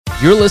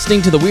You're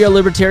listening to the We Are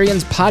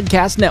Libertarians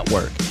podcast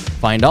network.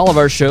 Find all of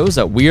our shows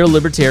at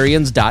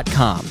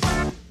wearelibertarians.com.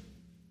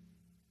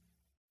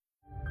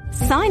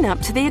 Sign up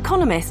to The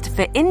Economist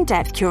for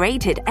in-depth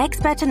curated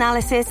expert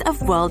analysis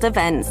of world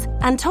events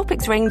and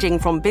topics ranging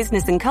from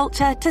business and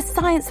culture to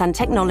science and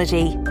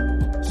technology.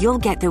 You'll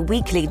get the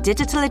weekly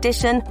digital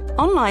edition,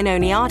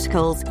 online-only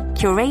articles,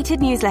 curated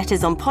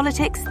newsletters on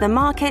politics, the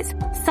markets,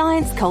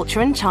 science,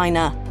 culture, and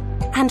China,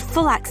 and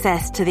full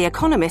access to The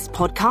Economist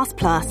Podcast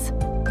Plus.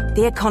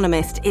 The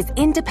Economist is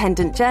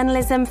independent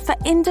journalism for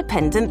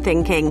independent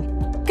thinking.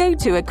 Go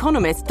to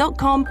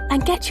economist.com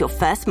and get your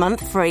first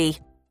month free.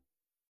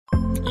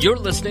 You're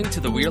listening to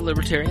the We Are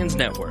Libertarians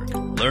Network.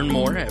 Learn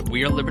more at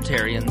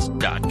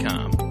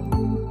wearelibertarians.com.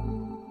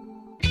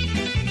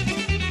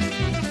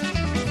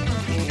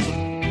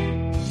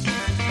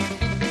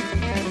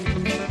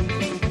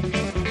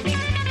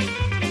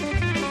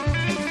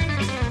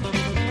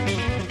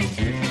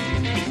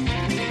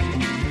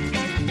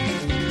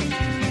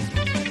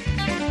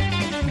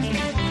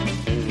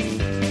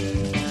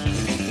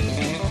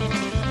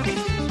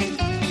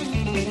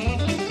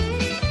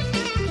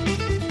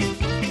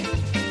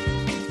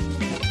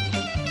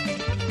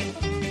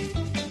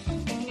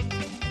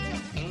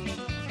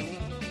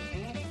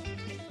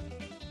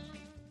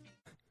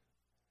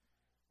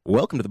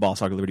 Welcome to the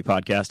Boss Hog of Liberty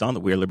podcast on the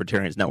We Are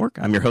Libertarians Network.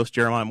 I'm your host,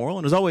 Jeremiah Morrill,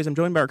 and as always, I'm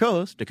joined by our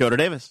co-host, Dakota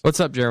Davis. What's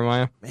up,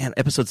 Jeremiah? Man,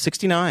 episode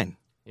 69.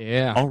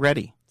 Yeah.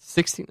 Already.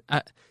 69.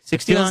 It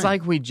 69. feels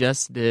like we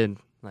just did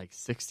like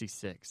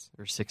 66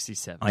 or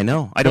 67. I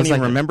know. I don't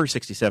even like remember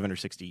 67 or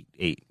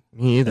 68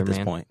 Me either, at this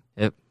man. point.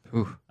 Yep.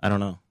 Ooh. I don't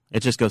know.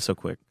 It just goes so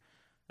quick.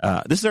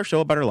 This is our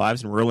show about our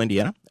lives in rural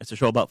Indiana. It's a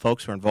show about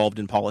folks who are involved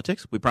in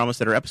politics. We promise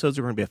that our episodes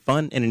are going to be a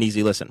fun and an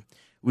easy listen.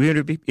 We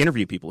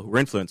interview people who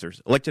are influencers,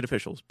 elected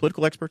officials,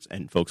 political experts,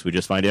 and folks we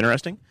just find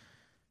interesting.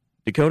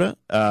 Dakota,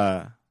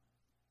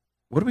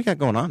 what do we got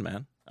going on,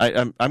 man?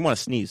 I want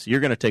to sneeze, so you're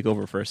going to take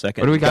over for a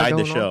second. What do we got guide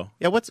going the show? on?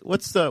 Yeah, what's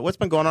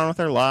been going on with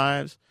our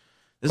lives?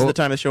 This is the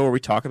time of the show where we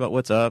talk about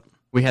what's up.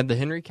 We had the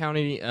Henry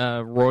County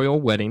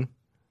royal wedding.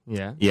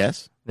 Yeah.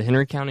 Yes. The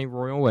Henry County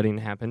royal wedding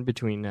happened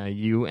between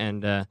you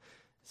and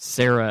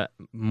Sarah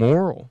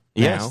Morrill.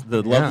 Yes, now.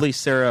 the lovely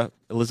Sarah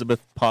Elizabeth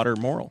Potter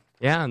Morrill.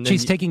 Yeah. And then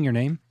She's taking your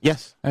name?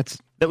 Yes.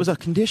 That was a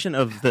condition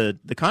of the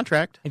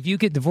contract. If you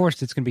get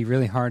divorced, it's going to be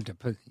really hard to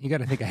put. You got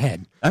to think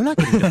ahead. I'm not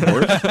getting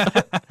divorced.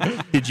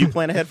 Did you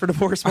plan ahead for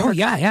divorce, Mark? Oh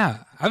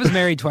yeah. I was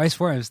married twice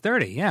before I was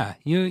 30. Yeah,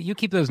 you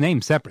keep those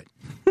names separate.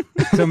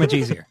 So much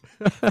easier.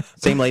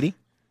 Same lady?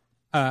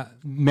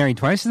 Married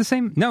twice is the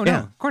same? No,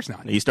 Yeah. of course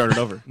not. You started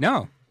over.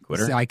 No,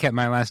 Quitter. I kept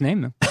my last name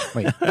though.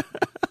 Wait,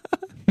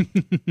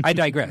 I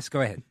digress.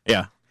 Go ahead.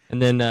 Yeah.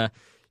 And then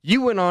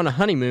you went on a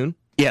honeymoon.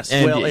 Yes.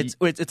 And Well,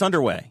 it's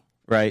underway,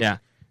 right? Yeah.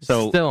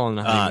 So Still on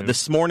the honeymoon.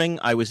 this morning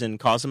I was in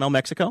Cozumel,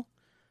 Mexico,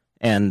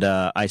 and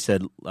I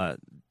said,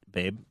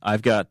 "Babe,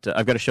 I've got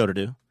a show to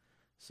do,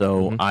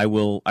 so I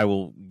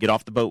will get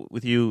off the boat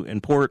with you in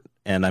port,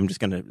 and I'm just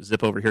going to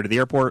zip over here to the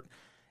airport,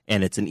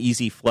 and it's an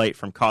easy flight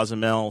from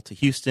Cozumel to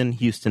Houston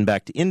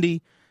back to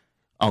Indy.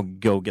 I'll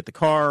go get the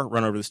car,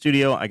 run over to the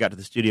studio. I got to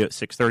the studio at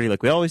 6:30,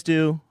 like we always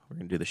do. We're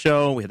going to do the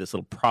show. We had this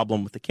little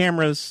problem with the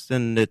cameras,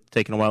 and it's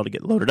taken a while to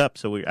get loaded up,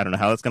 so I don't know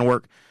how that's going to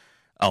work.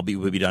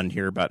 We'll be done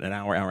here about an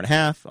hour and a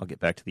half. I'll get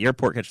back to the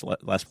airport, catch the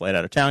last flight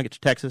out of town, get to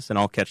Texas, and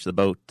I'll catch the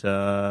boat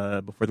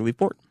before they leave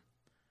port.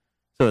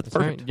 So that's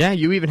perfect. Right. Yeah,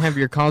 you even have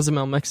your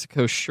Cozumel,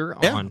 Mexico shirt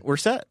Yeah, on. we're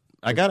set.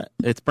 I got it.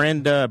 It's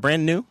brand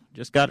new.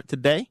 Just got it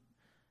today,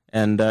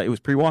 and it was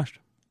pre-washed.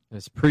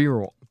 It's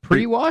pre-washed?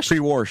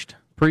 Pre-washed.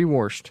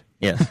 Pre-washed.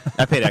 Yes,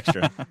 I paid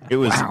extra. It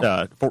was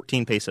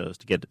 14 pesos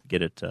to get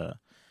it.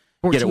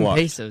 14 washed.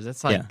 pesos.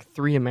 That's like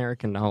 $3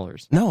 American.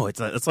 No,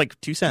 it's like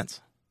 2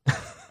 cents.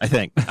 I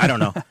think. I don't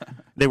know.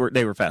 They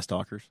were fast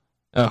talkers.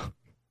 Oh,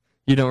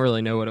 you don't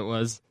really know what it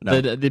was. No.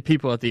 The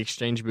people at the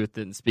exchange booth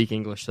didn't speak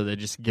English, so they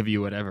just give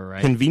you whatever,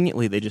 right?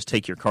 Conveniently, they just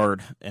take your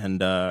card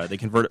and they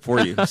convert it for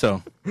you.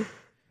 So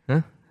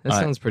Huh? That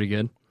sounds pretty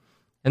good.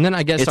 And then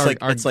I guess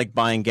it's like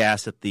buying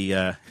gas at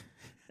the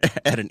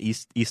at an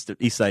east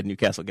side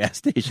Newcastle gas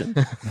station.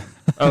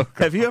 Oh,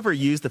 have you ever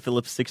used the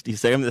Phillips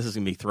 66? I mean, this is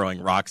going to be throwing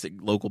rocks at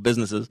local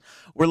businesses.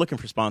 We're looking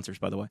for sponsors,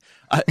 by the way.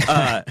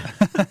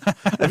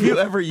 Have you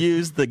ever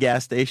used the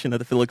gas station at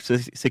the Phillips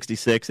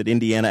 66 at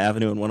Indiana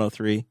Avenue and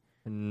 103?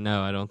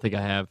 No, I don't think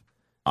I have.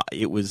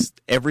 It was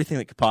everything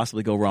that could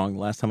possibly go wrong. The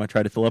last time I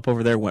tried to fill up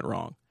over there went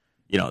wrong.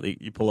 You know,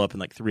 you pull up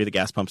and like 3 of the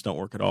gas pumps don't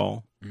work at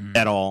all,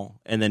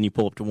 and then you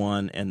pull up to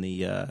one and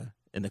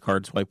the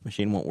card swipe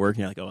machine won't work. And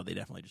you're like, oh, they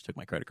definitely just took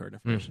my credit card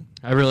information.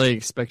 I really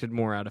expected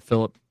more out of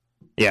Philip.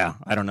 Yeah,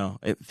 I don't know.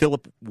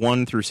 Philip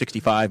 1 through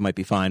 65 might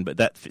be fine, but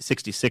that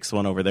 66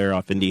 one over there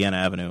off Indiana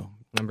Avenue,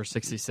 Number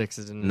 66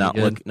 isn't not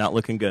good. not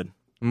looking good.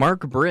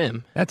 Mark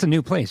Brim. That's a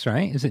new place,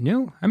 right? Is it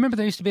new? I remember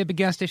there used to be a big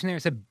gas station there.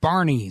 It said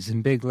Barney's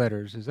in big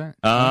letters. Is that?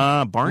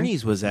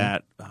 Barney's was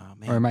at. Oh,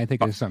 man. Or am I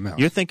thinking of something else?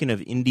 You're thinking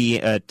of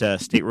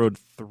at State Road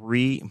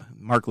 3.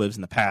 Mark lives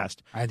in the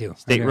past. I do.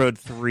 State Road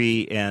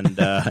 3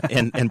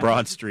 and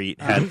Broad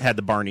Street had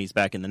the Barney's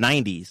back in the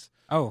 90s.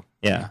 Oh.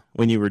 Yeah,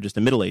 when you were just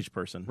a middle-aged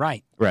person.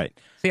 Right. Right.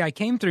 See, I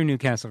came through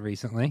Newcastle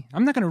recently.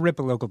 I'm not going to rip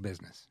a local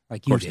business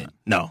like you did. Not.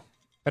 No.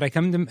 But I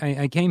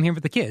came here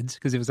with the kids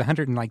because it was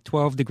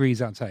 112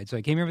 degrees outside. So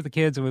I came here with the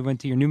kids, and we went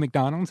to your new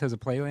McDonald's, has a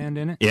playland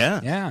in it.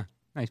 Yeah. Yeah,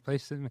 nice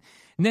place. And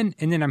then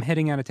I'm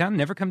heading out of town.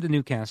 Never come to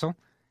Newcastle,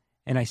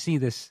 and I see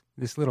this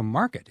little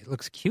market. It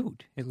looks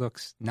cute. It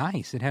looks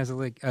nice. It has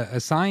a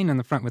sign on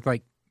the front with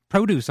like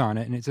produce on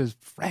it, and it says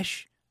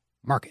Fresh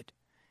Market.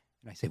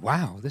 And I say,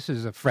 wow, this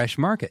is a fresh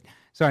market.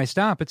 So I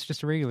stop. It's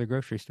just a regular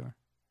grocery store.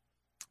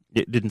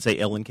 It didn't say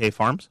L&K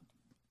Farms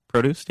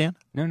produce stand?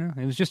 No,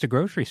 it was just a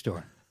grocery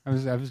store. I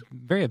was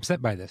very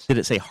upset by this. Did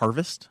it say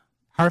Harvest?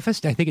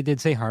 Harvest? I think it did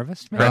say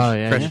Harvest. Fresh, Oh,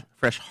 yeah.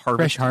 fresh Harvest.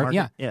 Fresh harvest.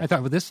 market? Yeah. I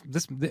thought,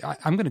 well,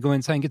 I'm going to go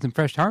inside and get some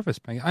fresh harvest.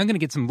 I'm going to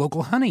get some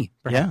local honey,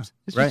 perhaps.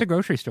 It's just a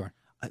grocery store.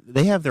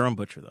 They have their own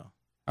butcher, though.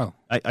 Oh.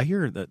 I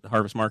hear that the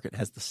Harvest Market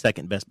has the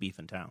second best beef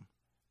in town.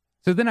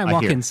 So then I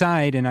walk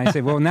inside and I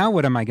say, well, now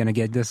what am I going to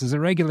get? This is a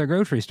regular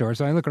grocery store.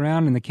 So I look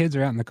around and the kids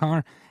are out in the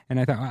car and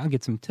I thought, well, I'll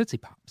get some Tootsie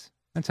Pops.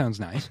 That sounds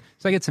nice.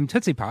 So I get some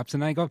Tootsie Pops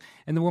and I go,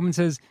 and the woman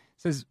says,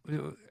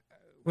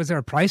 was there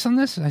a price on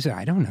this? I said,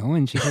 I don't know.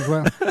 And she said,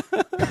 well,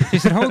 she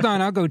said, hold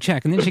on, I'll go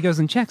check. And then she goes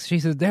and checks.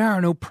 She says, there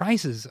are no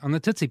prices on the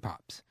Tootsie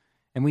Pops.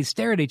 And we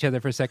stare at each other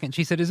for a second.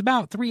 She said, is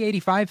about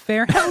 $3.85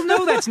 fair? Hell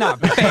no, that's not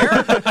fair.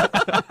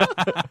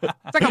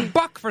 It's like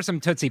 $1 for some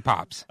Tootsie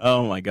Pops.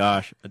 Oh, my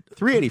gosh.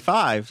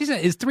 $3.85? She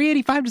said, is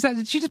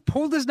 $3.85? She just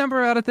pulled this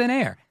number out of thin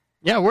air.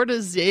 Yeah, where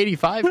does the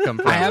 85 come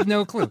from? I have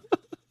no clue.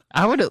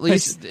 I would at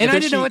least... And I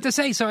didn't know what to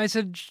say, so I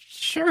said,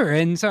 sure.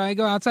 And so I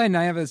go outside, and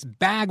I have this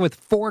bag with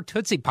 4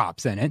 Tootsie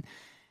Pops in it.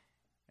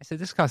 I said,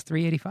 this costs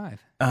 $3.85.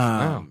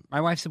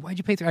 My wife said, why'd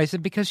you pay $3? I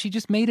said, because she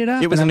just made it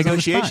up. It was a on the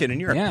negotiation, spot.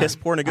 and you're a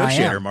piss-poor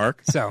negotiator,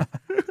 Mark. So,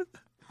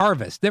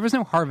 harvest. There was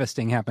no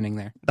harvesting happening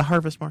there. The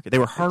Harvest Market. They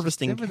were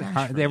harvesting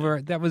cash.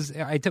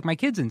 I took my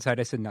kids inside.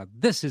 I said, now,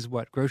 this is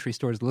what grocery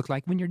stores look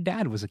like when your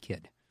dad was a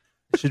kid.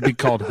 It should be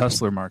called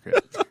Hustler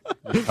Market.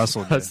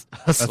 Hustle. That's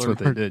what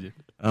they did.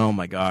 Oh,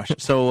 my gosh.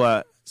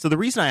 So the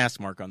reason I asked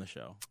Mark on the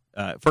show,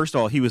 first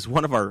of all, he was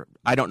one of our,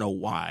 I don't know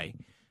why,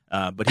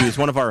 but he was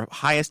one of our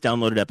highest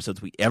downloaded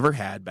episodes we ever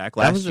had back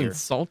last year. That was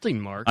insulting,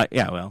 Mark.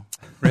 Yeah, well.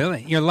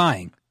 Really? You're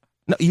lying.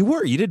 No, you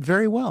were. You did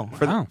very well.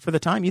 Wow. For the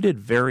time, you did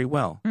very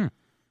well.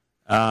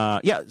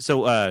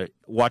 So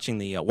watching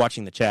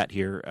the chat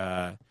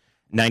here,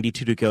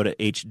 92 Dakota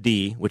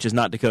HD, which is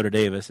not Dakota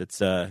Davis.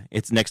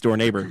 It's next door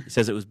neighbor. It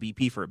says it was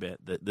BP for a bit,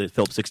 the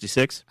Phillips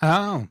 66.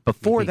 Oh.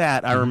 Before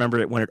that, I remember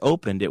it when it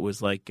opened, it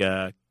was like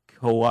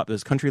co-op. It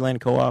was Countryland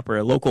Co-op or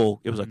a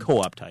local. It was a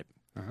co-op type.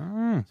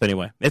 Oh. So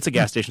anyway, it's a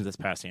gas station that's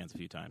passed hands a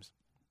few times.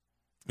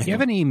 Do you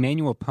have any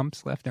manual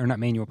pumps left? Or not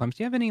manual pumps.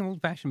 Do you have any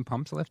old-fashioned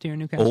pumps left here in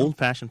Newcastle?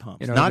 Old-fashioned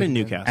pumps. Not in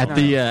Newcastle.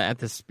 At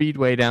the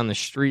speedway down the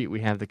street, we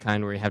have the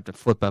kind where you have to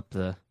flip up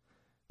the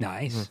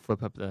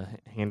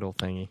handle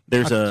thingy.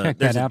 There's a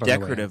out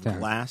decorative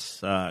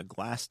glass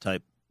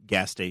type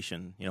gas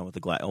station, with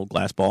the old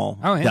glass ball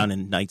down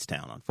in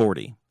Knightstown on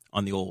 40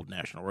 on the old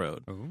National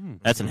Road. Ooh.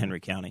 That's in Henry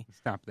County.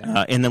 Stop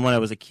there. And then when I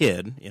was a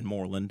kid in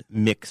Moreland,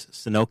 Mick's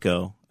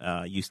Sunoco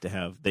used to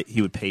have.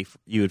 He would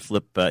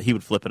flip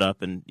it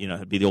up, and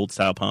it'd be the old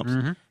style pumps,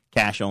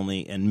 cash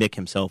only, and Mick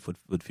himself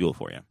would fuel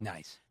for you.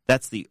 Nice.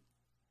 That's the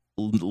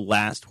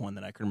last one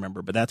that I can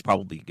remember, but that's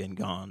probably been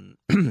gone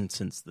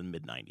since the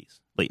mid-'90s,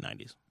 late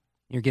 '90s.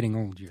 You're getting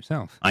old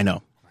yourself. I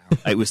know. Wow.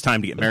 It was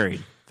time to get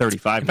married.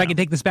 35. If I could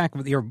take this back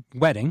with your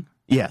wedding.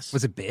 Yes.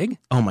 Was it big?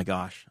 Oh my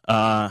gosh.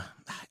 I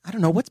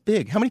don't know. What's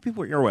big? How many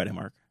people were at your wedding,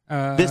 Mark?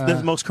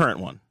 The most current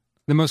one.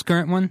 The most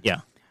current one?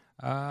 Yeah.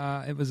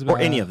 It was or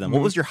any of them.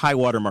 What was your high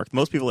water mark?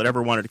 Most people that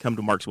ever wanted to come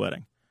to Mark's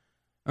wedding.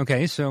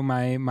 Okay, so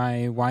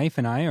my wife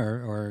and I,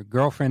 or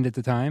girlfriend at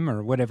the time,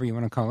 or whatever you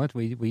want to call it,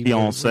 we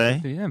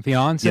fiancé.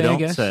 Fiancé. You don't I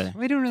guess. say.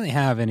 We don't really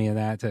have any of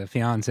that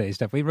fiancé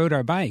stuff. We rode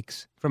our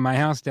bikes from my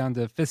house down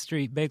to Fifth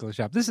Street Bagel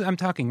Shop. I'm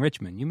talking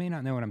Richmond. You may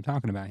not know what I'm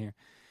talking about here.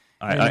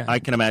 I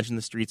can imagine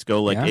the streets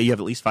go you have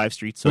at least 5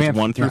 streets, so it's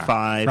 1 through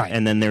 5, right.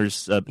 And then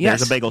there's a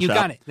bagel shop. You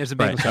got it. There's a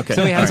bagel shop. Okay.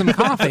 So we had some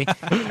coffee,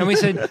 and we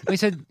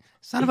said,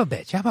 son of a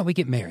bitch, how about we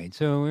get married?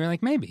 So we were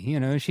like, maybe,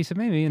 She said,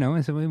 maybe,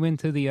 And so we went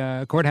to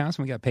the courthouse,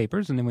 and we got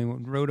papers, and then we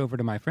rode over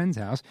to my friend's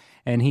house,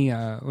 and he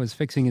was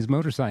fixing his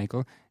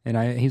motorcycle,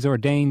 and he's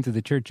ordained to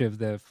the Church of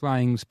the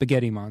Flying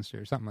Spaghetti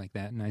Monster, or something like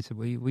that. And I said,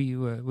 will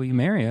you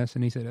marry us?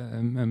 And he said,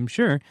 I'm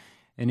sure.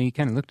 And he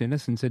kind of looked at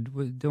us and said,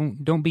 well,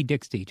 don't be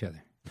dicks to each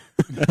other.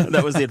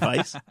 That was the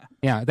advice?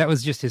 Yeah, that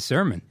was just his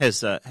sermon.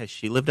 Has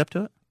she lived up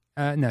to it?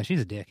 No, she's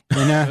a dick.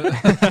 And,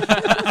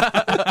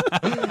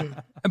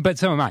 but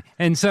so am I.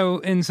 And so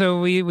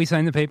we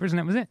signed the papers, and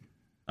that was it.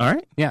 All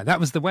right. Yeah, that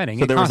was the wedding.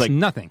 So it cost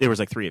nothing. There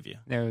was 3 of you.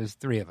 There was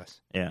 3 of us.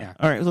 Yeah.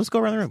 All right, let's go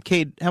around the room.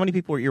 Kade, how many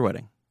people were at your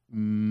wedding?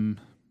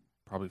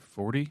 Probably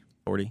 40.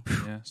 40.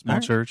 Yeah, small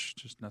church,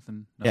 just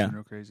nothing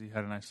real crazy.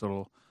 Had a nice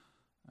little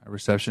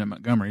reception at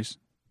Montgomery's.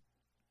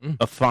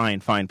 A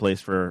fine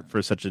place for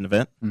such an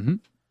event. Mm-hmm.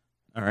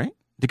 All right.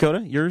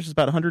 Dakota, yours is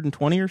about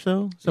 120 or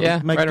so?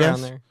 Yeah, right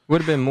around there.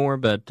 Would have been more,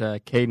 but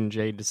Kade and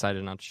Jade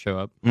decided not to show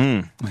up.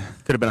 Could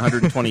have been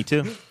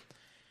 122.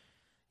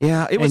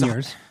 Yeah, it was. And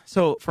yours?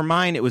 So for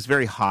mine, it was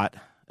very hot.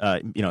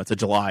 It's a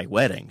July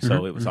wedding,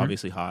 so it was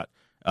obviously hot.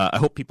 I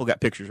hope people got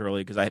pictures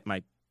early because I had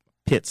my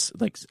pits,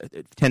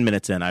 10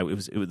 minutes in,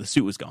 the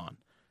suit was gone.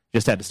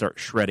 Just had to start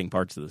shredding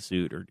parts of the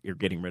suit or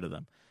getting rid of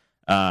them.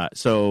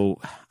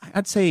 So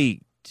I'd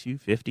say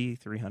 250,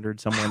 300,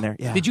 somewhere in there.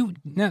 Yeah. Did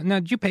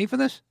you pay for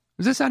this?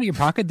 Was this out of your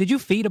pocket? Did you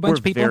feed a bunch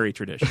of people? Very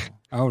traditional.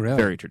 Oh, really?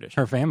 Very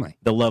traditional. Her family.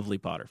 The lovely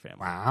Potter family.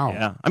 Wow.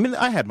 Yeah. I mean,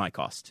 I had my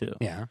costs too.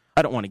 Yeah.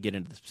 I don't want to get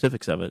into the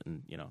specifics of it,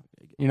 and you're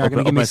not going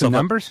to give me some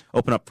numbers.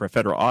 Open up for a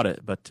federal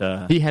audit, but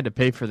he had to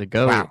pay for the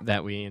goat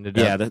that we ended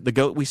up. Yeah, the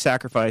goat we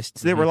sacrificed.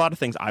 So there were a lot of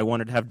things I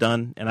wanted to have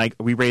done, and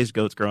we raised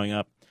goats growing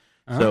up.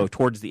 So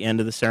towards the end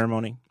of the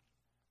ceremony,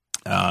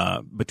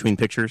 between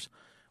pictures,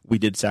 we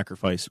did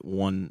sacrifice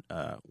one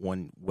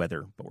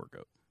weather boar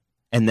goat.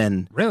 And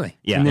then really,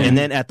 yeah, and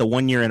then at the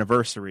 1 year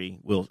anniversary,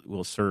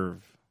 we'll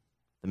serve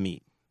the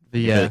meat.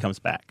 It comes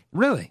back.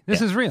 Really,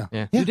 this is real.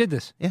 Yeah, you did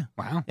this. Yeah,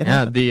 wow.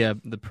 Yeah,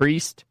 the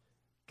priest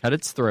cut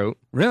its throat.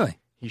 Really,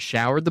 he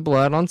showered the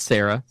blood on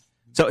Sarah.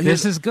 So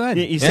this is good.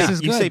 You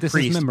say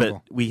priest,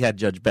 but we had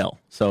Judge Bell.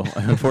 So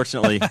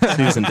unfortunately,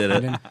 Susan did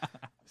it.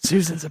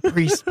 Susan's a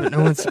priest, but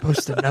no one's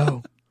supposed to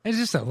know. It's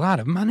just a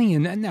lot of money,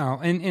 and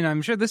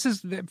I'm sure this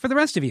is for the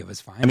rest of you. It was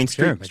fine. I mean,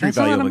 street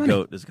value of a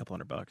goat is a couple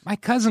 $100. My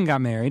cousin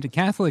got married to a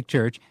Catholic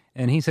church,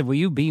 and he said, "Will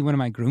you be one of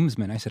my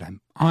groomsmen?" I said, "I'm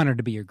honored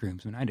to be your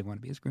groomsman." I didn't want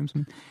to be his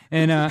groomsman,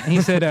 and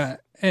he said,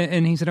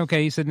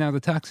 "Okay." He said, "Now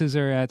the tuxes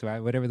are at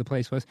whatever the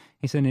place was."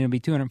 He said, "It'll be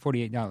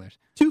 $248."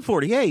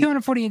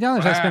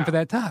 $248 I spent for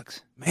that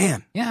tux.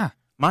 Man, yeah.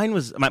 Mine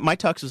was my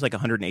tux was like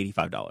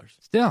 $185.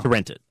 Still to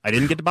rent it. I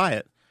didn't get to buy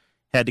it.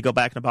 Had to go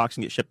back in a box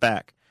and get shipped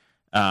back.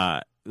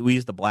 We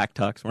used the black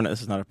tux.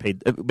 This is not a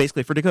paid.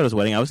 Basically, for Dakota's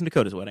wedding, I was in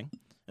Dakota's wedding.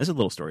 There's a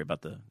little story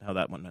about how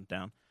that one went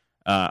down.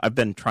 I've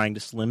been trying to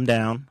slim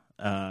down.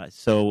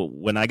 So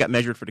when I got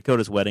measured for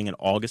Dakota's wedding in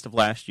August of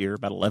last year,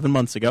 about 11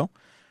 months ago,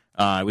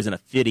 I was in a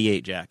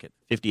 58 jacket.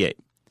 58.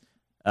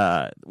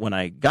 When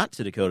I got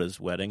to Dakota's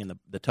wedding and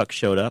the tux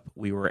showed up,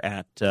 we were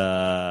at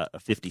a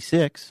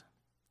 56.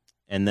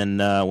 And then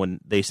when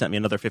they sent me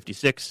another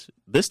 56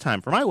 this time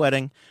for my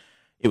wedding,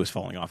 it was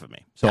falling off of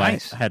me. So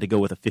nice. I had to go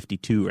with a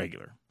 52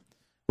 regular.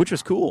 Which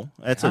was cool.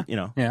 That's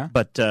yeah.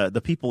 But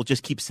the people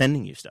just keep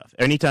sending you stuff.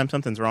 Anytime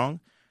something's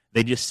wrong,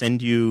 they just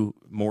send you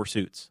more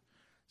suits.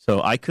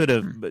 So I could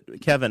have.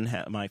 But Kevin,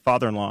 my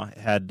father-in-law,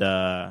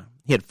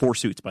 he had 4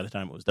 suits by the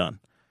time it was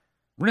done.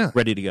 Really,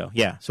 ready to go.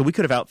 Yeah. So we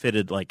could have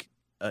outfitted like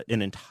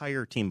an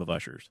entire team of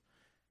ushers,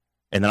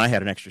 and then I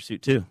had an extra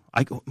suit too.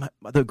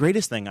 The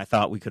greatest thing I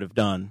thought we could have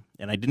done,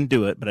 and I didn't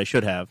do it, but I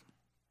should have,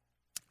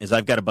 is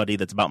I've got a buddy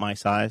that's about my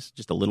size,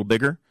 just a little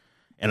bigger,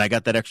 and I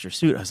got that extra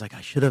suit. I was like,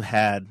 I should have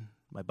had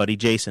my buddy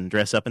Jason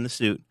dress up in the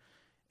suit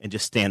and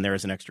just stand there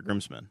as an extra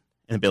groomsman.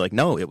 And be like,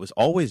 no, it was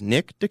always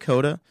Nick,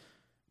 Dakota,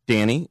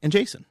 Danny, and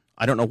Jason.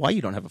 I don't know why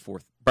you don't have a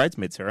 4th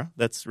bridesmaid, Sarah.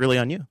 That's really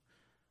on you.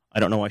 I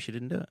don't know why she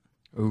didn't do it.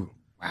 Ooh,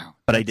 wow.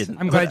 But I didn't.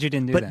 I'm glad you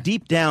didn't do that. But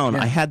deep down,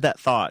 I had that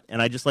thought,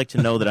 and I just like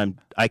to know that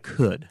I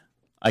could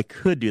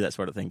do that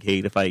sort of thing,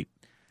 Kate, if I'm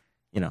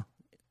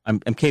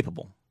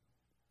capable.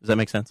 Does that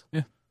make sense?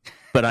 Yeah.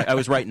 But I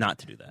was right not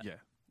to do that. Yeah.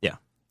 Yeah,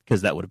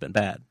 because that would have been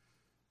bad.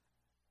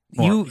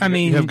 You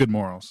have good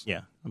morals.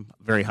 Yeah,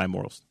 very high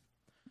morals.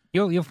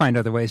 You'll find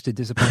other ways to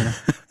disappoint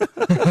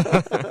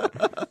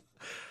her.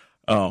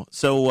 Oh,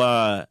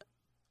 so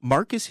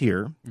Mark is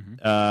here,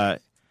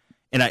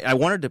 and I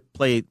wanted to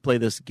play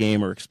this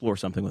game or explore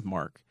something with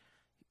Mark.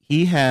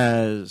 He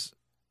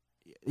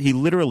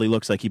literally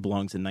looks like he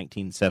belongs in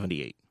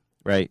 1978,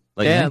 right?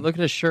 Like, look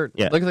at his shirt.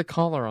 Yeah. Look at the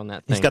collar on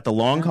that thing. He's got the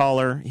long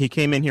collar. He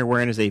came in here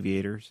wearing his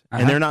aviators,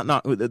 and they're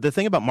not. The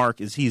thing about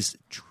Mark is he's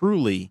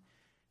truly.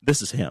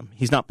 This is him.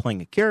 He's not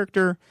playing a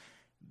character.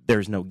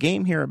 There's no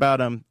game here about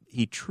him.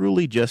 He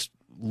truly just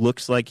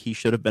looks like he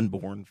should have been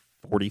born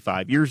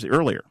 45 years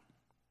earlier.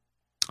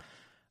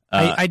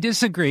 I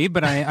disagree,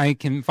 but I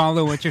can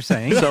follow what you're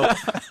saying.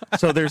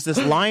 So there's this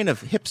line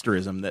of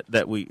hipsterism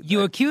that we...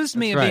 You accused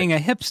me of being a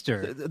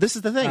hipster. This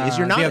is the thing, is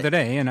you're not... The other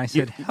day, and I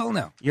said, hell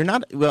no. You're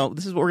not... Well,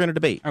 this is what we're going to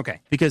debate.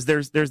 Okay. Because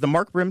there's the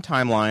Mark Brim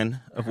timeline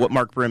of what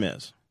Mark Brim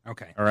is.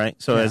 Okay. All right?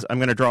 So as I'm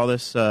going to draw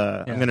this...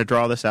 I'm going to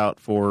draw this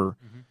out for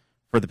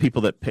the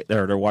people that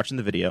are watching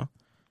the video.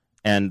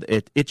 And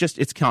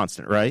it's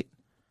constant, right?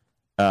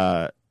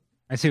 I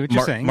see what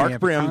you're saying. Mark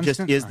Brim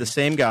just is the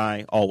same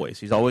guy always.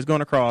 He's always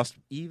going across,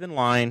 even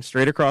line,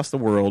 straight across the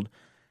world.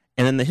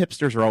 And then the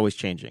hipsters are always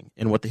changing.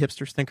 And what the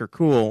hipsters think are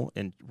cool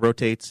and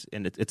rotates,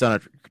 and it's on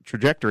a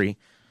trajectory.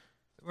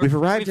 We've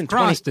arrived in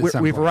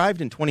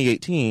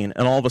 2018,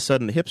 and all of a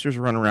sudden the hipsters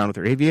are running around with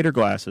their aviator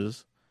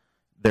glasses.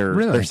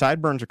 Their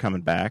sideburns are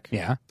coming back.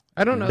 Yeah.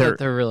 I don't know that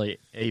they're really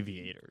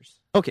aviators.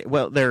 Okay,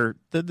 well, they're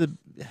the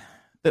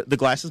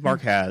glasses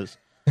Mark has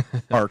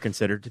are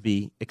considered to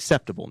be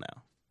acceptable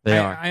now. They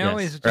are. I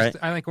always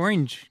I like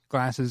orange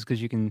glasses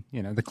because you can,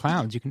 the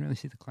clouds. You can really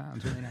see the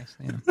clouds really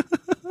nicely in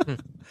them.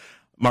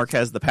 Mark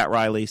has the Pat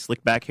Riley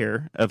slick back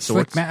hair of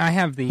Slick sorts. back. I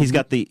have the. He's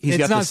got the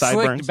It's not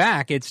sideburns. slicked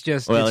back. It's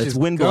just. Well, it's it's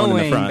just wind blowing in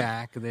the going front.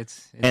 back.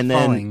 It's and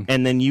falling.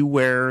 then you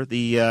wear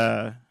the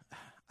I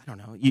don't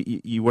know.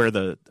 You wear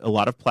a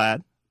lot of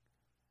plaid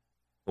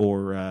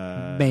or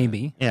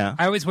Maybe. yeah.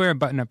 I always wear a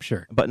button-up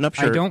shirt. A button-up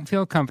shirt. I don't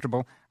feel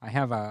comfortable. I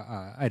have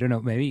I don't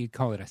know, maybe you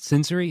call it a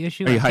sensory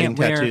issue. Are you I hiding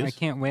can't tattoos? wear. I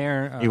can't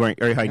wear.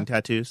 Are you hiding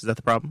tattoos? Is that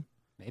the problem?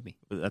 Maybe.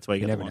 That's why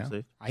you got never the long know.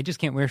 sleeve. I just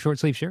can't wear short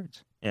sleeve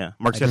shirts. Yeah,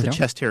 Mark's I got just the don't.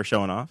 chest hair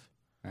showing off,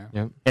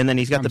 Yeah. and then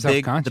he's got I'm the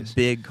self-conscious.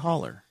 big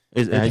collar.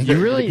 You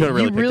You really picked up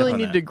on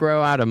need that. to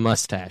grow out a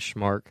mustache,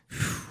 Mark.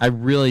 I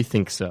really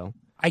think so.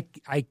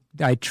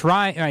 I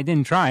try. I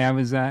didn't try. I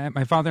was at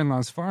my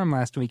father-in-law's farm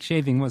last week.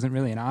 Shaving wasn't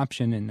really an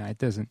option, and it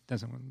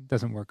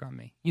doesn't work on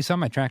me. You saw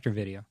my tractor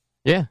video.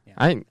 Yeah.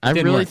 I didn't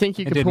really work. think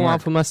you It could didn't pull work.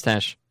 off a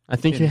mustache. I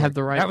think you have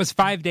the right. That was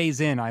 5 days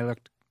in. I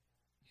looked.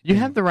 You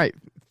have the right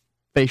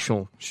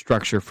facial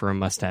structure for a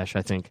mustache,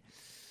 I think.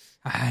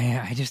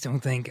 I just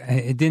don't think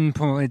it didn't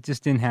pull. It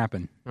just didn't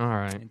happen. All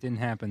right. It didn't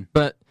happen.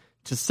 But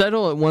to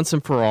settle it once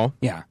and for all,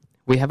 Yeah.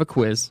 we have a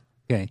quiz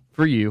Okay.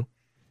 for you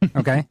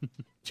Okay.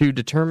 to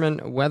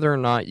determine whether or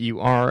not you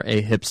are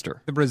a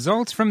hipster. The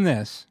results from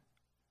this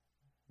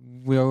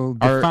will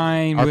Are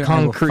define. are I will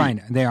concrete. find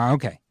it. They are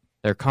okay.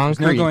 They're There's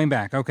concrete, no going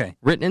back. Okay.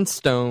 written in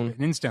stone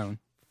Written in stone.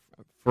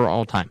 for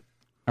all time.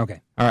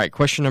 Okay. All right,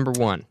 question number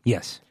 1.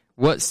 Yes.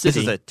 What This city?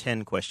 is a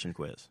 10-question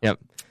quiz. Yep.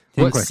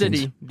 10 What questions.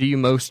 city do you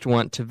most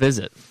want to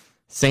visit?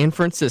 San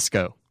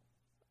Francisco,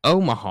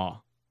 Omaha,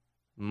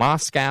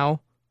 Moscow,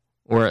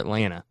 or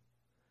Atlanta?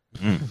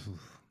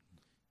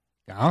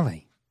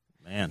 Golly.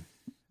 Man,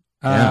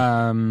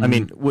 Yeah. I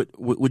mean,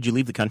 would you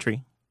leave the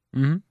country?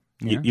 mhm.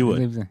 You would.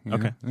 Leave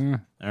Okay. Yeah.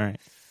 All right.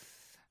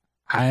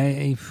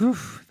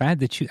 If I had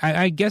to choose,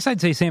 I guess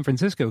I'd say San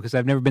Francisco because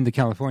I've never been to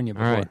California All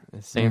before.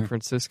 right, San Yeah.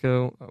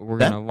 Francisco. We're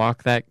That- going to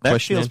lock that That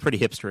question feels in. pretty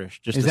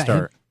hipsterish. Just Is to that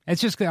start, It's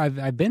just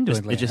I've been to it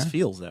Atlanta. just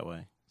feels that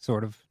way.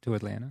 Sort of to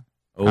Atlanta.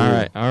 Oh. All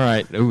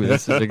right. Ooh,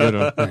 this is a good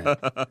one.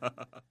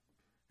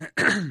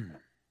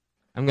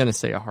 I'm going to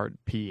say a hard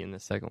P in the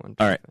second one.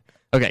 All right.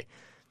 Okay.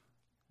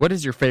 What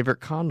is your favorite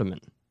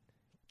condiment?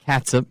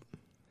 Catsup,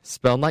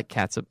 spelled like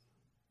catsup.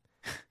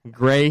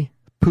 Gray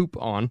poop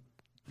on.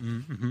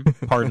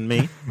 Pardon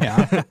me.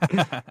 Yeah.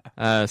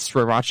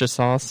 Sriracha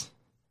sauce.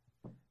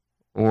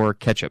 Or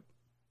ketchup.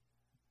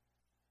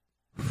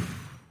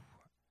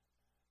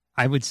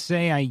 I would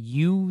say I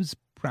use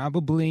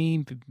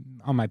probably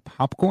on my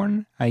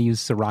popcorn. I use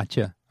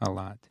sriracha a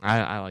lot.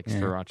 I like Yeah.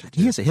 sriracha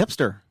too. He is a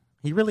hipster.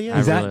 He really I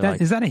is. really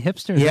like- Is that a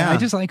hipster? Yeah. I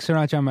just like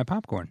sriracha on my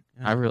popcorn.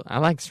 I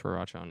like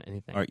sriracha on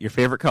anything. All right. Your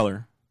favorite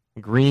color?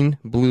 Green,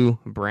 blue,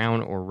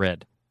 brown, or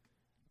red.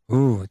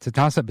 Ooh, it's a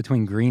toss up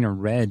between green or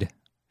red.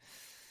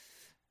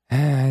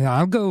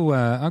 I'll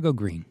go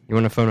green. You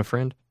want to phone a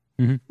friend?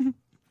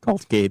 Call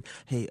Kade.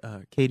 Hey,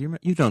 Kade,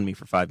 you've known me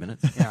for 5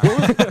 minutes.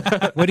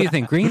 What do you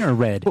think, green or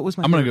red? What was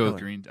my I'm gonna favorite go with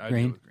color? green. I'd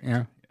Green, go with green.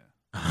 yeah.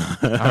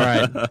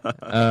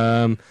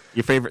 All right.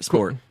 Your favorite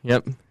sport?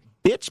 Yep.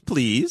 Bitch,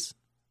 please.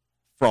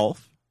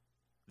 Frolf,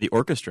 the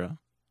orchestra,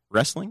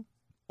 wrestling,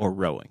 or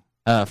rowing?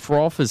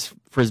 Frolf is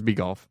frisbee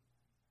golf.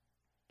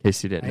 In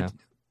case you didn't know.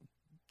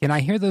 Can I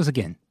hear those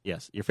again?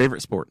 Yes. Your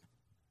favorite sport?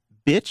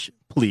 Bitch,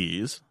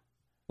 please.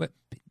 What?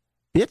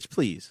 Bitch,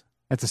 please.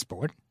 That's a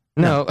sport?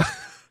 No,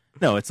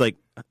 No, it's like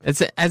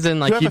it's as in Do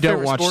like you have you a don't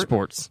favorite watch sport?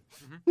 sports.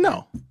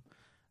 no.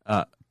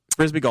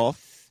 Frisbee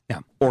golf. Yeah.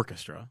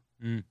 Orchestra.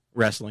 Mm.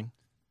 Wrestling.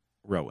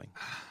 Rowing.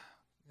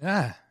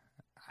 I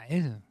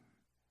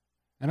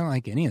don't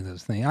like any of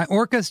those things.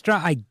 Orchestra,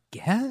 I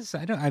guess.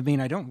 I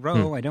don't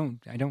row. I don't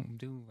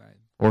do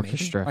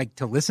Orchestra. maybe, like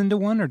to listen to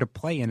one or to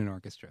play in an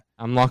orchestra.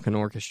 I'm locking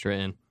orchestra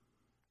in.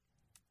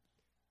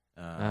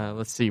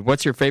 Let's see.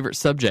 What's your favorite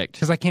subject?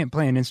 Because I can't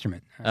play an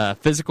instrument.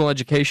 Physical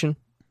education,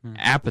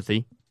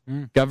 apathy,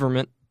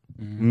 government,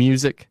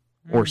 music,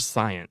 or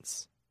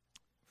science?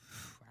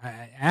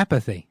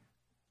 Apathy.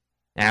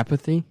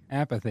 Apathy?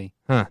 Apathy.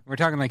 Huh. We're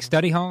talking like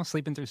study hall,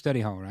 sleeping through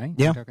study hall, right?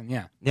 Yeah. We're talking,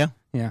 yeah.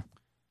 Yeah.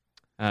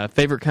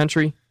 Favorite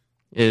country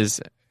is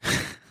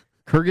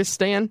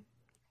Kyrgyzstan,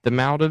 the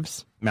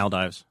Maldives.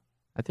 Maldives.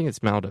 I think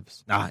it's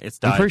Maldives. It's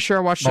I'm dive. pretty sure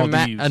I watched a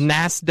Maldives.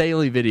 NAS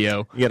Daily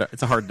video.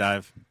 It's a hard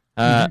dive.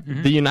 The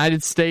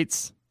United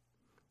States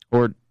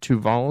or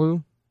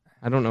Tuvalu.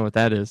 I don't know what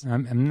that is.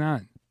 I'm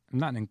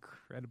not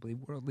incredibly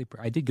worldly.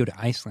 I did go to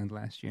Iceland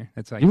last year.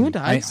 That's You went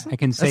to Iceland? I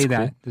can say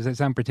That's that. Does that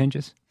sound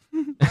pretentious?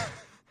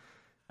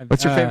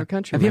 What's your favorite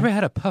country, Have you man? ever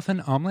had a puffin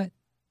omelet?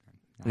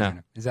 I No. don't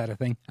know. Is that a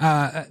thing?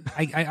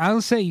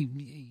 I'll say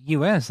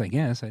U.S. I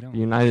guess. I don't.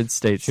 United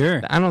States. Sure.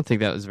 I don't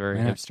think that was very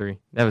Yeah. hipstery.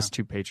 That was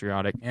too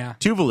patriotic. Yeah.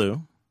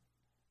 Tuvalu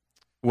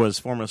was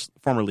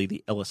formerly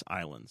the Ellis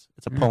Islands.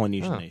 It's a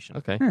Polynesian Oh, nation.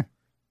 okay.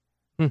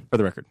 For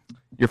the record.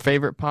 Your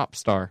favorite pop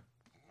star?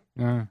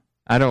 Uh,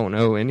 I don't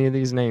know any of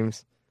these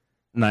names.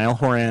 Niall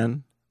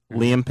Horan,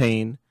 Liam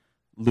Payne,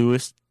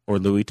 Louis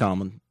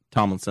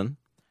Tomlinson,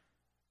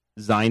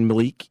 Zayn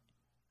Malik,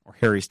 or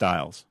Harry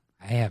Styles.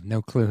 I have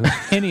no clue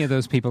who any of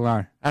those people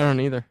are. I don't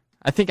either.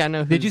 I think I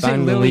know who. Did you say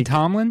signed the Lily league.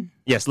 Tomlin?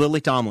 Yes, Lily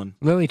Tomlin.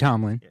 Lily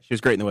Tomlin. Yeah, she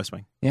was great in the West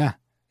Wing. Yeah.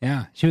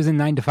 Yeah. She was in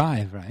 9 to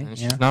 5, right?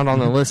 She's Yeah. not on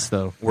the list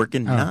though.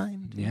 Working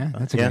 9. Yeah,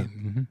 that's a Yeah.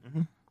 great.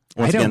 Mhm.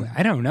 Once again,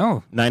 I don't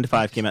know. 9 to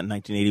 5 came out in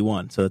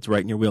 1981, so it's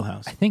right in your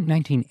wheelhouse. I think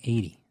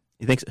 1980.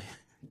 You think so?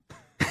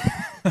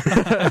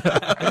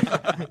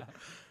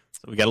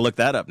 So we got to look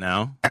that up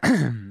now.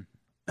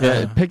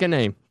 Yeah, pick a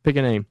name. Pick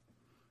a name.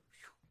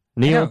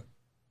 Neil.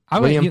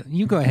 I'll let Liam?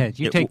 you go ahead.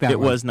 You take that It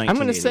one. was 1980. I'm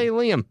going to say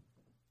Liam.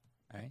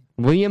 All right.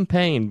 Liam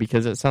Payne,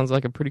 because it sounds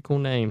like a pretty cool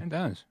name. It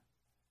does.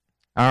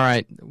 All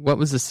right. What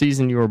was the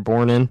season you were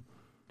born in?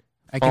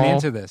 I can Fall.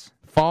 answer this.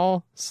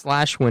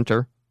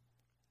 Fall/winter.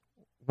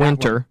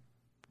 Winter.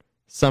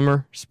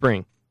 Summer.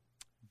 Spring.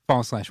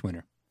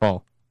 Fall/winter.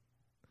 Fall.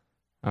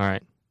 All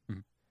right.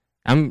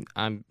 I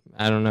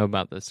don't know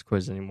about this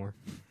quiz anymore.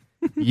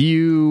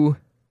 You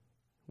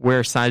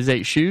wear size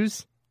 8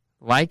 shoes,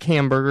 like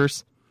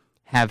hamburgers,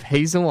 have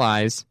hazel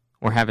eyes,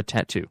 or have a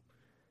tattoo.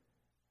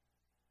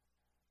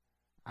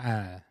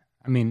 I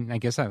mean, I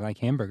guess I like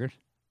hamburgers.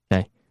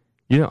 Okay.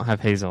 You don't have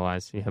hazel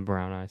eyes. You have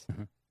brown eyes.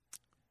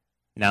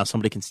 Now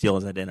somebody can steal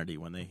his identity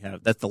when they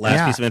have. That's the last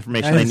Yeah, piece of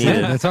information they that's it.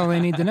 needed. That's all they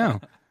need to know.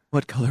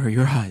 What color are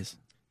your eyes?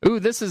 Ooh,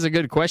 this is a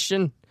good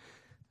question.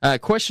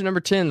 Question number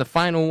 10, the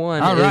final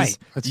one. All is, right,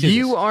 let's do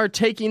you this. are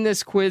taking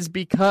this quiz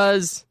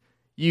because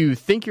you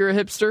think you're a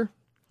hipster,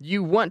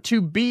 you want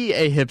to be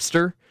a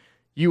hipster,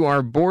 you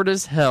are bored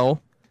as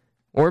hell,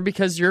 or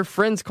because your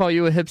friends call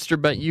you a hipster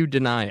but you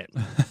deny it.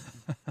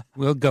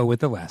 We'll go with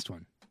the last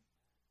one.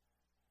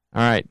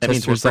 All right, That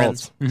means test we're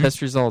results. friends. Mhm.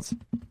 Test results.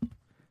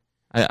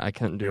 I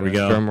couldn't do Here it. we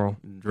go. Drum roll.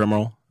 Drum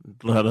roll.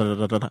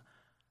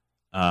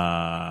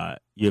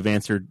 You have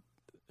answered.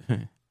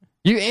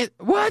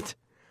 What?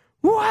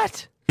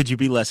 What? Could you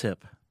be less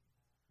hip?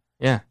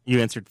 Yeah. You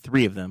answered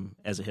 3 of them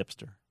as a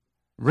hipster.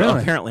 Really? So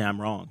apparently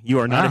I'm wrong. You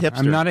are not a hipster.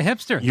 I'm not a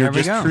hipster. You're there we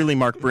just go. truly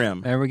Mark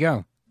Brim. There we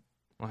go.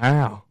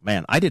 Wow.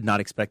 Man, I did not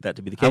expect that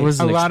to be the I case.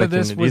 wasn't A lot of expecting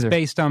this it was either.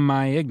 based on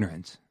my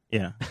ignorance.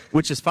 Yeah,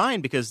 which is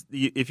fine because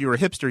if you were a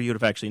hipster, you would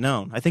have actually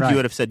known. I think Right. you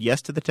would have said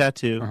yes to the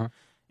tattoo, Uh-huh.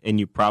 and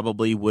you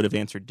probably would have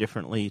answered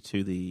differently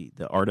to the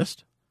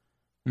artist.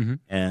 Mhm.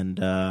 And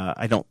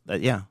I don't.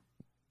 Yeah,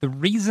 The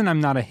reason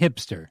I'm not a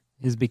hipster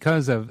is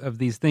because of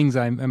these things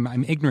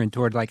I'm ignorant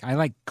toward. Like, I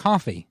like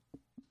coffee.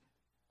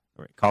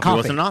 right. Coffee Coffee.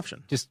 wasn't an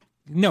option.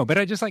 But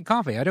I just like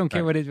coffee. I don't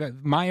care Right. what it is.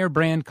 Meyer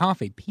brand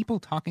coffee. People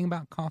talking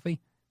about coffee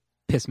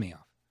piss me off.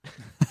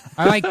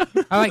 I like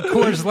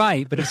Coors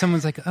Light, but if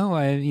someone's like, "Oh,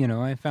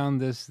 I found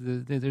this.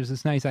 There's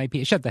this nice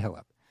IPA," shut the hell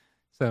up.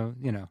 So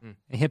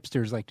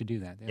hipsters like to do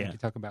that. They Yeah. like to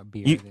talk about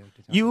beer. You, They like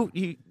to talk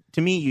you,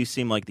 to me, you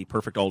seem like the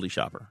perfect Aldi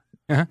shopper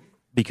Uh-huh.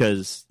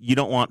 because you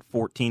don't want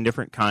 14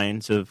 different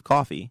kinds of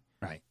coffee.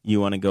 Right. You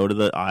want to go to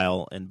the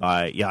aisle and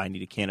buy. Yeah, I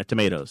need a can of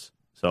tomatoes,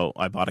 so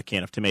I bought a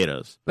can of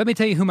tomatoes. Let me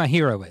tell you who my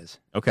hero is.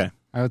 Okay.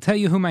 I will tell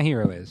you who my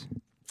hero is.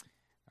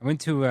 I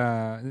went to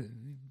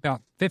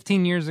about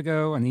 15 years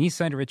ago on the east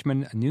side of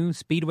Richmond. A new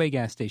Speedway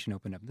gas station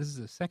opened up. This is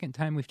the second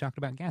time we've talked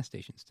about gas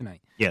stations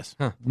tonight. Yes.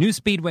 New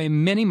Speedway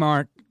Mini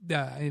Mart,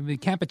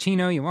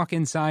 cappuccino. You walk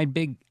inside,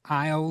 big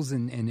aisles,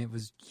 and it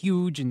was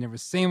huge, and there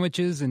was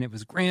sandwiches, and it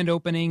was grand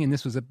opening, and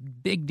this was a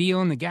big deal,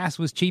 and the gas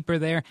was cheaper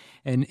there,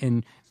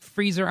 and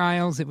freezer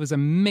aisles. It was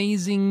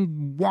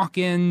amazing.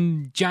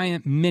 Walk-in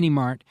giant Mini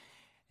Mart,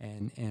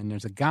 and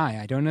there's a guy.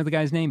 I don't know the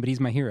guy's name, but he's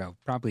my hero.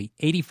 Probably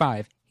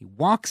 85. He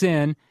walks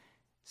in,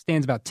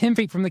 stands about 10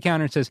 feet from the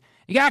counter, and says,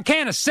 "You got a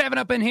can of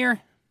 7-Up in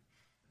here?"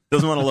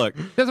 Doesn't want to look.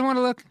 Doesn't want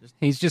to look.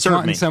 He's just serve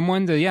wanting me.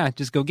 someone to,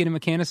 just go get him a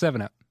can of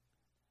 7-Up.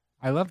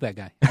 I love that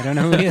guy. I don't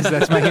know who he is.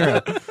 That's my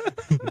hero.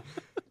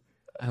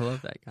 I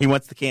love that guy. He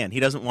wants the can. He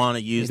doesn't want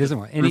to use He doesn't the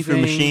want roofer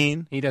anything.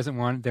 machine. He doesn't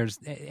want. There's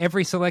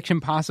every selection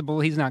possible.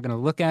 He's not going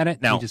to look at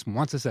it. Now- He just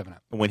wants a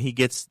 7-Up. When he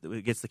gets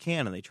the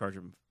can and they charge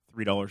him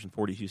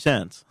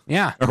 $3.42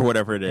 Yeah. or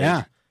whatever it is.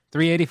 Yeah.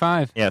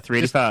 $3.85 Yeah,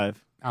 $3.85.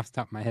 off the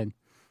top of my head.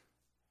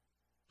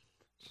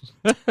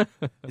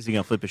 Is he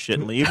going to flip his shit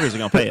and leave, or is he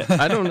going to pay it?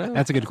 I don't know.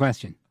 That's a good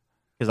question.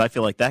 Because I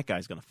feel like that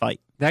guy's going to fight.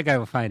 That guy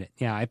will fight it.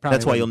 Yeah, I probably.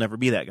 That's why you'll would. never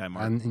be that guy,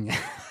 Mark.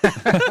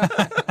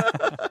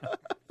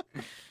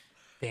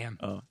 Damn.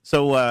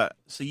 So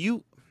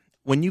you,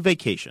 when you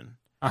vacation,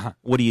 Uh-huh.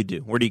 what do you do?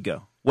 Where do you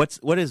go?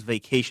 What is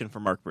vacation for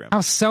Mark Brim?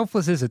 How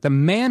selfless is it? The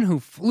man who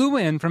flew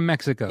in from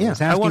Mexico Yeah,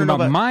 is I asking wanna know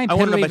about about- my I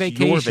wanna know Pele about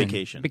your vacation,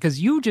 vacation. because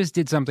you just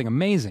did something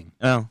amazing,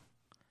 Oh,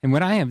 and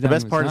what I have the done.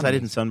 best was part is not I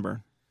didn't amazing.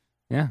 sunburn.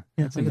 Yeah,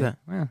 Yeah, that's look at it. that.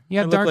 Well, you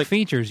have look dark like-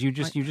 features. You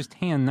just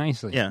tan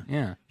nicely. Yeah.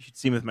 yeah. You should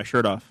see me with my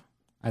shirt off.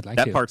 I'd like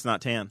That to. part's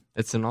not tan.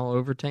 It's an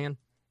all-over tan.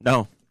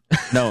 No,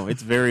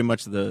 it's very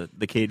much the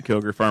Kade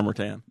Koger farmer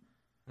tan.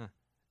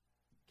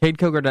 Cade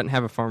Koger doesn't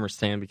have a farmer's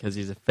tan because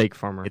he's a fake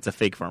farmer. It's a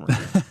fake farmer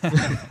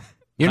tan.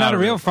 You're not Not a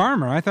real really.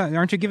 farmer. I thought.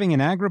 Aren't you giving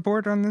an ag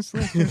report on this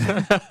list?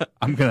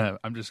 I'm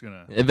just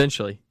gonna.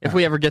 Eventually, if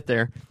we ever get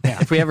there.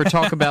 Yeah. If we ever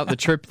talk about the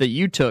trip that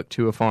you took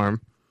to a farm.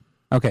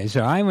 Okay,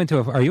 so I went to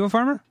a. Are you a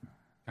farmer?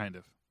 Kind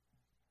of.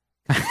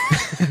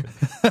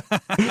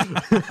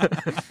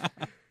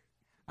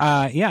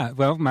 Yeah,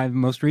 well, my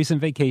most recent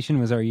vacation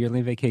was our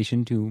yearly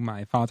vacation to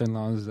my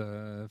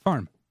father-in-law's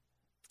farm.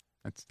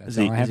 That's Does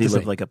all I have to live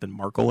say. like up in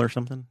Markle or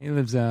something? He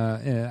lives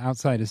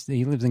outside.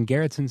 He lives in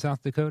Garrettson,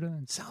 South Dakota.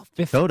 South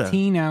Dakota.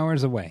 15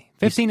 hours away.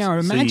 15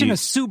 hours. So Imagine you- a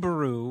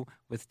Subaru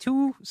with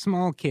 2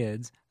 small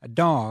kids, a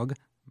dog,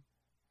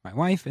 my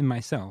wife, and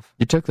myself.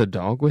 You took the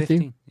dog with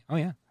 15. you? Oh,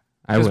 yeah.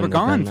 I Because we're wouldn't have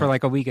gone done for that.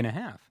 like a week and a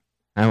half.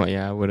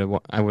 I would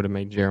have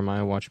made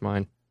Jeremiah watch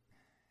mine.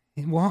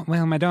 Well,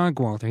 my dog,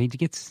 Walter, he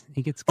gets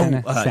kind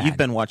of sad. You've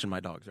been watching my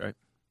dogs, right?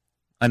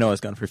 I know I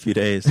was gone for a few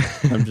days.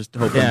 I'm just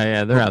hoping.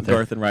 Yeah, they're out there.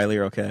 Garth and Riley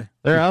are okay.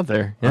 They're out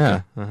there.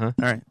 Yeah. Uh-huh.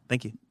 All right,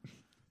 thank you. I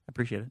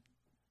appreciate it.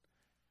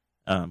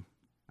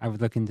 I would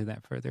look into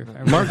that further. If I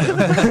were- Mark,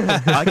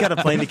 I got a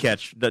plane to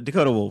catch.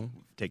 Dakota will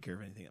take care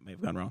of anything that may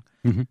have gone wrong.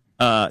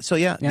 Mhm. So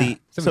yeah, Yeah,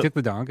 so we took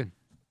the dog. And,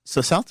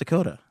 so South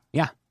Dakota.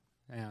 yeah,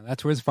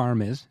 that's where his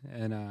farm is.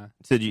 And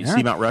So did you Yeah.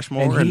 see Mount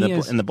Rushmore And and he the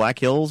is- in the Black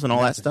Hills and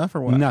all that stuff,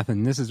 or what?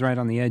 nothing. This is right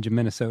on the edge of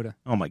Minnesota.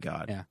 Oh my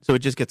God! Yeah. So it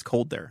just gets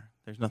cold there.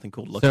 There's nothing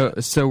cool to look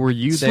at. so were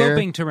you there?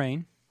 Sloping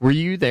terrain. Were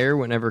you there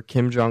whenever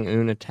Kim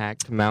Jong-un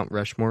attacked Mount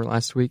Rushmore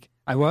last week?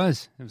 I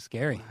was. It was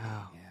scary.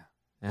 Wow.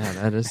 Yeah. Yeah,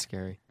 that is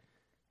scary.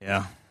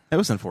 Yeah, that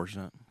was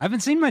unfortunate. I haven't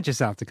seen much of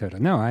South Dakota.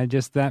 No, I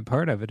just that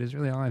part of it is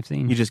really all I've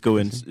seen. You just go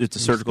in. It's a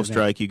just surgical go there.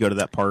 strike. You go to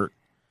that part.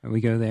 We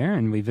go there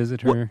and we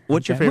visit her.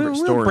 What's your favorite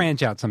we'll store?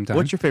 branch out sometime.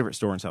 What's your favorite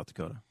store in South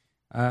Dakota?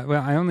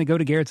 Well, I only go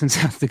to Garrettson,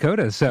 South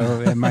Dakota,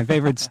 so my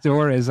favorite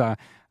store is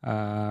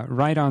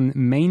right on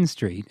Main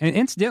Street. And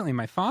incidentally,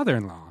 my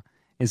father-in-law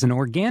is an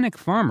organic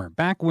farmer.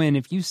 Back when,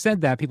 if you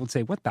said that, people would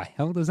say, "What the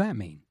hell does that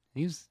mean?"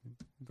 He's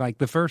like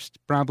the first,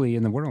 probably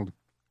in the world.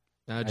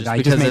 I just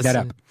because made that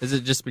that's- up. Is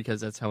it just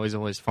because that's how he's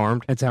always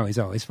farmed? That's how he's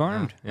always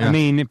farmed. Yeah. I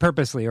mean,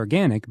 purposely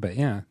organic, but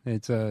yeah,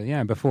 it's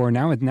before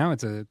now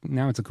it's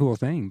a cool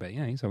thing, but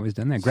yeah, he's always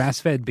done that.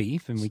 Grass-fed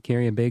beef, and we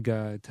carry a big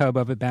tub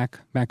of it back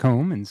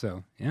home, and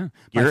so yeah,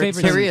 Carry a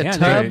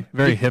tub?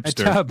 Very A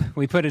hipster. tub.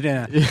 We put it in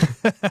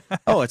a.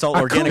 Oh, it's all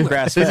organic cooler.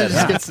 grass It fed.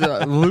 just gets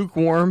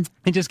lukewarm.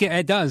 It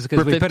does because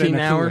For we put it in 15 a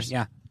cooler. hours?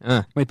 Yeah,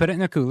 Uh, we put it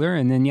in a cooler,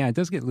 and then it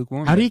does get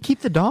lukewarm. how do you keep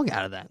the dog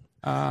out of that?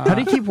 How do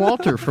you keep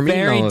Walter from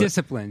eating Very all of it?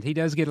 disciplined. He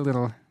does get a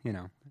little,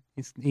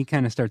 he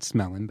kind of starts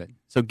smelling, but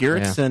So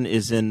Garrettson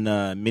is in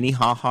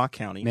Minnehaha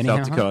County,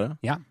 Minnehaha? South Dakota.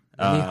 Yeah.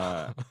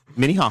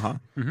 Minnehaha.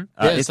 Yes,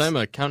 It's I'm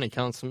a county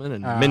councilman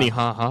in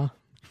Minnehaha.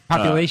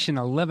 Population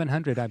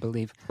 1,100, I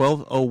believe.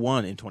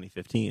 1201 in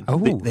 2015. Oh.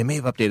 They may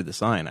have updated the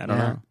sign. I don't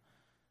Yeah. know.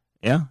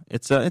 Yeah,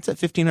 it's at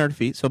 1,500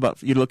 feet. So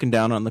you're looking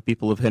down on the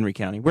people of Henry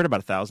County. We're at about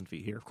 1,000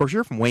 feet here. Of course,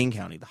 you're from Wayne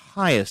County, the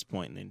highest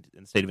point in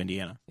the state of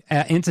Indiana.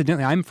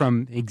 Incidentally, I'm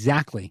from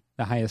exactly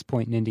the highest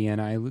point in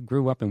Indiana. I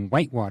grew up in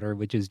Whitewater,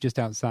 which is just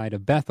outside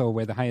of Bethel,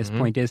 where the highest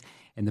point is.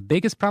 And the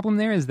biggest problem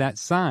there is that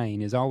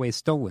sign is always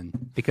stolen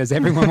because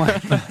everyone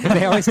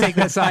they always take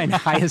that sign,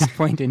 highest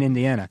point in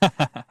Indiana.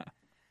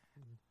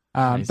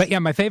 Nice. But yeah,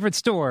 my favorite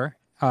store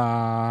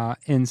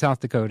in South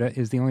Dakota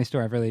is the only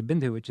store I've really been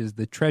to, which is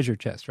the Treasure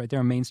Chest right there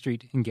on Main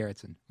Street in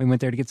Garrettson. We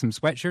went there to get some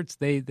sweatshirts.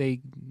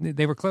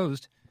 They were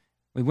closed.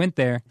 We went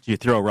there. Do you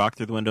throw a rock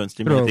through the window and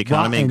threw stimulate a the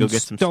economy rock and go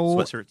get some stole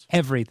sweatshirts?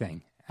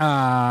 everything.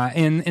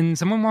 And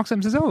someone walks up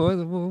and says,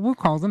 "Oh, we'll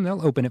call them.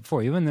 They'll open it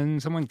for you." And then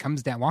someone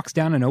walks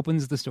down and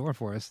opens the store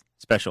for us.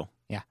 Special.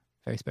 Yeah,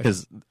 very special.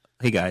 Because,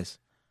 hey, guys,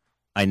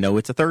 I know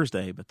it's a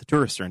Thursday, but the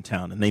tourists are in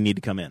town and they need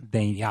to come in.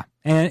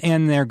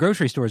 And their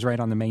grocery store is right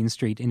on the main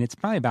street, and it's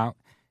probably about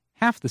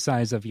half the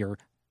size of your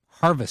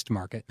Harvest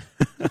Market.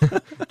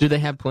 Do they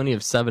have plenty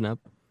of 7-Up?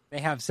 They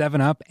have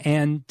 7-Up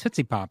and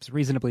Tootsie Pops,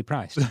 reasonably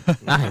priced.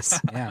 Nice.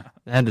 Yeah,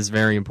 That is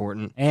very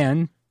important.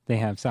 and they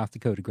have South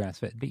Dakota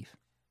grass-fed beef.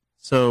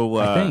 So,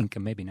 I think,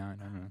 maybe not.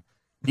 I don't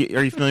know.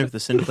 Are you familiar with the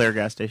Sinclair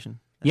gas station?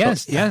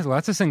 Yes,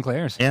 lots of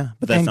Sinclairs. Yeah,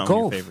 but that's And not one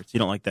of Gulf. your favorites. You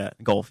don't like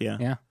that. Golf, yeah.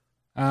 Yeah.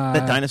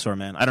 That dinosaur,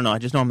 man. I don't know. I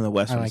just know I'm in the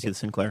West I when I like see it. the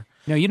Sinclair.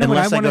 No, you know what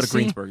Unless I I want go to to see?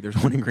 Greensburg. There's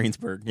one in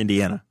Greensburg,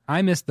 Indiana.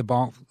 I missed the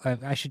ball.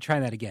 I should try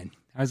that again.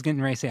 I was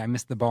getting ready to say I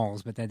missed the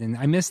balls, but that didn't.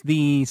 I missed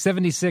the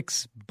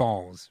 76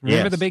 balls.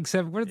 Remember Yes. the big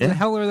seven? Where the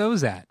hell are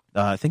those at?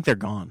 I think they're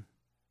gone.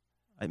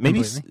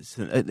 Maybe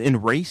Completely?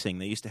 in racing,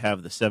 they used to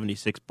have the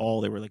 76 ball.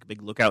 They were like a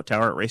big lookout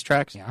tower at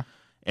racetracks. Yeah.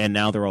 And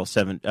now they're all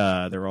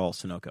They're all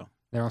Sunoco.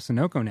 They're all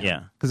Sunoco now.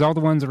 Yeah. Because all the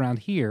ones around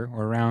here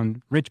or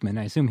around Richmond,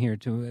 I assume here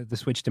to the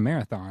switch to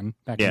Marathon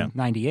back in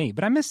 '98.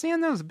 But I miss seeing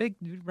those big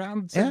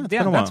round. Yeah, it's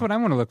been a that's while. what I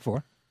want to look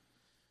for.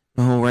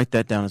 Oh, write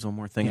that down as one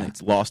more thing Yeah.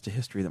 that's lost to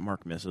history that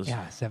Mark misses.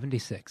 Yeah,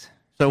 76.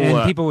 So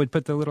And people would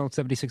put the little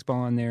 76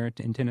 ball on their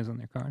antennas on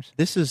their cars.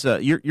 this is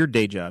your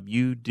day job.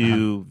 You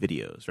do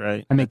videos,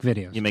 right? I make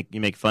videos. You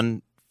make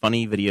funny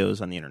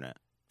videos on the internet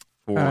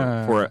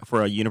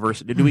for a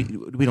university.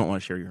 We don't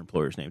want to share your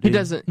employer's name. Do He you?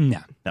 doesn't. No.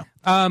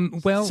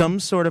 Well, Some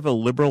sort of a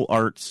liberal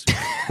arts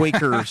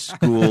Quaker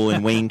school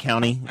in Wayne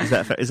County. Is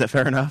that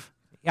fair enough?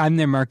 I'm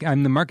the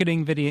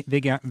marketing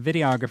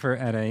videographer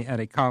at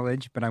a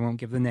college, but I won't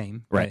give the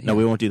name. Right. But, No,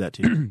 we won't do that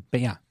to you. But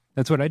yeah,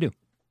 that's what I do.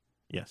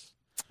 Yes.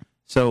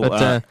 So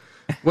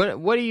But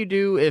what do you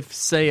do if,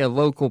 say, a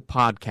local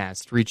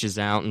podcast reaches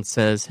out and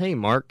says, "Hey,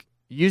 Mark,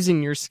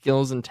 using your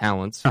skills and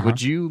talents,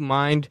 would you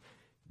mind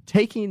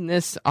taking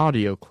this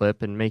audio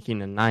clip and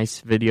making a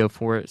nice video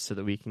for it so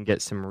that we can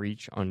get some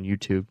reach on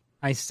YouTube?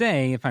 I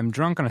say, if I'm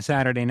drunk on a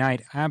Saturday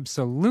night,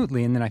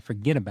 absolutely, and then I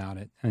forget about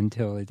it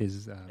until it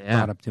is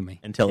brought up to me.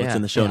 Until it's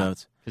in the show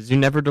notes. Because you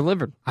never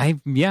delivered. I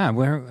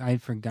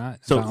forgot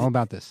all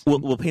about this.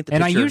 We'll paint the picture.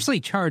 And I usually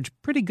charge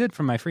pretty good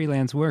for my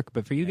freelance work,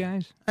 but for you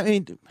guys? I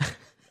mean,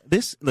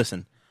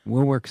 listen.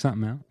 We'll work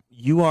something out.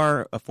 You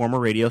are a former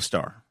radio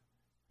star.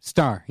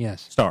 Star,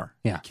 yes. Star.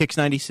 Yeah. Kicks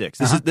 96.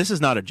 This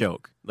is not a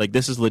joke. Like,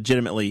 this is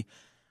legitimately,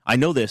 I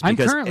know this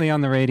because... I'm currently on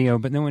the radio,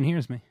 but no one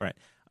hears me. Right.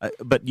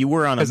 But you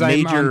were on a major...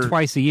 Because I'm on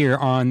twice a year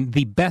on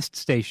the best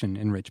station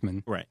in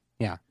Richmond. Right.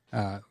 Yeah,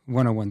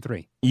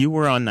 101.3. You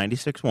were on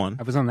 96.1.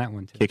 I was on that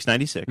one, too. Kicks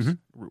 96,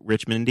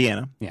 Richmond,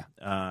 Indiana.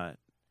 Yeah.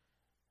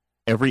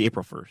 Every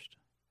April 1st.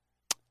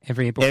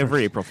 Every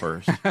April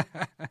 1st.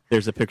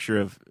 There's a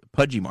picture of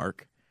Pudgy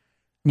Mark.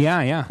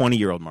 Yeah.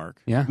 20-year-old Mark.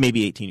 Yeah.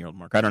 Maybe 18-year-old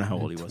Mark. I don't know how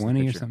old he was.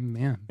 20 or something,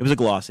 yeah. It was a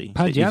glossy.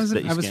 Pudgy. I was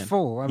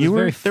full. I was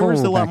very full. There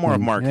was a lot more of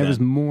Mark then. There was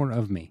more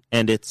of me.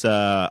 And it's,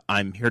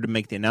 I'm here to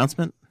make the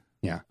announcement.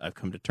 Yeah. I've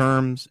come to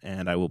terms,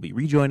 and I will be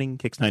rejoining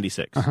Kicks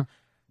 96.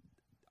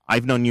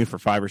 I've known you for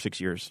 5 or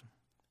 6 years.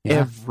 Yeah.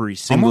 Every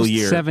single Almost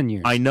year. 7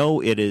 years. I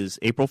know it is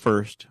April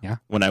 1st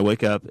when I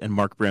wake up and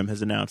Mark Brim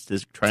has announced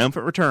his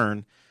triumphant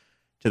return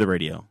to the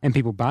radio. And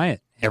people buy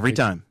it. Every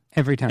time.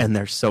 Every time. And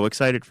they're so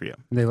excited for you.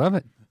 They love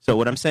it. So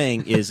what I'm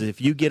saying is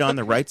if you get on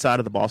the right side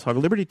of the Boss Hog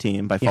Liberty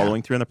team by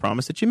following through on the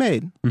promise that you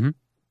made,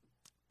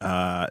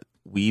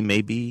 we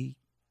may be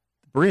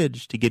the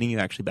bridge to getting you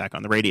actually back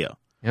on the radio.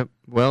 Yep.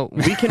 Well,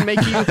 we can make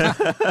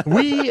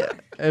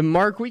you,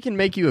 Mark, we can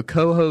make you a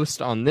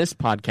co-host on this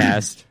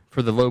podcast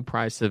for the low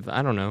price of,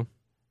 I don't know,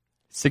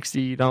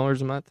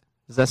 $60 a month.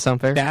 Does that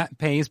sound fair? That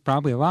pays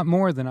probably a lot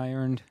more than I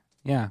earned.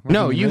 Yeah.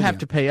 No, you have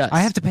to pay us.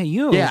 I have to pay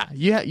you. Yeah,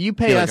 you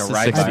pay us.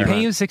 I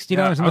pay you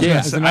 $60 a month.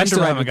 Yes, I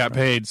still haven't got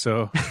paid,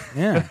 so.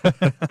 Yeah.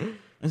 This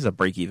is a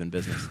break-even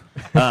business.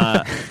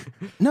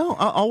 No,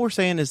 all we're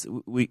saying is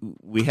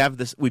we have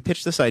this. We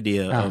pitched this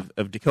idea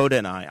of Dakota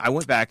and I. I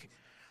went back.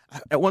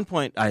 At one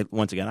point, I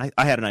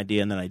had an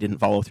idea, and then I didn't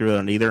follow through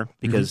on it either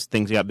because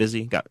things got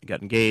busy, got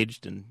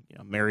engaged, and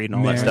married and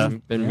all that stuff.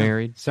 Been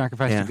married,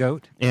 sacrificed a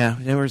goat. Yeah,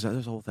 there was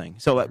a whole thing.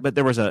 So, but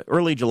there was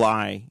early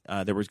July.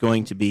 There was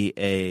going to be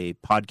a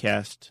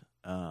podcast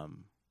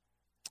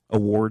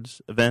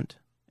awards event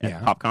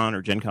at PopCon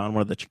or Gen Con,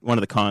 one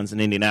of the cons in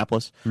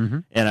Indianapolis.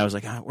 And I was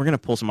like, we're going to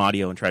pull some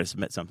audio and try to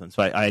submit something.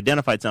 So I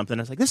identified something.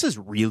 I was like, this is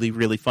really,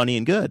 really funny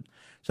and good.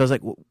 So I was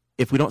like, well,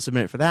 if we don't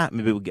submit it for that,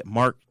 maybe we'll get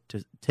Mark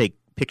to take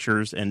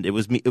pictures. And it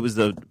was me. It was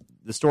the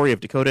story of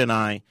Dakota and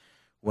I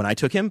when I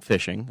took him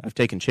fishing. I've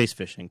taken Chase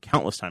fishing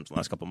countless times in the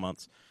last couple of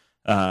months.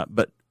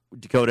 But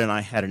Dakota and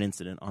I had an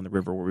incident on the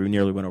river where we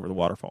nearly went over the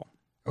waterfall.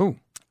 Oh,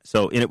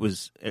 so and it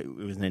was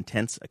an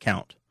intense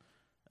account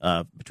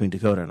between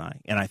Dakota and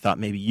I. And I thought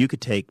maybe you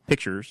could take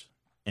pictures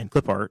and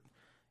clip art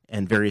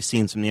and various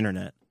scenes from the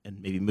internet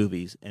and maybe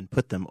movies and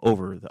put them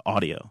over the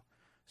audio.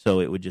 So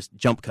it would just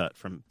jump cut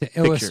from to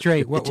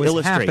illustrate what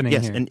was happening.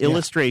 Yes, here. An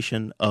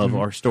illustration of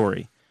our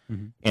story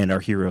and our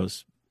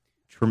heroes'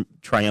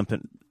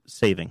 triumphant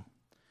saving.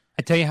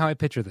 I tell you how I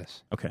picture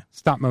this. Okay.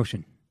 Stop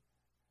motion.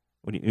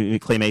 What do you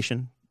need?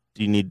 Claymation?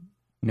 Do you need?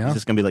 No. Is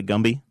this going to be like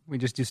Gumby? We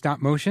just do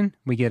stop motion.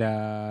 We get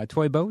a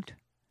toy boat.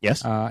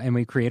 Yes. And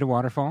we create a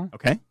waterfall.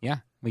 Okay. Yeah.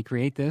 We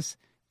create this.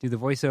 Do the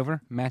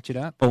voiceover. Match it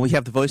up. Well, we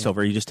have the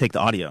voiceover. You just take the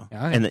audio,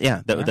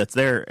 that's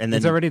there, and then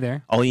it's already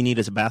there. All you need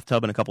is a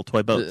bathtub and a couple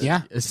toy boats.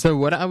 Yeah. So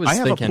what I was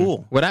thinking, have a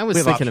pool. What I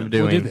was thinking of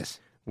doing we'll do this.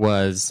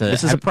 Was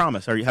this is a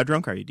promise. How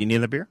drunk are you? Do you need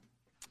another beer?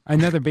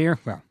 Another beer?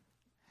 Well,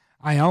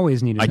 I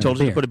always need. I told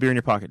you to put a beer in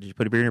your pocket. Did you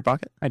put a beer in your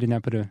pocket? I did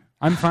not put a.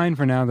 I'm fine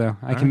for now, though.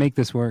 I can make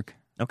this work.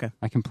 Okay.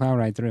 I can plow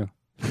right through.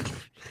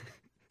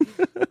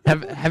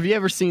 Have you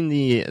ever seen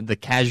the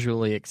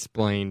Casually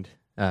Explained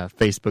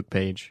Facebook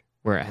page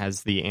where it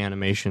has the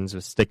animations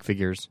with stick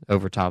figures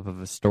over top of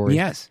a story?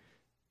 Yes.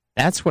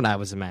 That's what I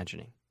was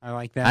imagining. I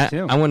like that,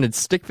 too. I wanted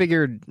stick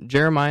figure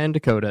Jeremiah and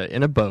Dakota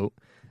in a boat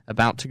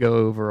about to go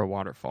over a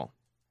waterfall.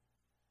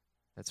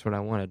 That's what I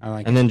wanted. I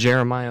like and then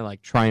Jeremiah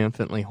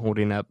triumphantly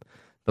holding up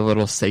the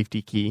little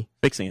safety key.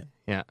 Fixing it.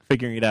 Yeah.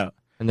 Figuring it out.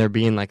 And there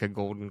being like a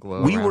golden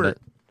glow around it.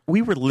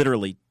 We were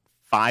literally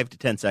 5 to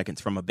 10 seconds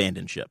from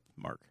abandoned ship,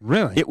 Mark.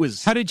 Really? It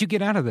was. How did you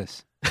get out of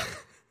this?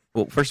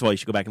 Well, first of all, you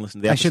should go back and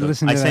listen to the episode. I should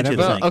listen to that sent you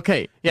the episode. link.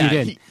 Okay. Yeah. You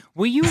did.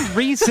 Will you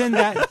resend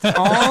that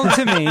all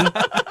to me?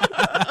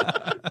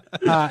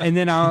 And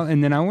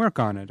then I'll work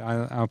on it.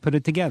 I'll put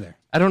it together.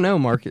 I don't know,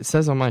 Mark. It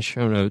says on my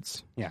show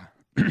notes. Yeah.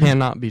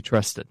 Cannot be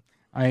trusted.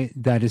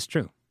 That is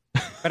true.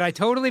 But I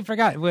totally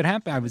forgot what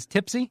happened. I was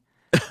tipsy.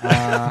 And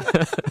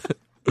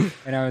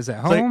I was at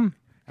home.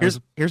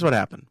 Here's what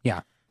happened.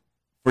 Yeah.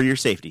 For your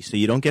safety, so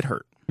you don't get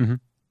hurt.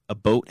 A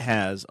boat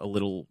has a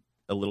little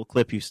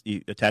clip you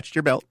attach to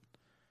your belt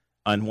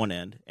on one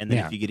end, and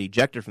then if you get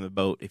ejected from the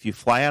boat, if you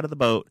fly out of the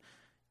boat,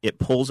 it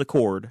pulls a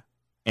cord,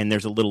 and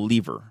there's a little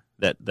lever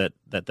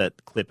that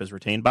clip is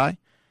retained by,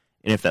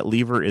 and if that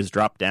lever is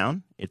dropped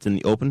down, it's in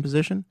the open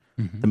position.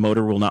 the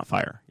motor will not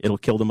fire. It'll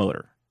kill the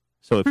motor.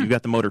 So if you've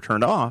got the motor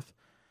turned off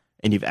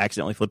and you've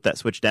accidentally flipped that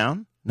switch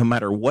down, no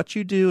matter what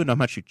you do, no matter how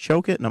much you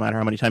choke it, no matter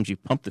how many times you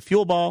pump the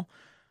fuel ball,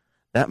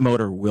 that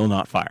motor will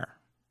not fire.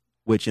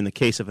 Which in the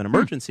case of an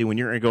emergency, when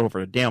you're going to go over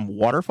a damn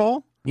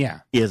waterfall,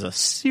 is a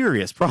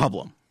serious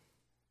problem.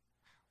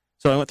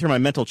 So I went through my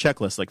mental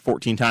checklist like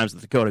 14 times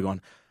with Dakota going,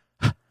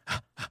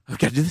 I've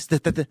got to do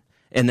this,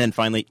 and then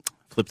finally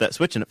flip that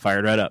switch and it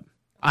fired right up.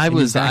 I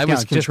was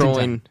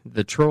controlling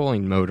the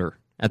trolling motor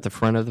at the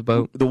front of the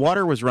boat. The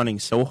water was running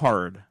so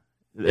hard.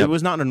 It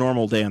was not a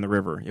normal day on the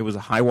river. It was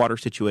a high water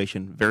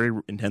situation, very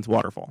intense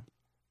waterfall.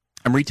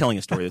 I'm retelling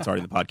a story that's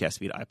already in the podcast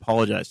feed. I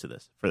apologize for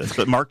this.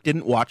 But Mark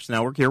didn't watch, so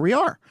now here we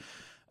are.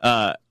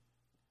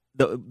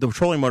 The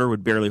trolling motor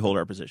would barely hold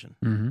our position.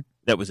 Mm-hmm.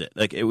 That was it.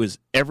 Like, it was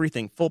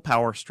everything full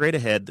power, straight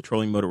ahead. The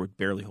trolling motor would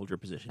barely hold your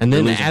position. And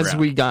then as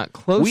we got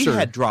closer... We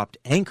had dropped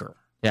anchor.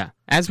 Yeah.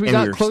 As we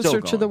got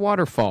closer to the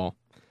waterfall,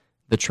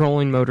 the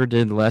trolling motor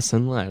did less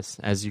and less,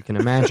 as you can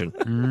imagine.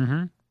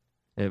 Mm-hmm.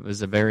 It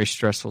was a very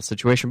stressful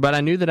situation. But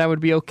I knew that I would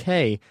be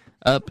okay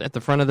up at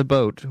the front of the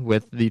boat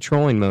with the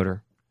trolling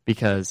motor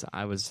because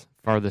I was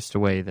farthest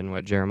away than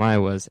what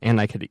Jeremiah was,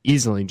 and I could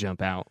easily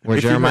jump out, where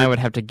Jeremiah would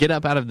have to get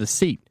up out of the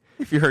seat.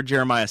 If you heard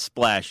Jeremiah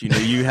splash, you knew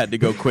you had to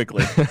go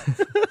quickly.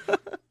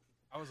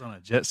 I was on a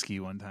jet ski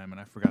one time,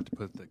 and I forgot to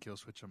put the kill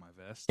switch on my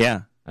vest.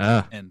 Yeah.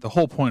 And the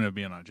whole point of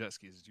being on a jet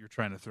ski is you're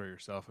trying to throw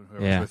yourself and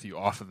whoever's with you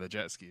off of the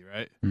jet ski,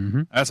 right?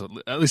 Mm-hmm.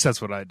 At least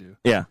that's what I do.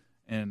 Yeah.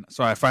 And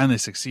so I finally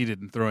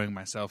succeeded in throwing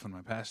myself and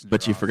my passenger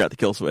But you forgot the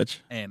kill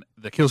switch. And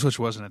the kill switch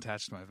wasn't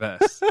attached to my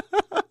vest.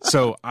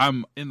 So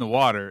I'm in the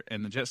water,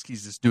 and the jet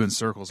ski's just doing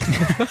circles. And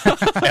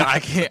I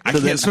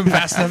can't swim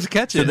fast enough to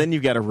catch it. So then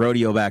you've got to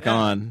rodeo back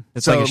on.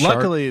 It's so like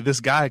luckily, this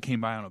guy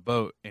came by on a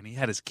boat, and he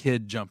had his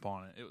kid jump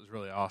on it. It was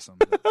really awesome.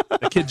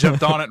 The kid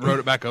jumped on it and rode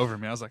it back over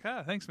me. I was like,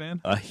 thanks,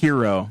 man. A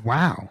hero.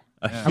 Wow.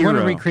 Hero. I want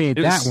to recreate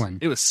that one.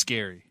 It was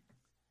scary.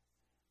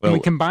 Can we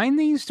combine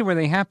these to where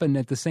they happen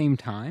at the same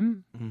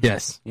time?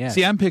 Yes.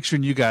 See, I'm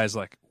picturing you guys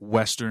like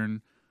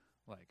Western,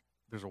 like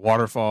there's a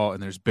waterfall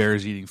and there's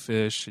bears eating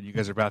fish, and you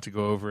guys are about to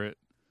go over it.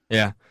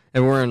 Yeah,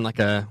 and we're in like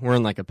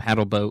a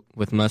paddle boat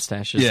with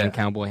mustaches and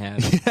cowboy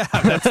hats. Yeah,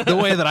 that's the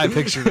way that I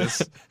picture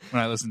this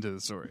when I listen to the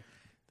story.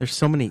 There's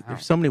so many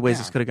ways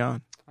this could have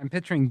gone. I'm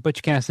picturing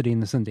Butch Cassidy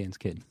and the Sundance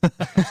Kid.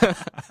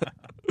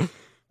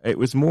 It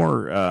was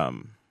more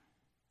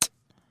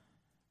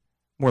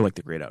like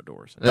the great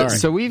outdoors.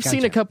 So we've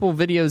seen a couple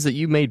videos that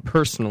you made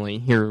personally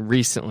here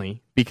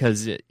recently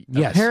because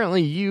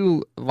apparently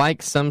you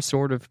like some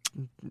sort of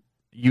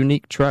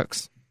unique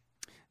trucks.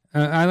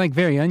 I like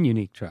very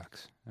ununique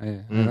trucks.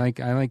 I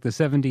like the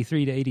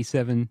 73 to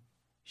 87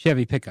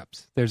 Chevy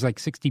pickups. There's like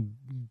 60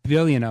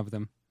 billion of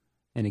them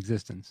in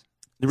existence.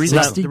 The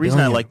reason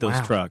I like those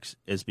trucks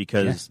is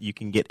because you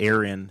can get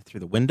air in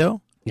through the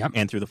window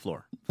and through the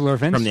floor. Floor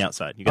vents? From the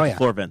outside. You got the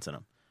floor vents in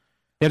them.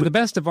 They're the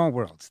best of all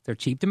worlds. They're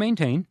cheap to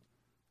maintain.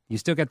 You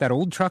still get that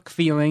old truck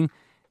feeling.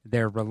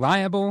 They're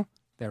reliable.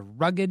 They're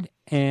rugged,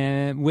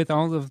 and with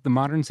all of the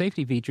modern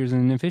safety features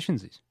and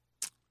efficiencies.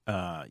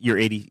 You're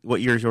 80.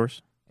 What year is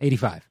yours?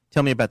 85.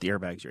 Tell me about the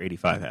airbags your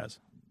 85 has.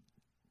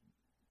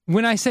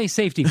 When I say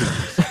safety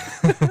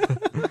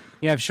features,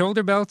 you have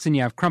shoulder belts and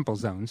you have crumple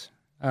zones.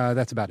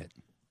 That's about it.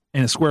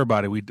 In a square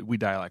body, we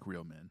die like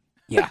real men.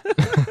 Yeah.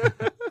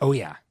 Oh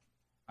yeah.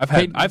 I've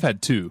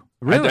had two.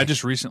 Really? I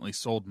just recently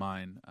sold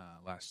mine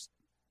last.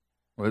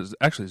 Is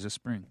this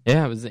spring?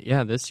 Yeah,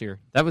 this year.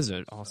 That was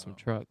an awesome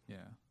truck. Yeah.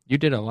 You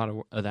did a lot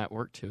of that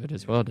work to it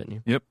as well, didn't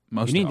you? Yep.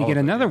 You need to get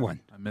another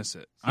one. I miss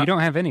it. So you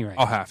don't have any right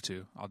I'll now. have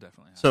to. I'll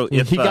definitely have So to.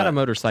 if he got a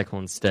motorcycle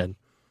instead.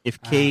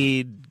 If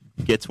Kade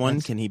gets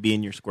one, can he be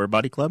in your square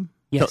body club?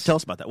 Yes. Tell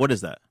us about that. What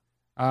is that?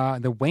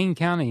 The Wayne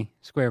County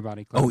Square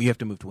Body Club. Oh, you have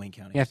to move to Wayne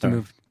County. You have to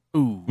move.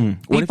 Ooh.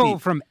 People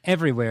from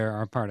everywhere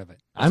are part of it.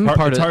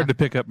 It's hard to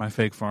pick up my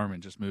fake farm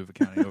and just move a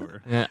county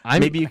over. Yeah,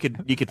 maybe you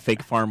could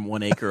fake farm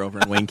 1 acre over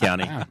in Wayne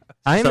County. Yeah.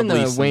 I'm in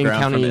the Wayne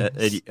County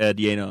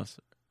Dienos.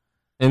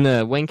 In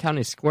the Wayne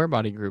County Square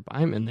Body group.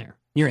 I'm in there.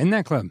 You're in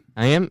that club.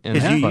 I am in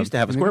that You club. used to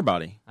have a square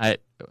body.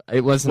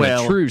 It wasn't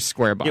a true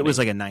square body. It was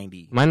like a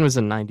 90. Mine was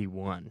a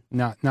 91.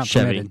 Not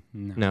Chevy. permitted.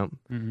 No.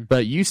 Mm-hmm.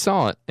 But you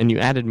saw it, and you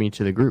added me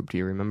to the group. Do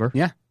you remember?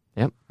 Yeah.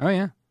 Yep. Oh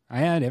yeah.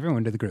 I add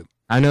everyone to the group.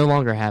 I no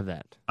longer have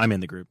that. I'm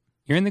in the group.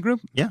 You're in the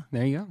group? Yeah.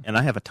 There you go. And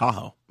I have a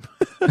Tahoe.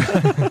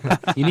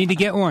 You need to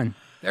get one.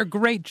 They're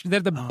great.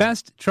 They're the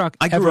best truck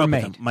I grew ever up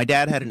made. with them. My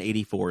dad had an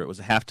 84. It was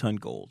a half-ton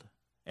gold.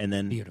 And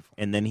then Beautiful.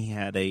 And then he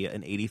had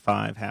an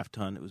 85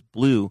 half-ton. It was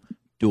blue,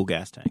 dual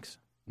gas tanks.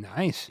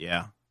 Nice.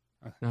 Yeah.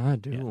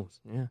 Duals.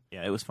 Yeah.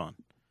 Yeah, it was fun.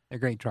 They're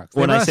great trucks.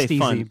 When They I rust say easy,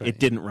 fun, but it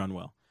didn't run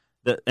well.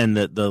 The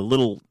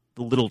little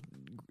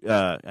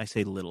I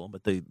say little,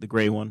 but the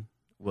gray one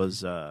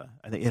was I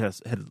think it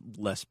had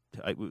less.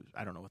 I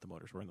don't know what the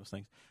motors were in those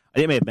things.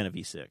 It may have been a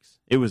V6.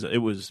 It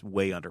was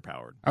way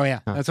underpowered. Oh yeah,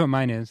 that's what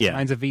mine is. Yeah.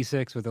 Mine's a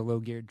V6 with a low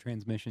geared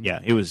transmission. Yeah,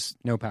 it was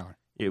no power.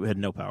 It had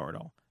no power at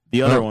all.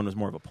 The other one was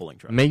more of a pulling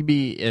truck.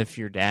 Maybe if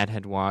your dad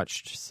had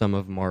watched some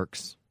of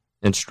Mark's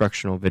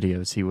instructional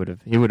videos, he would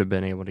have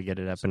been able to get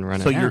it up and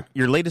running. So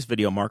your latest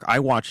video, Mark, I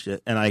watched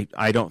it, and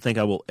I don't think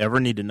I will ever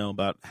need to know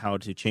about how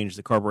to change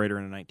the carburetor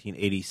in a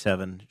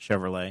 1987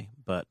 Chevrolet,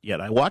 but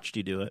yet I watched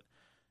you do it,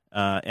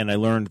 and I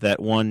learned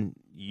that, one,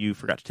 you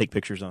forgot to take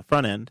pictures on the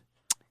front end,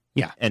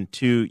 Yeah. and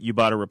two, you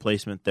bought a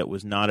replacement that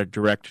was not a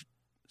direct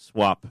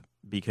swap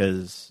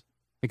because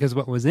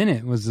what was in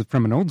it was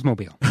from an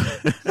Oldsmobile.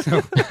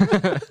 So,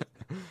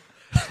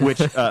 which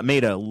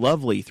made a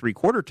lovely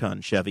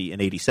 3/4-ton Chevy in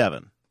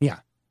 87. yeah.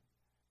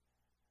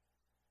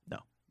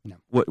 No.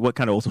 What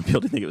kind of Oldsmobile do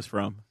you think it was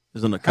from?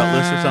 Is it a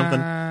Cutlass or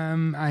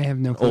something? I have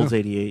no clue. Olds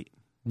 88.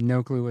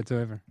 No clue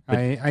whatsoever.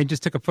 I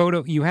just took a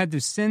photo. You had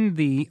to send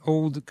the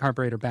old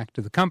carburetor back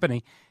to the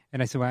company,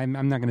 and I said, well, I'm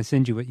not going to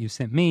send you what you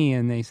sent me.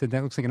 And they said,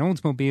 that looks like an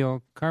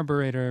Oldsmobile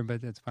carburetor,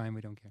 but that's fine.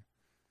 We don't care.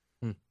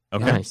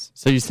 Okay. Nice.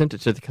 So you sent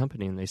it to the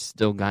company, and they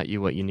still got you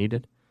what you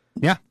needed?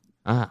 Yeah.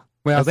 Ah.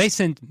 Well, they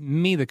sent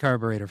me the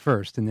carburetor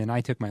first, and then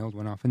I took my old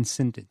one off and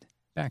sent it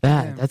back to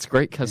them. That's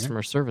great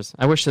customer service.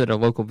 I wish that a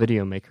local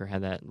video maker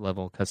had that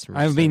level of customer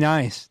service. That would be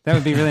nice. That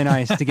would be really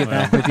nice to get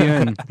back with you.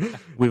 And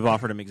We've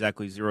offered him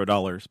exactly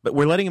 $0, but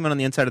we're letting him in on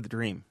the inside of the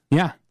dream.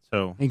 yeah,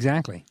 So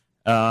exactly.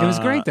 It was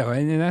great, though,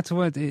 and that's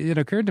what it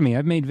occurred to me.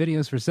 I've made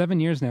videos for 7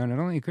 years now, and it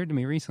only occurred to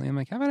me recently. I'm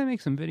like, how about I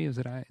make some videos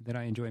that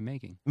I enjoy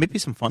making? maybe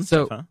some fun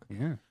So- stuff, huh?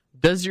 Yeah.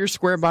 Does your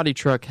square body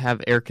truck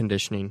have air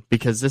conditioning?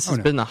 Because this has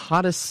no. been the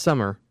hottest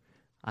summer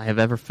I have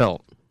ever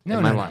felt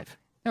in my life.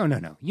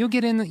 No. You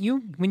get in.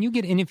 When you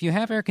get in, if you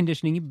have air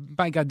conditioning, you,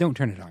 by God, don't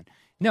turn it on.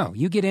 No,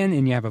 you get in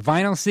and you have a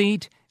vinyl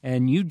seat,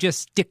 and you just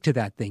stick to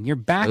that thing. Your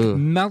back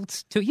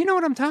melts to. You know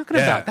what I'm talking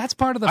about? That's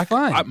part of the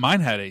fun. Mine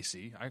had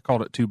AC. I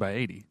called it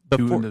 2x80.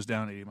 Two windows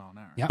down, 80 mile an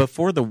hour. Yeah.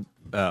 Before the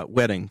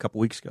wedding a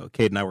couple weeks ago,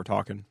 Kade and I were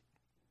talking.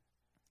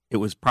 It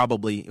was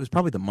probably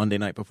the Monday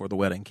night before the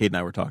wedding. Kade and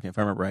I were talking, if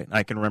I remember right.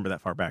 I can remember that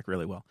far back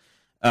really well.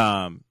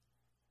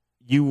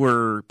 You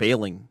were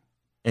bailing,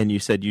 and you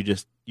said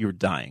you were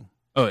dying.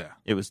 Oh, yeah.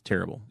 It was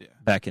terrible. Yeah.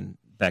 Back in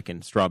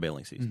straw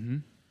baling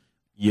season.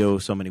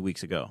 So many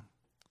weeks ago.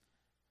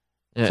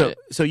 Yeah,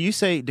 So you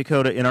say,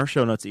 Dakota, in our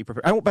show notes that you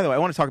prepare. By the way, I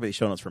want to talk about these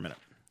show notes for a minute.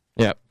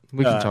 yeah,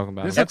 we can talk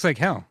about This it. looks like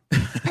hell.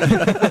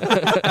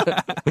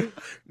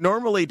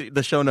 Normally,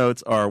 the show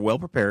notes are well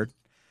prepared,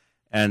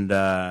 and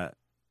they're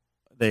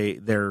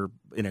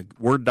in a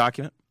Word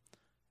document,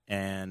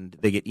 and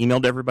they get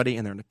emailed to everybody,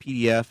 and they're in a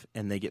PDF,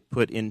 and they get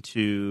put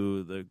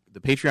into the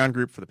Patreon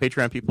group for the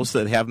Patreon people,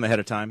 so they have them ahead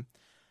of time.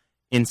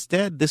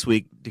 Instead, this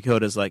week,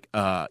 Dakota's like,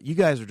 you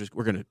guys are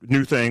we're going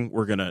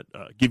to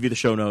give you the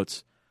show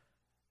notes.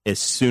 As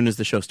soon as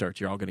the show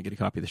starts, you're all going to get a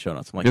copy of the show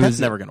notes. I'm like,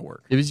 that's never going to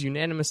work. It was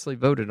unanimously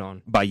voted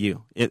on. By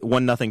you.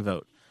 1-0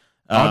 vote.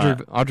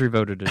 Audrey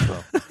voted as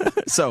well.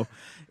 So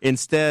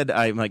instead,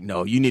 I'm like,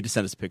 no, you need to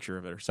send us a picture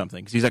of it or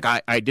something. Because he's like,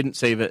 I didn't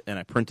save it, and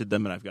I printed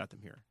them, and I've got them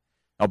here.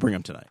 I'll bring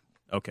them tonight.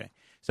 Okay.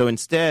 So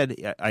instead,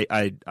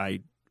 I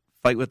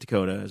fight with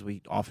Dakota, as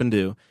we often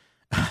do,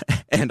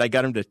 and I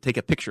got him to take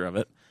a picture of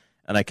it,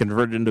 and I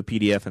converted it into a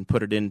PDF and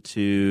put it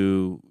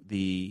into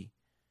the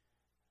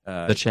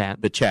chat,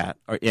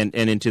 and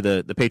into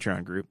the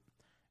Patreon group.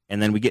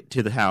 And then we get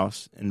to the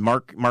house, and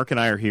Mark and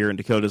I are here, and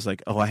Dakota's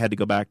like, oh, I had to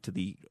go back to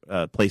the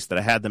place that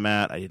I had them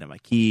at. I didn't have my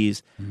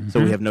keys,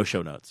 so we have no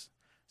show notes.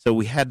 So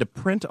we had to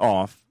print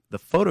off the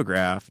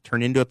photograph,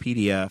 turn into a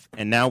PDF,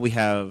 and now we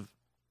have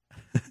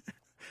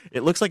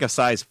it looks like a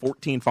size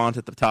 14 font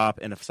at the top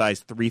and a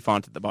size 3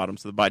 font at the bottom.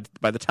 So by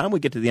the time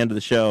we get to the end of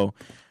the show,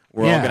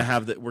 we're all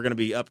going to we're going to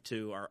be up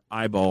to our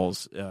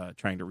eyeballs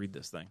trying to read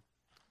this thing.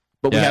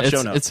 But we have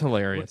show notes. It's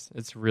hilarious.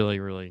 It's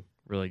really, really,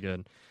 really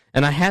good.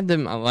 And I had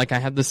them I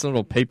have this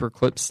little paper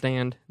clip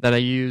stand that I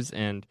use,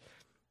 and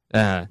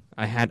I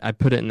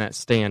put it in that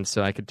stand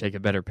so I could take a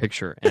better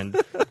picture, and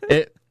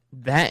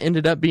that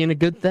ended up being a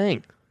good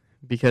thing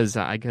because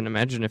I can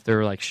imagine if there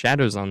were like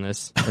shadows on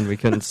this and we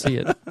couldn't see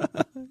it.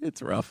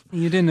 It's rough.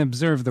 You didn't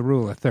observe the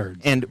rule of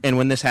thirds. And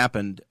when this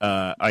happened,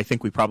 I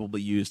think we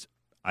probably used.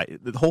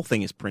 The whole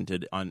thing is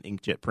printed on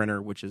inkjet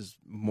printer, which is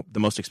the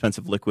most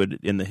expensive liquid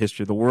in the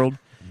history of the world.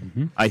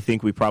 Mm-hmm. I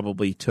think we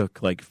probably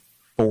took like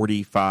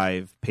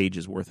 45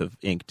 pages worth of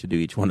ink to do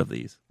each one of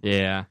these.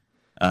 Yeah.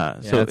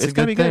 So it's going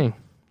to be good. Good.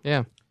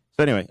 Yeah.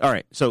 So anyway, all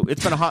right. So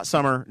it's been a hot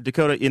summer.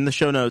 Dakota, in the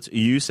show notes,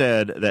 you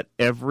said that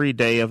every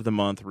day of the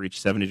month reached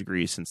 70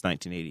 degrees since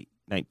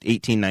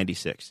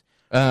 1896.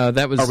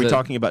 That was. Are we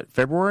talking about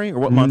February or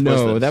what month was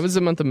this? No, that was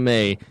the month of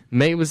May.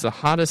 May was the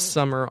hottest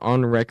summer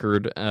on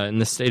record in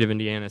the state of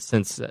Indiana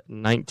since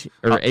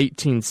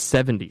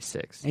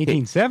 1876.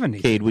 1870.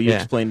 Cade, will you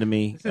explain to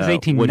me This is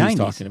 1890s. what he's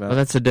talking about? Well,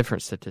 that's a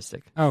different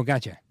statistic. Oh,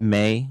 gotcha.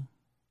 May,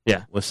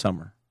 Yeah, was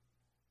summer.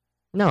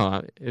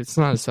 no, it's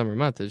not a summer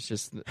month. It's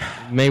just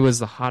May was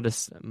the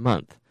hottest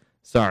month.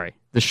 Sorry,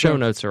 the show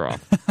notes are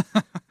off.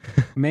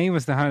 May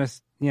was the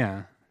hottest.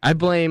 Yeah. I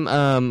blame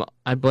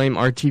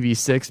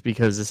RTV6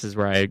 because this is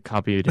where I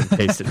copied and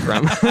pasted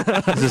from.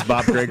 Is this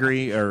Bob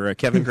Gregory or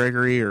Kevin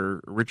Gregory or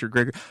Richard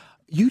Gregory?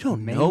 You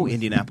don't know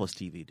Indianapolis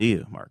TV, do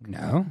you, Mark?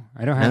 No,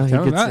 I don't have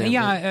No, to. he gets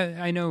Yeah,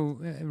 I know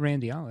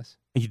Randy Ollis.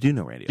 You do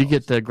know Randy. Do you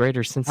Ellis. get the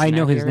greater Cincinnati I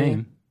know his area?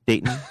 name.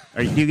 Dayton?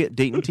 Do you get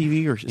Dayton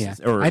TV or? Yeah.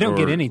 Or I don't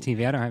get or- any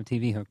TV. I don't have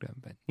TV hooked up,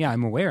 but yeah,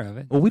 I'm aware of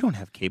it. Well, we don't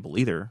have cable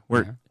either.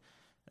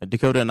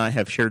 Dakota and I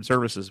have shared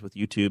services with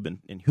YouTube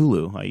and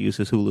Hulu. I use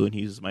his Hulu and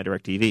he uses my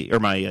DirecTV or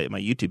my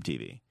YouTube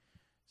TV.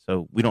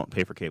 So we don't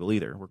pay for cable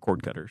either. We're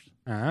cord cutters.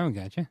 Oh,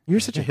 gotcha. You're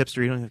such a hipster.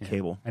 You don't have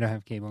cable. I don't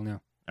have cable, no.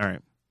 All right.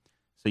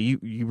 So you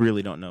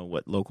really don't know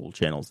what local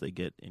channels they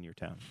get in your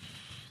town.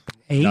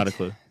 8, Not a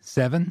clue.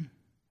 7.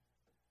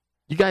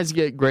 You guys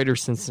get greater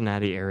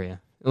Cincinnati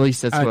area. At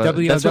least that's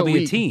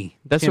WLWT.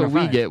 That's what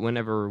we 5. get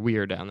whenever we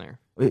are down there.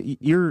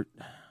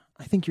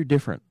 I think you're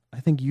different. I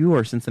think you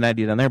are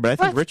Cincinnati down there, but I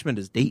think What? Richmond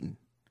is Dayton.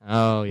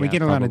 Oh, yeah. We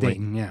get a lot of probably.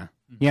 Dayton, yeah.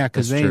 Yeah,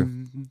 because That's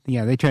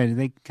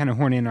they kind of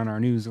horn in on our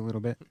news a little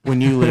bit.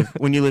 When you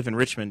live in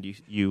Richmond,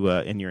 you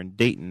and you're in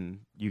Dayton,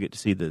 you get to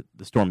see the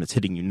storm that's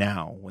hitting you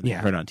now when they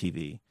turn on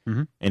TV.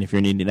 Mm-hmm. And if you're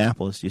in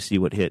Indianapolis, you see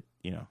what hit.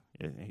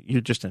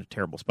 You're just in a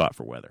terrible spot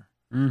for weather.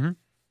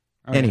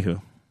 Mm-hmm.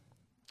 Anywho,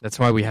 That's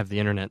why we have the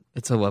internet.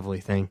 It's a lovely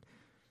thing.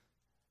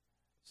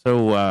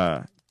 so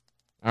All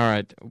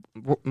right.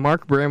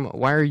 Mark Brim,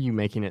 why are you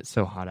making it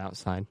so hot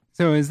outside?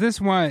 So is this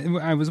why,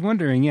 I was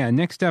wondering,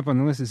 next up on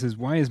the list it says,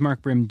 why is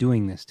Mark Brim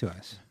doing this to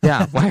us?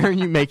 Yeah, why are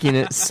you making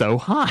it so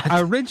hot?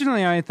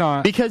 Originally I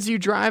thought, Because you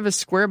drive a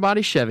square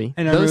body Chevy.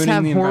 And I'm Those ruining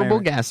have the horrible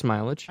environment. gas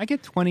mileage. I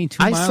get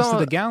 22 miles to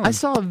the gallon. I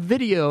saw a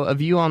video of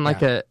you on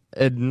like a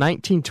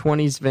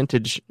 1920s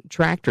vintage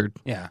tractor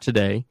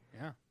today.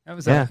 Yeah. That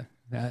was 70s,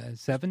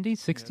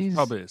 60s?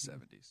 Probably the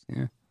 70s.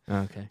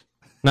 Yeah. Okay.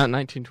 Not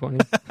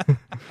 1920s.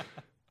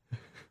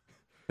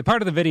 The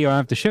part of the video I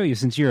have to show you,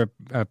 since you're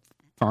a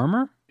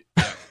farmer,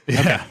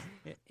 Yeah.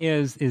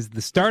 is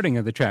the starting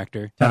of the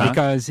tractor. Uh-huh.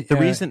 Because the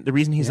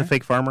reason he's a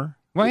fake farmer.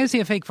 Why is he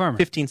a fake farmer?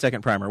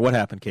 15-second primer. What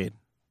happened, Kade?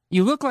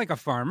 You look like a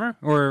farmer,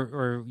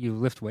 or you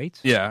lift weights.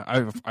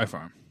 Yeah, I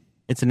farm.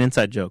 It's an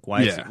inside joke.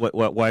 Why? Yeah.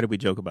 Why did we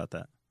joke about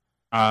that?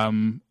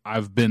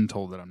 I've been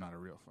told that I'm not a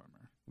real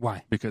farmer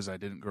Why? because I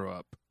didn't grow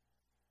up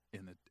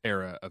in the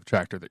era of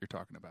tractor that you're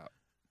talking about.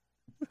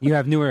 You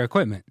have newer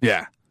equipment,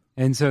 Yeah.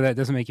 and so that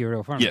doesn't make you a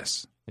real farmer.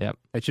 Yes. Yep.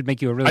 That should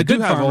make you a really I do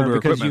good have farmer older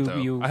because equipment,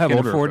 though. you I have can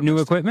older afford new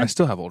I equipment.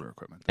 still have older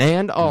equipment.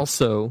 And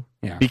also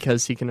Yeah.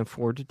 because he can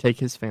afford to take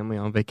his family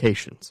on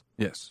vacations.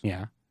 Yes.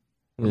 Yeah.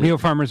 Real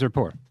farmers are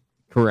poor.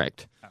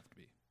 Correct. Have to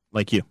be.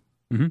 Like you.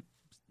 Mm-hmm.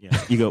 Yeah.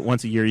 You go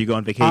once a year. You go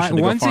on vacation.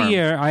 to go Once farm. a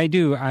year, I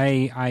do.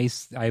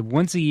 I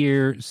once a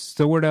year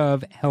sort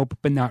of help,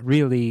 but not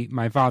really,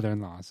 my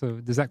father-in-law. So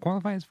does that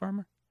qualify as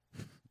farmer?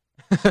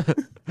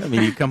 I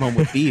mean, you come home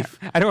with beef.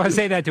 I don't want to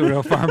say that to a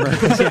real farmer.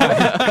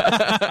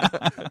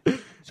 Yeah.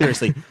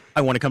 Seriously,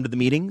 I want to come to the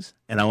meetings,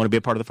 and I want to be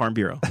a part of the Farm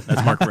Bureau.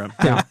 That's Mark Brim.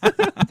 Yeah,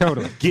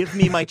 totally. Give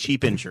me my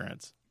cheap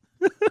insurance.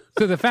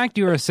 So the fact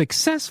you're a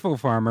successful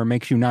farmer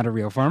makes you not a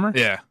real farmer?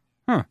 Yeah.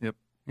 Huh. Yep.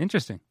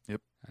 Interesting.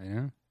 Yep. I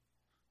know.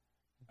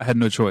 I had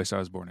no choice. I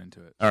was born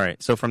into it. All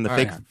right. So from the All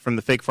fake right. from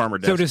the fake farmer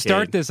desk. So to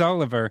start Kade, this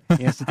Oliver,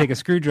 he has to take a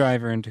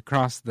screwdriver and to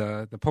cross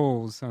the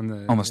poles on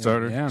the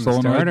starter? Yeah, on the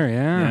Solenoid? starter.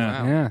 Yeah,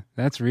 Yeah. yeah.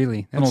 That's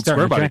really An old starting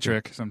square a body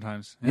tractor. trick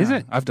sometimes. Is Yeah.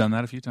 it? I've done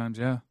that a few times,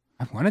 yeah.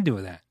 I want to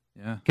do that.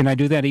 Yeah. Can I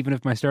do that even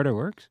if my starter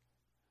works?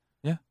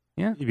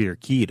 if your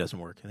key doesn't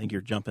work, I think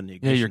you're jumping the Yeah,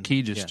 ignition. your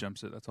key just yeah.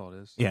 jumps it. That's all it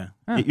is. Yeah,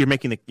 Huh. you're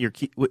making your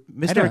key. Mr.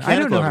 I don't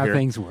Mechanical know over how here,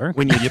 things work.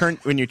 When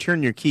you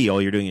turn your key,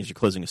 all you're doing is you're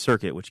closing a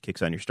circuit, which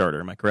kicks on your starter.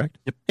 Am I correct?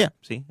 Yep. Yeah.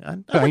 See, I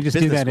So I went to just do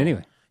business that school.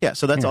 anyway. Yeah.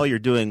 So that's Yeah. all you're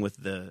doing with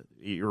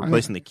you're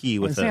replacing the key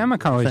with. See, I'm a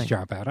college thing.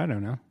 dropout. I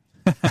don't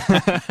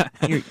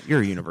know.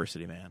 You're a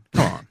university man.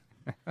 Come on.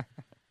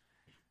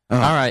 All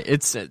right,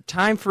 it's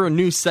time for a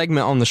new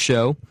segment on the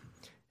show.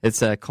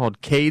 It's called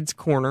Kade's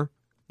Korner.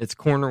 It's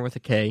corner with a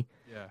K.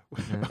 Yeah.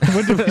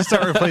 When did we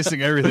start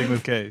replacing everything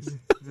with K's?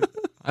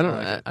 I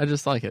don't. I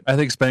just like it. I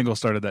think Spangle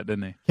started that,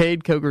 didn't he?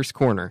 Kade Coger's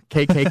Corner.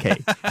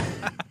 KKK.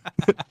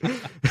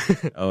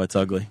 Oh, it's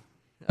ugly.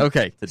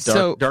 Okay, It's a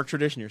so dark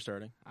tradition you're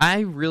starting.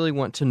 I really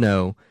want to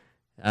know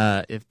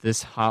if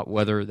this hot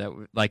weather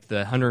like the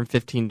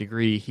 115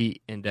 degree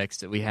heat index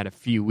that we had a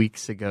few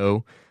weeks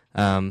ago,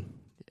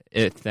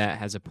 if that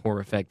has a poor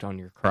effect on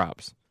your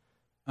crops.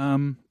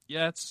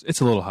 Yeah,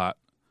 it's a little hot.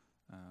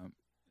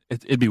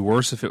 It'd be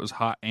worse if it was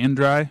hot and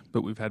dry,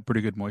 but we've had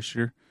pretty good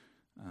moisture,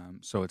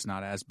 so it's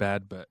not as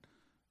bad. But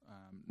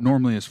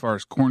normally, as far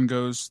as corn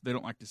goes, they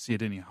don't like to see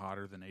it any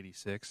hotter than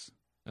 86,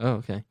 Oh,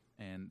 okay.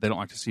 and they don't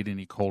like to see it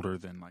any colder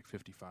than like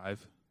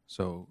 55.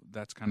 So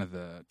that's kind of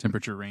the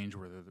temperature range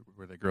where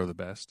they grow the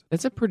best.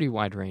 It's a pretty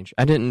wide range.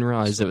 I didn't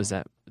realize it was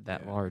that Yeah.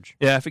 large.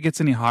 Yeah, if it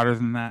gets any hotter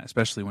than that,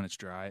 especially when it's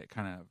dry, it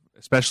kind of,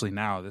 especially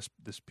now this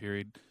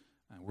period,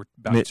 we're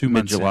about 2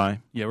 months mid-July.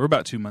 in. Yeah, we're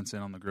about 2 months in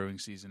on the growing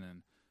season,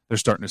 and they're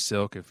starting to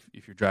silk. If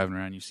you're driving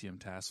around, you see them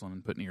tasseling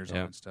and putting ears on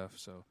and stuff.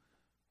 So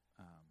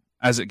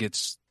as it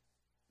gets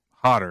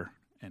hotter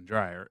and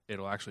drier,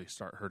 it'll actually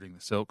start hurting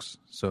the silks.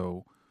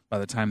 So by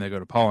the time they go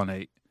to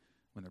pollinate,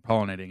 when they're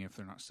pollinating, if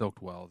they're not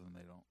silked well, then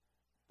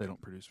they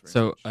don't produce very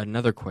So much.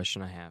 another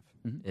question I have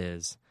Mhm.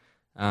 is,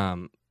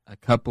 a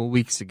couple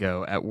weeks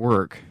ago at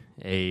work,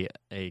 a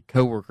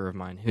coworker of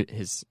mine,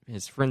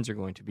 his friends are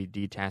going to be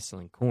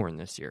detasseling corn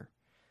this year,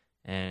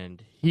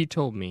 and he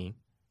told me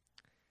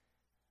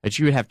that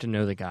you would have to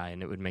know the guy,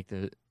 and it would make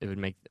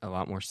a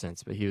lot more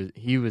sense. But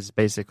he was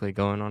basically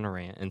going on a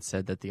rant and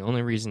said that the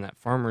only reason that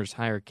farmers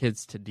hire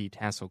kids to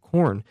detassel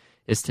corn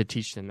is to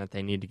teach them that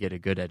they need to get a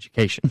good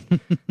education.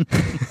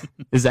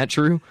 Is that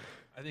true?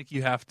 I think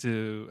you have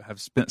to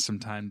have spent some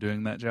time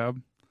doing that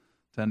job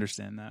to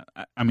understand that.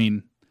 I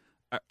mean,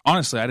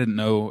 honestly, I didn't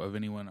know of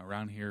anyone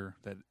around here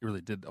that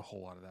really did a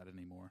whole lot of that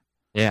anymore.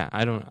 Yeah,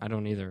 I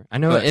don't either. I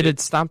know it had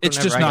stopped. It's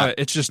just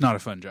not a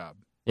fun job.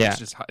 Yeah,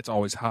 it's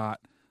always hot.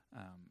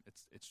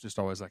 It's just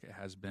always like it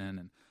has been.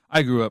 And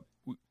I grew up,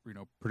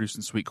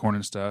 producing sweet corn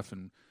and stuff,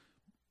 and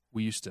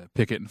we used to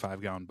pick it in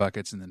 5-gallon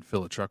buckets and then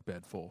fill a truck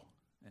bed full,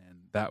 and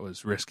that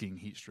was risking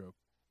heat stroke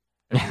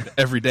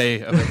every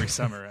day of every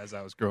summer as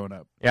I was growing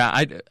up.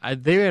 Yeah,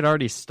 they had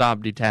already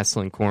stopped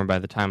detasseling corn by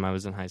the time I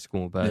was in high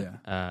school, but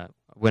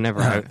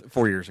whenever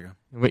 4 years ago.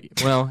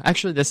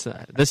 Actually,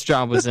 this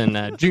job was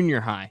in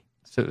junior high,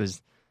 so it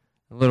was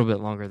a little bit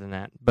longer than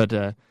that.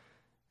 But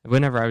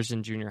whenever I was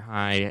in junior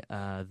high,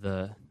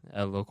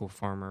 a local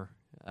farming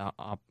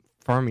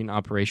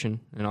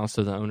operation, and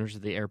also the owners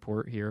of the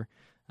airport here,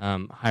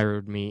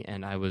 hired me,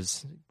 and I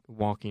was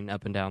walking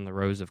up and down the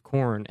rows of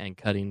corn and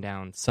cutting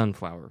down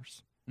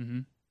sunflowers. Mm-hmm.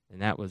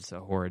 And that was a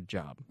horrid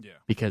job. Yeah.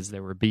 Because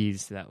there were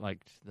bees that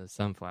liked the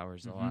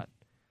sunflowers a lot.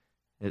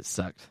 It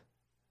sucked.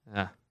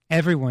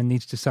 Everyone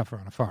needs to suffer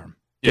on a farm.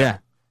 Yeah.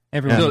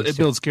 Everyone. It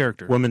builds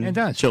character. Women,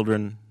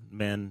 children,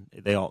 men,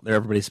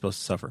 everybody's supposed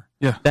to suffer.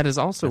 Yeah. That is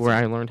also where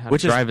I learned how to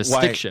drive a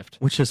stick shift.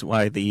 Which is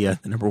why the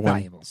number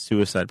one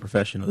suicide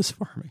profession is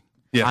farming.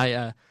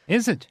 Yeah.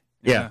 Is it?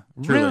 Yeah.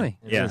 Really?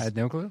 Yeah. I had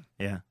no clue.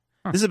 Yeah.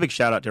 This is a big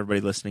shout out to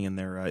everybody listening in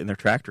their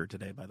tractor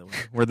today, by the way.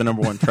 We're the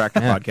number one tractor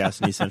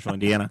podcast in East Central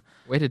Indiana.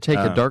 Way to take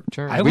a dark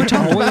turn. I would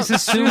always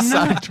assume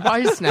suicide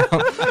twice now.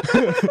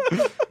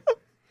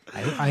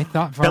 I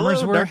thought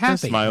farmers were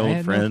happy. My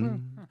old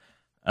friend.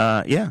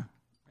 Yeah.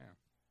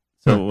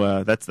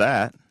 So that's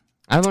that.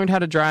 I learned how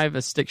to drive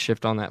a stick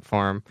shift on that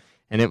farm,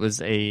 and it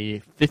was a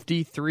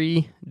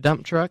 53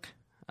 dump truck,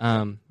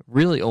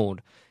 really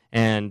old.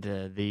 And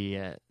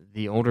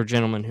the older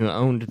gentleman who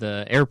owned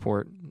the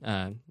airport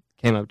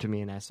came up to me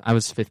and asked, I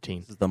was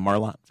 15. This is the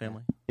Marlott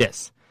family?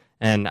 Yes.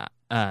 And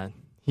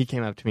he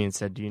came up to me and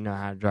said, do you know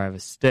how to drive a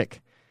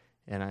stick?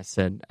 And I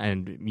said,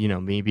 and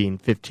me being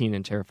 15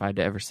 and terrified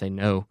to ever say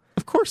no.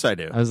 Of course I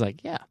do. I was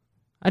like, yeah,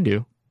 I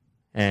do.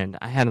 And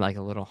I had like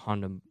a little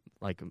Honda,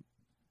 like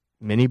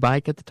mini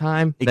bike at the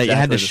time that you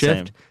had to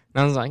shift. Same.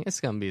 And I was like,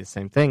 it's going to be the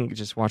same thing. You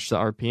just watch the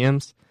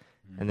RPMs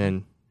and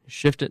then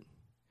shift it.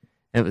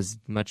 It was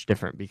much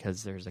different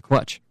because there's a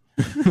clutch.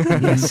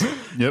 Yes.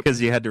 Yep.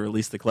 Because you had to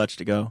release the clutch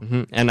to go.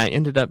 Mm-hmm. And I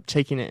ended up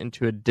taking it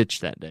into a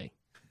ditch that day.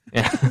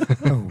 Yeah.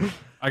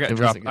 I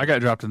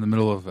got dropped in the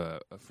middle of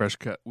a fresh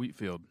cut wheat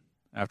field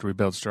after we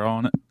baled straw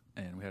on it,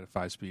 and we had a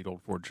 5-speed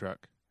old Ford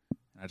truck.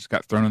 I just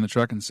got thrown in the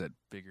truck and said,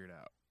 figure it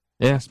out.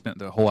 Yeah. I spent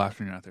the whole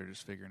afternoon out there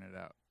just figuring it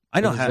out.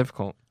 I know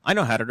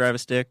how to drive a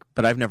stick,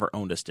 but I've never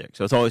owned a stick,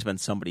 so it's always been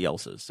somebody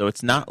else's. So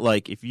it's not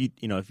like if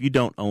you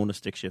don't own a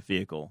stick shift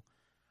vehicle,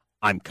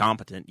 I'm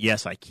competent.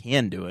 Yes, I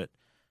can do it,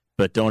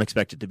 but don't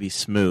expect it to be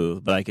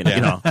smooth. But I can,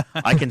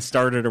 I can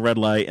start at a red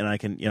light, and I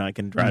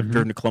can drive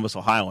driven to Columbus,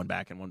 Ohio, and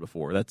back in one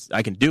before.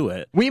 I can do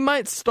it. We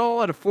might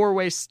stall at a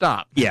 4-way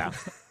stop. Yeah,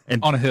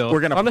 and on a hill.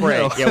 We're gonna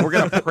pray. Yeah, we're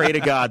gonna pray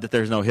to God that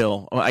there's no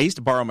hill. I used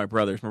to borrow my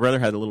brother's. My brother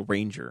had a little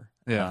Ranger.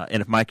 Yeah,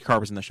 and if my car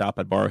was in the shop,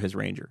 I'd borrow his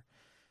Ranger.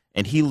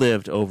 And he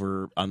lived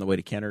over on the way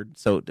to Kennard.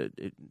 So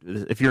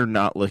if you're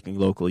not looking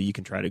locally, you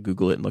can try to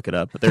Google it and look it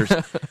up. But there's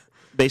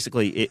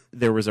basically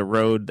there was a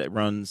road that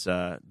runs.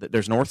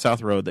 There's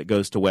north-south road that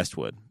goes to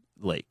Westwood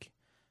Lake,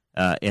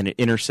 and it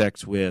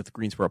intersects with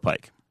Greensboro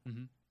Pike.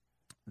 Mm-hmm.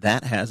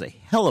 That has a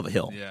hell of a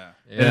hill. Yeah.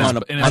 On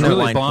a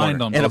really blind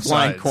corner. On both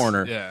sides.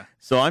 Corner. Yeah.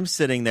 So I'm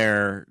sitting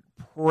there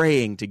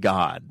praying to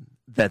God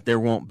that there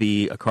won't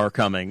be a car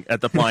coming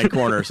at the blind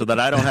corner, so that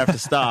I don't have to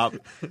stop.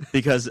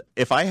 Because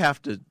if I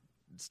have to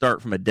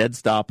start from a dead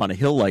stop on a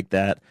hill like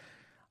that,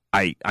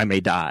 I may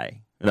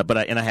die. But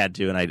I had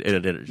to, and I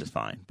did it just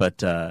fine.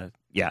 But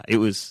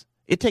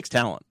it takes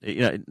talent,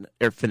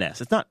 or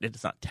finesse. It's not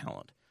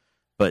talent,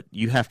 but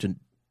you have to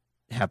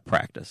have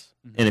practice.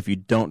 Mm-hmm. And if you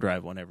don't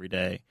drive one every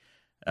day,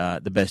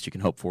 the best you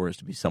can hope for is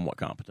to be somewhat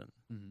competent,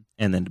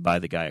 and then to buy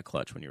the guy a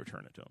clutch when you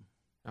return it to him.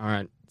 All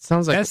right,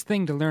 sounds like best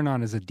thing to learn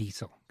on is a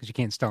diesel because you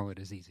can't stall it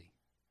as easy.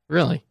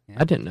 Really? Yeah.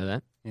 I didn't know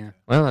that. Yeah.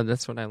 Well,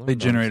 that's what I learned. They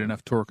generate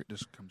enough torque; it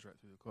just comes right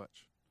through the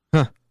clutch.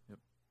 Huh. Yep.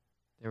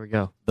 There we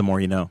go. The more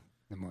you know.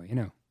 The more you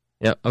know.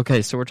 Yep.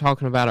 Okay, so we're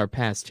talking about our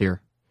past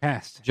here.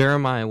 Past.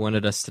 Jeremiah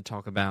wanted us to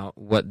talk about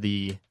what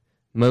the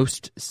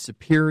most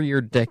superior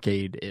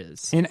decade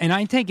is. And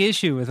I take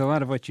issue with a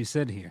lot of what you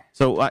said here.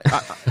 So,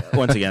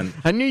 once again...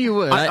 I knew you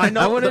would.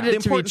 I wanted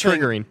it to be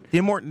triggering. The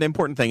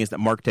important thing is that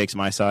Mark takes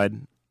my side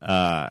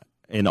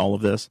in all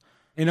of this.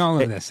 in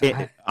all of this.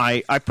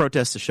 I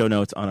protest the show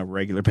notes on a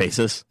regular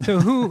basis. So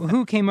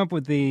who came up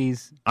with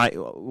these?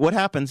 What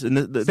happens in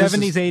the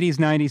 70s, 80s,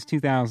 90s,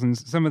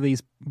 2000s? Some of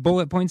these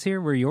bullet points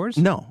here were yours?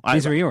 No.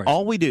 These were yours.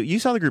 All we do, you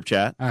saw the group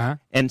chat,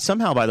 and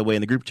somehow, by the way,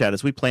 in the group chat,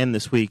 as we planned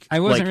this week, I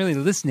wasn't really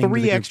listening. 3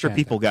 to the extra group chat,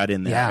 people though. got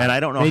in there, Yeah. and I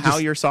don't know how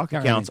your sock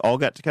accounts all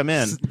got to come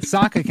in.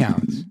 Sock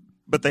accounts.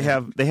 But they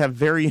have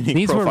very unique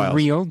These profiles. were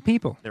real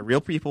people. They're real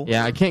people.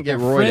 Yeah, I can't get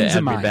They're Roy to friends add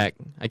of me mine. back.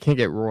 I can't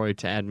get Roy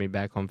to add me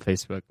back on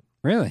Facebook.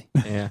 Really?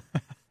 Yeah.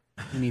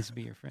 He needs to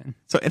be your friend.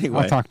 So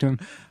anyway, I'll talk to him.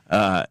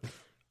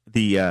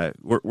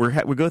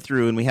 We go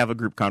through and we have a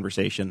group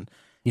conversation,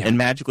 and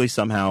magically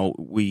somehow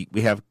we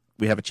have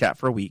a chat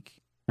for a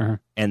week,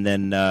 and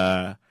then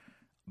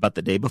about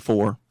the day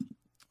before,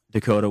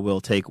 Dakota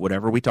will take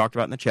whatever we talked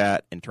about in the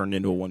chat and turn it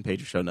into a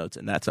 1-page of show notes,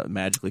 and that's what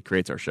magically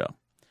creates our show.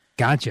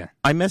 Gotcha.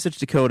 I messaged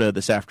Dakota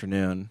this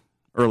afternoon,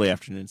 early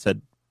afternoon, and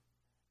said,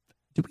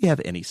 "Do we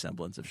have any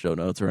semblance of show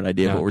notes or an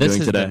idea of what we're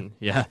doing today?"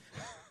 Yeah.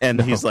 And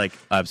he's like,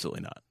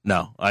 "Absolutely not.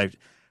 No, I'm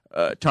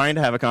trying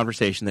to have a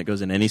conversation that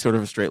goes in any sort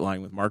of a straight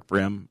line with Mark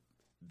Brim.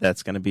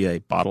 That's going to be a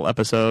bottle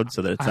episode,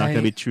 so that it's not going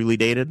to be truly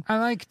dated." I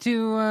like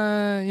to,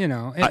 in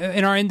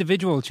our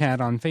individual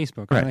chat on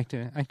Facebook, Right.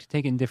 I like to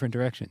take it in different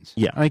directions.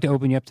 Yeah. I like to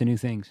open you up to new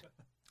things.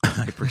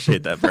 I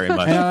appreciate that very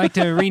much. And I like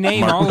to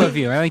rename all of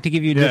you. I like to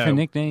give you different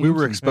nicknames. We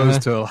were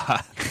exposed to a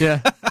lot.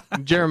 Yeah.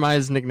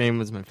 Jeremiah's nickname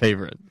was my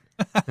favorite.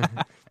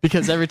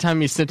 Because every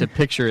time he sent a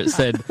picture, it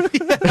said,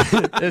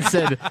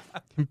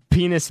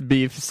 penis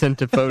beef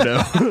sent a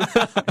photo.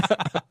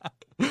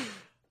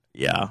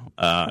 Yeah,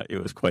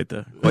 it was quite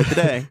the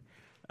day.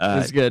 It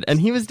was good. And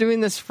he was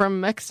doing this from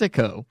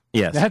Mexico.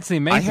 Yes. That's the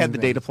amazing I had the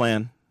thing. data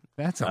plan.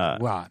 That's a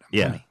lot of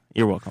Yeah, money.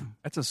 you're welcome.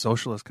 That's a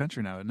socialist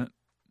country now, isn't it?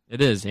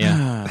 It is,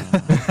 yeah.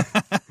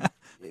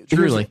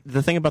 Truly.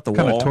 The thing about the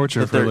Kind of wall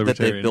torture that, for a that they've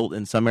libertarian. built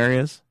in some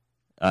areas,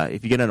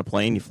 if you get on a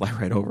plane, you fly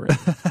right over it.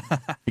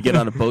 If you get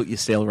on a boat, you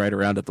sail right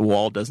around it. The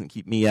wall doesn't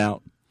keep me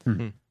out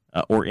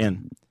or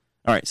in.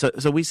 All right, so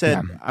we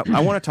said,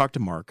 I want to talk to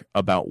Mark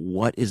about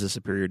what is a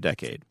superior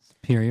decade.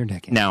 Superior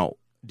decade. Now,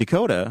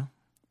 Dakota,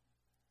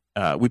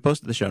 we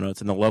posted the show notes,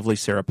 and the lovely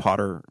Sarah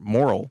Potter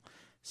Morrill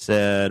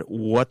said,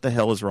 what the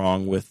hell is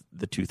wrong with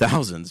the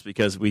 2000s?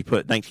 Because we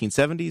put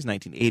 1970s,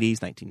 1980s,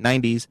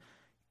 1990s,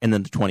 and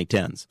then the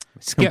 2010s.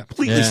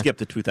 Completely skipped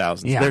the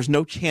 2000s. Yeah. There's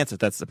no chance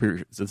that that's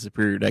the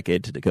superior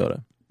decade to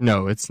Dakota.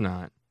 No, it's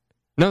not.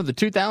 No, the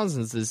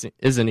 2000s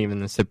isn't even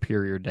the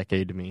superior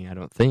decade to me, I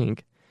don't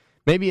think.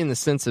 Maybe in the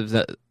sense of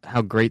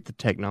how great the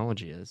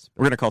technology is.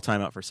 We're going to call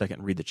time out for a second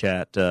and read the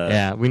chat.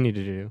 Yeah, we need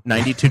to do.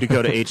 92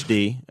 Dakota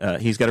HD.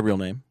 He's got a real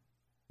name.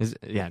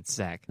 It's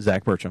Zach.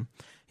 Zach Bertram.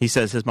 He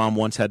says his mom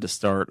once had to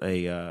start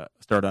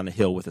on a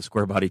hill with a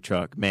square body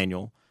truck,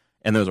 manual,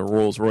 and there was a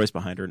Rolls Royce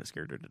behind her, and it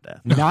scared her to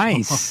death.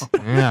 Nice.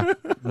 Yeah.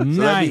 So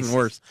that's even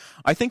worse.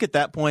 I think at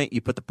that point,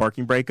 you put the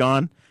parking brake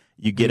on,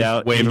 you get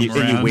out, wave and them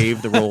you around.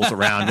 wave the Rolls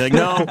around. You're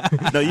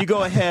like, no, you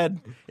go ahead.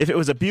 If it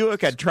was a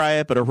Buick, I'd try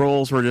it, but a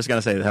Rolls, we're just going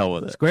to say the hell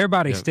with it. Square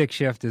body stick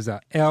shift is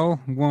a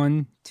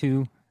L1,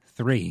 2,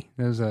 3.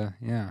 Those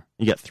yeah.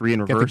 You got 3 in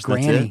Got the reverse,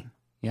 that's it. granny.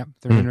 Yep.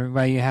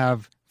 Well, you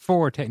have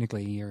 4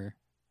 technically. Your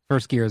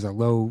first gear is a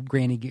low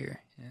granny gear.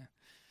 Yeah.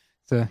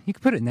 So you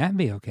could put it in that and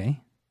be okay.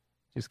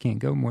 Just can't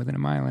go more than a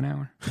mile an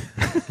hour.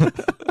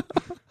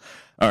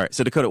 All right,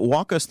 so Dakota,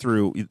 walk us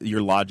through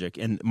your logic,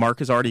 and Mark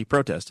has already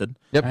protested.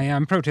 Yep.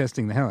 I'm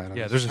protesting the hell out of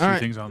Yeah, this. there's a few All right.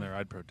 things on there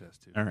I'd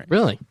protest too. All right,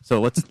 Really? so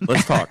let's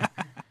talk.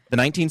 The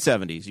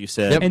 1970s, you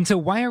said, And so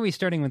why are we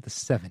starting with the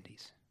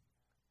 70s?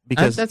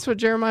 because That's what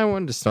Jeremiah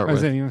wanted to start Oh, is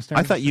with. that you want to start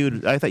I with?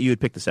 thought you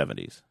would pick the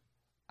 70s.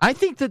 I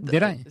think that...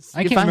 Did I?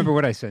 I can't remember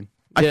what I said.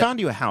 I Yeah.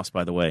 found you a house,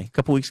 by the way, a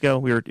couple weeks ago.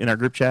 We were in our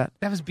group chat,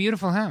 That was a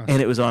beautiful house. and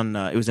it was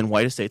in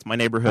White Estates, my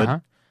neighborhood.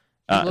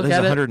 Uh-huh. Look This is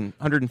at it.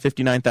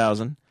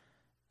 159,000,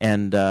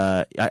 and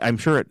I'm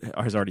sure it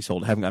has already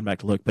sold. I haven't gone back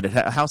to look, but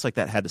a house like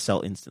that had to sell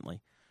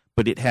instantly.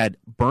 But it had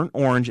burnt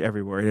orange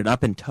everywhere. It had not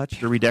been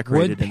touched or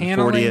redecorated Wood in the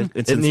paneling? 40s.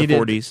 It Since the needed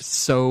 40s.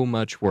 so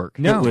much work.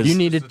 No. It was- you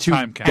needed It's to a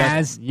time gut,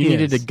 capsule. you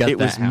needed to gut It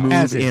was that house. moved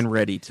As is. in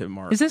ready to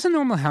Mark. Is this a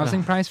normal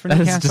housing price for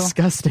That is Newcastle?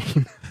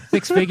 disgusting.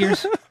 6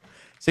 figures?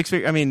 6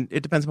 figure. I mean,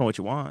 it depends on what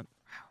you want.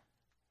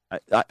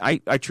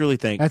 I truly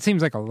think. That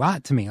seems like a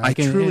lot to me. Like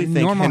a truly think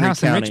normal Henry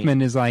house County- in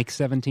Richmond is like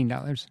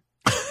 $17.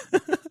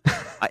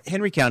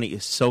 Henry County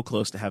is so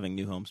close to having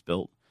new homes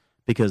built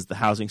because the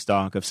housing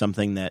stock of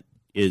something that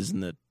is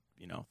in the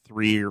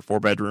 3 or 4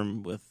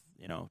 bedroom with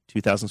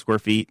 2,000 square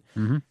feet,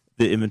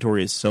 the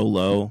inventory is so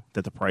low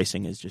that the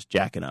pricing is just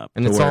jacking up.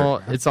 And to it's where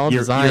all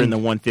you're designed in the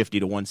 150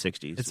 to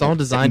 160s. It's all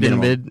designed in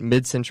minimum.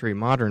 mid-century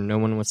modern. No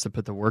one wants to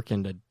put the work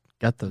in to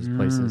gut those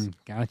places.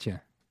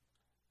 Gotcha.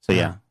 So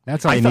yeah,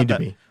 That's all I you thought need that,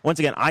 to be. Once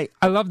again, I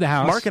love the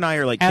house. Mark and I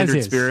are like as kindred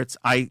is. spirits.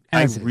 I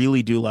As is.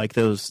 really do like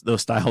those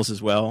styles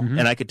as well,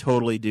 and I could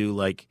totally do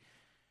like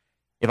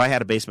if I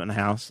had a basement in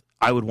the house,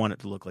 I would want it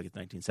to look like it's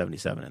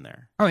 1977 in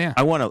there. Oh, yeah.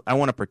 I want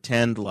to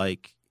pretend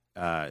like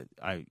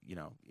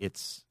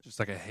it's just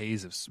like a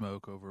haze of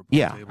smoke over a pool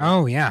Yeah. table.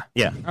 Oh yeah.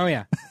 yeah, Oh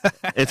yeah.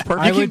 it's perfect.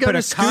 I would go put to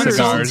a console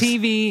cigars.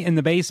 TV in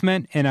the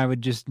basement, and I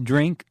would just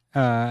drink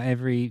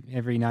every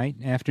night,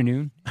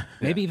 afternoon,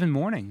 maybe even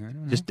morning. I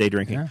don't know. Just day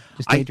drinking. Yeah,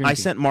 just day drinking. I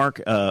sent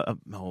Mark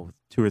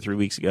 2 or 3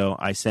 weeks ago.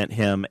 I sent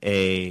him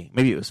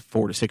maybe it was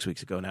 4 to 6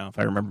 weeks ago now, if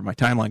I remember my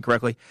timeline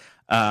correctly.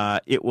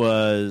 It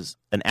was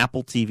an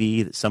Apple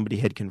TV that somebody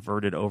had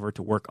converted over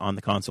to work on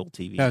the console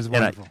TV. That was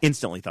wonderful. And I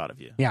instantly thought of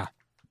you. Yeah,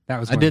 that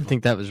was. I Wonderful. did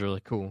think that was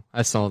really cool.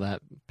 I saw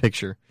that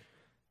picture.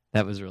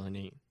 That was really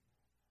neat.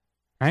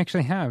 I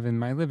actually have in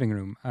my living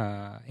room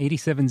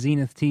 87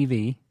 Zenith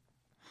TV.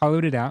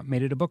 Hollowed it out,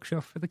 made it a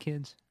bookshelf for the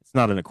kids. It's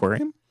not an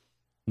aquarium?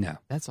 No,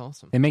 That's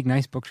awesome. they make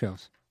nice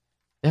bookshelves.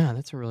 Yeah,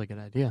 that's a really good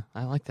idea.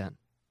 I like that.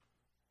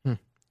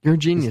 You're a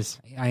genius.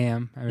 I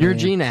am. I You're a really am.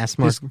 gene ass,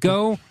 Mark. Just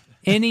go to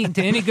any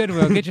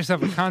Goodwill, get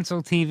yourself a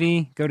console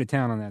TV, go to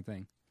town on that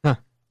thing. Huh.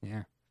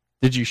 Yeah.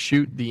 Did you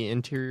shoot the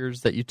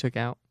interiors that you took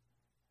out?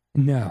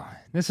 No,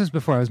 this was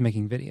before I was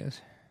making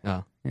videos.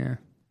 Oh. Yeah.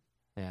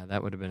 Yeah,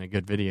 that would have been a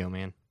good video,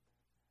 man.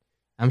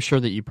 I'm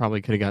sure that you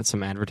probably could have got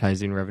some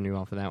advertising revenue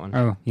off of that one.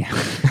 Oh, yeah.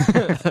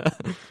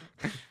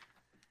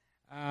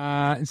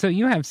 So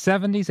you have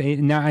 70s, 80s.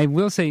 Now, I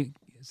will say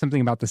something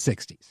about the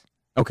 60s.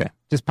 Okay.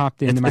 Just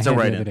popped into my It's a head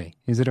the write-in. other day.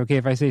 Is it okay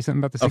if I say something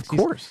about the 60s? Of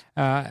course.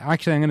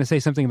 Actually, I'm going to say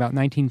something about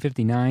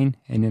 1959,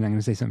 and then I'm going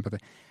to say something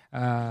about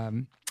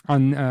on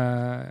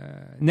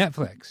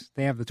Netflix.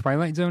 They have the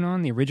Twilight Zone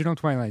on, the original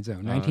Twilight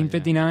Zone.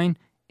 1959,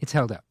 It's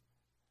held up.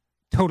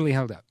 Totally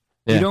held up.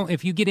 Yeah.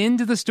 If you get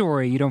into the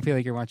story, you don't feel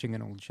like you're watching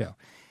an old show.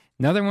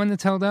 Another one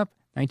that's held up,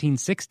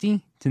 1960 to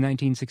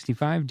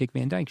 1965, Dick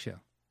Van Dyke Show.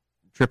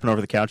 Tripping over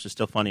the couch is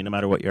still funny no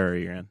matter what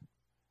area you're in.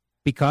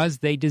 Because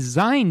they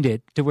designed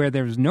it to where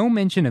there's no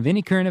mention of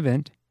any current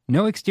event,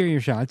 no exterior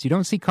shots, you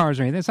don't see cars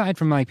or anything, aside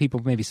from like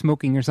people maybe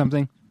smoking or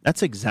something.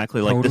 That's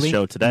exactly like Totally this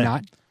show today.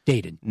 not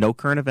dated. No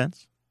current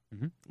events,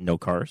 Mhm. no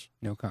cars,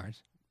 No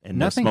cars. and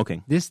Nothing. no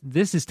smoking. This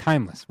is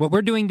timeless. What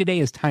we're doing today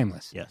is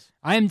timeless. Yes.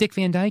 I am Dick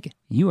Van Dyke.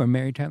 You are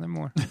Mary Tyler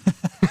Moore.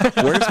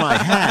 Where's my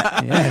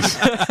hat?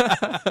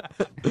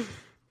 Yes.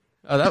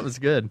 Oh, that was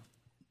good.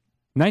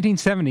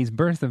 1970s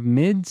birth of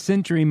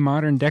mid-century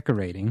modern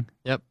decorating.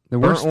 Yep. The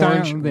Burnt worst style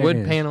orange, there wood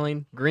is.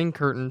 paneling, green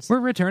curtains. We're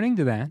returning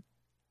to that.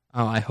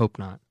 Oh, I hope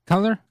not.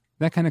 Color,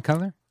 that kind of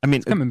color, I mean,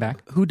 it's coming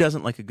back. who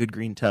doesn't like a good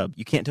green tub?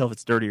 You can't tell if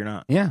it's dirty or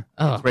not. Yeah.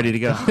 Oh, It's ready to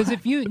go. Because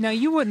if you, now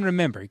you wouldn't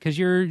remember because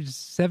you're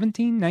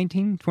 17,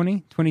 19,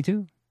 20,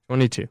 22.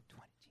 22.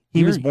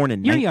 He was born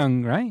in You're 19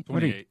 young, right?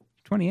 What are you?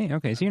 28. 28.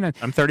 Okay, so you're not.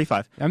 I'm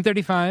 35. I'm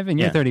 35 and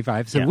you're Yeah.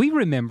 35. So Yeah. we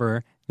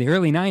remember the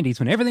early 90s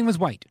when everything was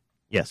white.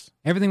 Yes.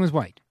 Everything was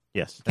white.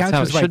 Yes. That's Couch how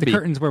was it white. should The be.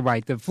 curtains were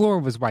white. The floor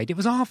was white. It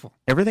was awful.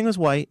 Everything was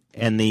white,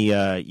 and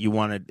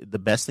the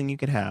best thing you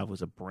could have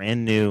was a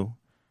brand new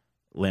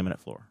laminate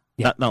floor.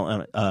 Yeah.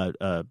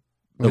 The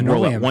Linoleum.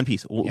 roll-up, one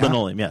piece. Yeah.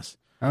 Linoleum, yes.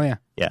 Oh, yeah.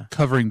 Yeah.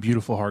 Covering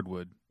beautiful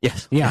hardwood.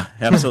 Yes. Yeah.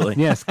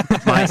 Absolutely. Yes. It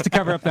has to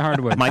cover up the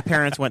hardwood. My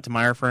parents went to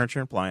Meyer Furniture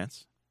and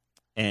Appliance,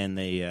 and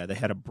they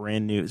had a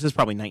brand new. This is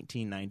probably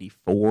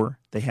 1994.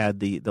 They had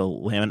the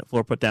laminate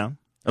floor put down,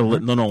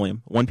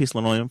 linoleum, one piece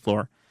linoleum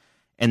floor,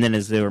 and then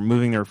as they were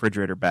moving the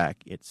refrigerator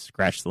back, it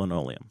scratched the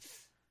linoleum.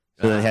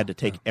 So they had to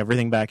take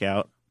everything back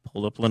out,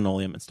 pull up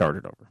linoleum, and start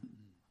it over.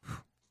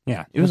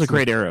 Yeah. It was a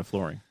great era of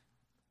flooring.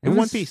 It In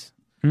one was- piece.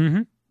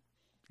 Mm-hmm.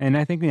 And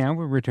I think now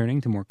we're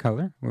returning to more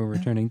color. We're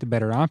returning to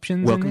better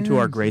options. Welcome and to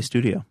our it is- gray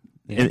studio.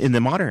 Yes. In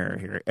the modern era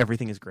here,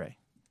 everything is gray.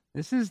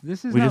 This is We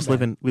not just live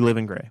bad.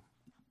 in gray.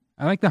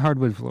 I like the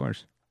hardwood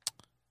floors.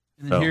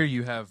 And then So- here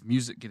you have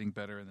music getting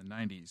better in the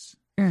 90s.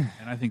 And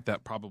I think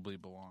that probably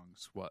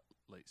belongs,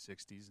 late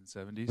 60s and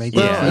 70s? Late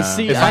Well, Yeah.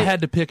 see, If I I-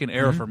 had to pick an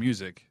era for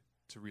music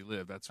to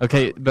relive, that's what I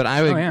Okay, would but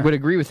I would, Oh, yeah. would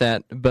agree with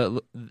that.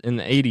 But in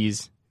the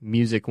 80s,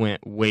 music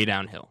went way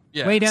downhill.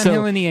 Yeah. Way downhill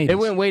So in the 80s. It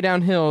went way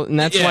downhill, and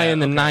that's why Yeah, in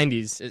the okay.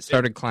 90s it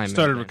started climbing.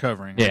 started again.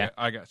 recovering. Yeah.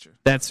 I got you.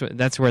 That's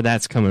where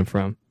that's coming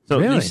from. So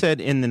Really? you said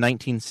in the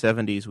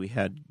 1970s we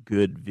had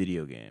good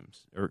video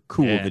games or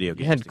cool Yeah, video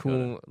games. You had to go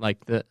cool,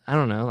 like the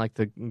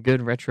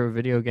good retro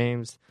video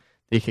games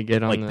that you could get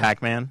to. on like the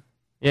Pac-Man.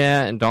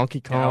 Yeah, and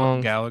Donkey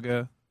Kong.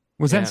 Galaga,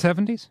 Was Yeah. that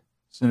 70s?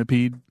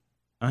 Centipede.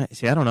 I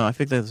don't know. I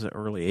think that was the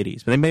early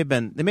 80s, but they may have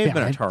been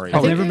Atari. I've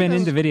I never think been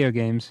those- into video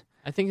games.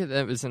 I think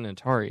that was an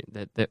Atari.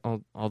 That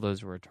all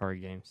those were Atari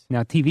games.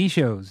 Now, TV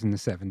shows in the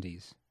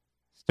 70s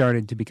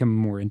started to become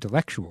more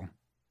intellectual.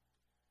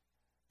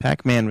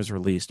 Pac-Man was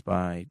released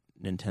by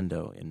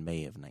Nintendo in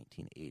May of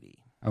 1980.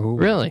 Oh,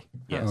 Really?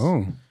 Yes.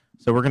 Oh,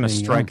 So we're going to There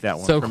you strike go. that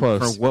one. So for,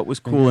 close. For what was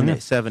cool in the Yeah.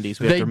 70s,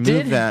 we They have to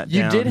did- move that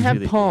you down did to have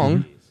the Pong.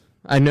 80s.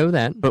 I know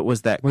that. But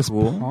was that was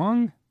cool?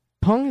 Pong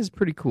Pong is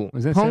pretty cool.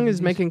 Was that Pong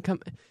is 70s? making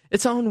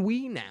it's on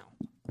Wii now.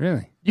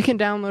 really? You can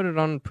download it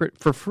on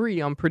for free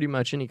on pretty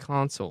much any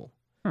console.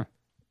 Huh.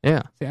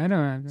 Yeah. See, I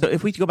don't. So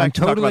if we go back I'm to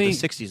talk about totally- the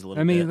 60s a little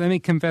let me bit. let me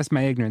confess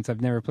my ignorance.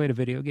 I've never played a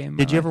video game. in my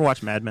Did you ever life.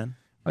 watch Mad Men?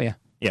 Oh yeah.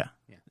 Yeah.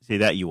 See,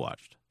 that you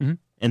watched. Mhm.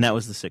 And that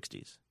was the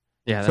 60s.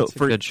 Yeah, So that's a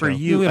good show. for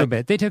you, a little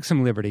bit. They took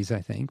some liberties, I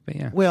think, but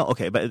yeah. Well,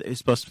 okay, but it's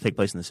supposed to take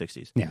place in the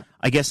 60s. Yeah.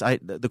 I guess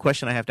the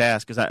question I have to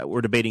ask is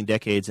we're debating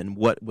decades, and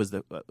what was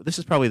this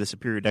is probably the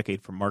superior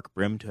decade for Mark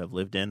Brim to have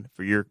lived in.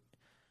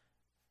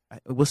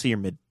 We'll see your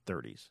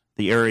mid-30s.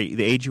 The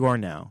age you are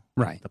now,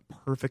 Right. the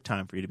perfect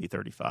time for you to be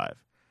 35.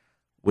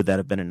 Would that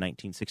have been in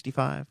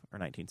 1965 or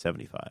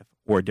 1975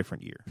 or a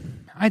different year?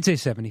 I'd say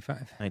 75.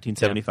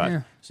 1975.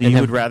 Yeah. So you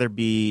would rather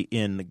be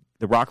in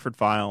the Rockford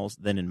Files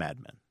than in Mad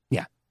Men?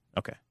 Yeah.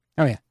 Okay.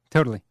 Oh, yeah,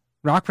 totally.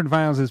 Rockford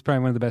Files is probably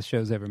one of the best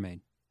shows ever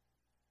made.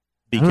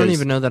 Because, I don't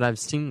even know that I've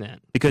seen that.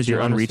 Because you're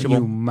unreachable?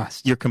 You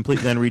must. You're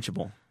completely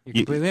unreachable. You're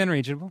completely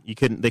unreachable. You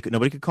couldn't.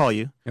 Nobody could call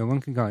you. No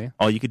one can call you.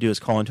 All you could do is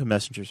call into a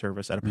messenger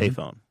service at a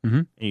payphone,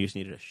 and you just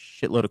needed a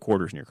shitload of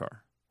quarters in your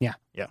car. Yeah.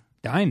 Yeah.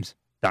 Dimes.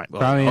 Well,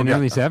 Probably in the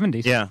early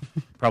 70s. Yeah,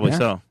 probably Yeah.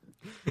 so.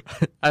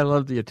 I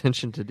love the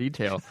attention to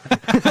detail.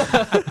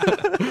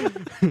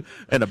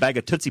 And a bag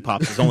of Tootsie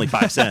Pops is only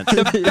 5 cents.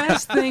 The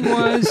best thing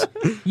was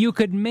you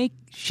could make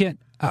shit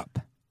up.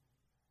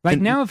 Like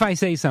now if I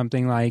say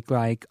something like,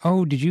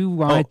 oh, did you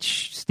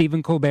watch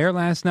Stephen Colbert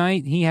last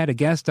night? He had a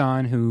guest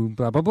on who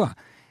blah, blah, blah.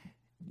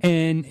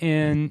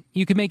 And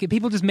you could make it,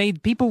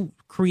 people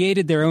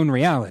created their own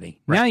reality.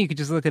 Right. Now you could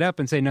just look it up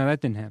and say, no,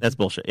 that didn't happen. That's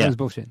bullshit. Yeah. That was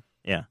bullshit.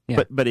 Yeah.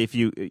 Yeah. But if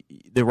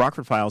the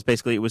Rockford Files,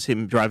 basically it was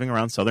him driving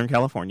around Southern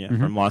California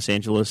from Los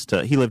Angeles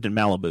he lived in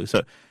Malibu.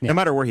 So no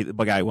matter where the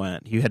guy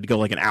went, he had to go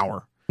like an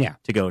hour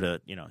to go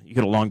to, you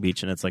go to Long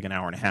Beach and it's like an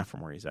hour and a half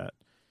from where he's at.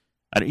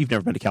 You've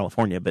never been to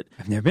California, but...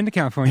 I've never been to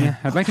California.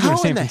 I'd like to go to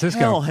San Francisco.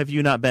 How in the hell have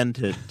you not been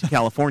to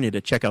California to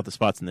check out the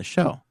spots in this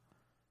show?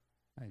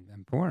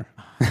 I'm poor.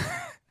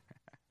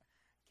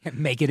 Can't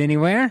make it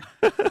anywhere.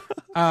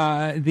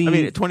 At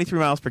 23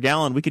 miles per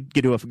gallon, we could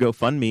get to a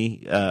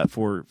GoFundMe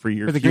for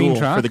your for the fuel, green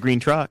truck. for the green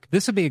truck.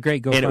 This would be a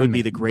great GoFundMe. And it would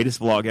be the greatest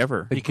vlog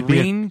ever. The You could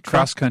green be a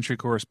cross-country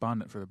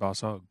correspondent for the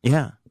Boss Hog.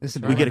 Yeah, This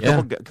would be we get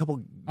a great.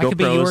 couple I could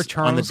be your GoPros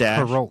Charles on the dash.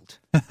 Perrault.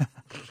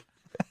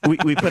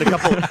 we put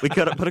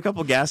a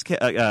couple gas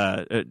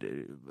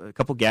a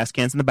couple gas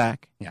cans in the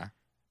back. Yeah,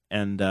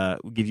 and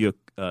we'll give you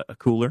a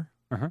cooler,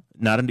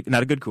 not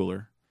a good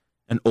cooler,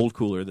 an old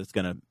cooler that's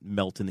going to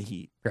melt in the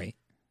heat. Great.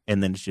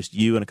 And then it's just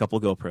you and a couple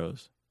of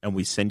GoPros, and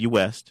we send you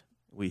west.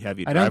 We have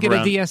you. I don't drive get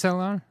around. a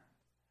DSLR.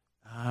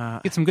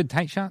 Get some good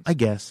tight shots. I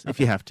guess if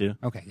you have to.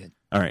 Okay, good.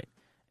 All right,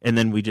 and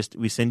then we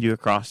send you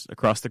across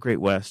the Great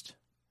West.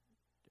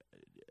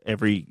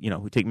 Every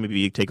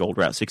you take old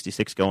Route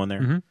 66 going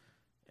there,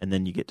 and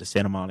then you get to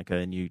Santa Monica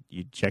and you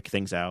check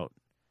things out.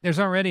 There's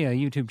already a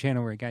YouTube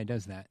channel where a guy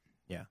does that.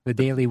 Yeah, the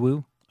Daily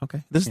Woo.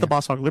 Okay, this is the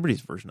Boss Hog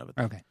Liberties version of it.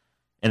 Okay,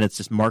 and it's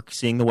just Mark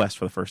seeing the West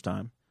for the first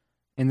time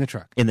in the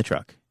truck.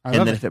 And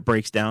then if it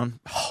breaks down,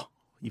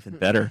 even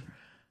better.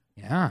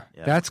 Yeah.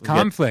 That's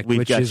conflict,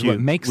 which is what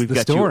makes the story.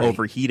 We've got you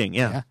overheating,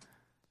 yeah.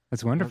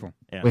 That's wonderful.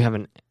 Yeah. We have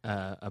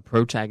a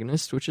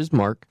protagonist, which is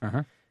Mark.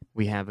 Uh-huh.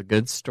 We have a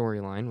good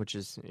storyline, which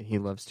is he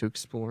loves to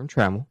explore and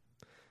travel.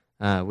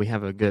 We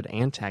have a good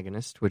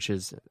antagonist, which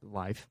is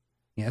life.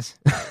 Yes.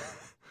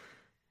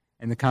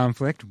 And the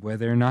conflict,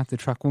 whether or not the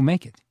truck will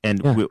make it.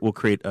 And we'll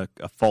create a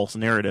false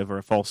narrative or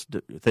a false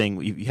thing.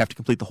 You have to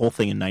complete the whole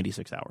thing in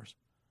 96 hours.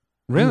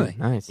 Really?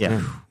 Nice.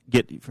 Yeah.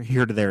 Get from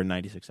here to there in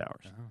 96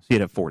 hours. So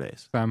you'd have 4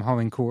 days. So I'm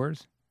hauling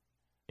cores?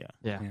 Yeah.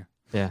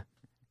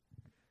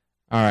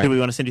 All right. Do we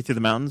want to send you through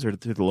the mountains or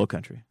through the low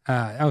country?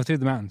 Through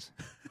the mountains.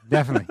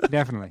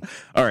 Definitely.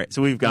 All right.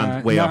 So we've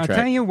gone way off track.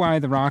 I'll tell you why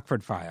the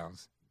Rockford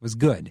Files was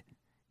good.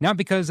 Not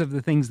because of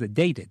the things that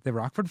date it. The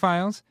Rockford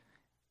Files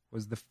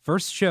was the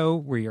first show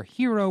where your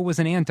hero was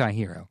an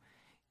anti-hero.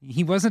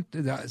 He wasn't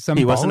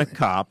He wasn't a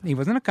cop. He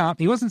wasn't a cop.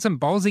 He wasn't some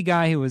ballsy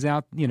guy who was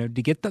out, to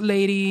get the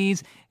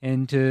ladies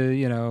and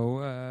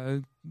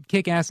to,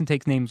 kick ass and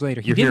take names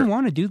later. He didn't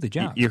want to do the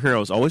job. Your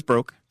hero is always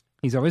broke.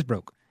 He's always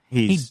broke.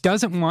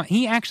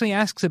 He actually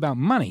asks about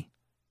money.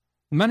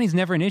 Money's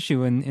never an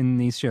issue in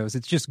these shows.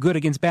 It's just good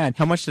against bad.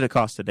 How much did it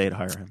cost today to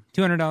hire him?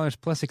 $200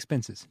 plus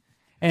expenses.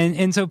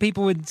 And so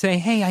people would say,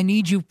 hey, I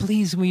need you,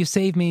 please, will you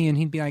save me? And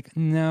he'd be like,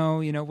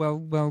 no,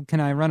 well, can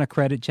I run a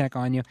credit check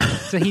on you?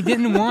 So he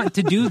didn't want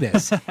to do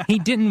this. He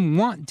didn't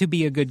want to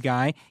be a good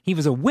guy. He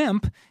was a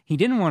wimp. He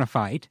didn't want to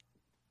fight.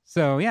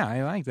 So, yeah,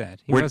 I like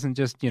that. He wasn't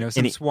just,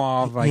 some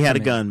suave. He had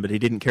a gun, but he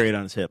didn't carry it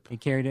on his hip. He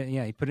carried it,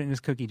 he put it in his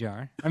cookie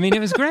jar. I mean, it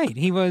was great.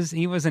 He was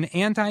an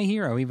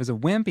anti-hero. He was a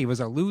wimp. He was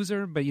a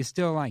loser, but you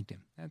still liked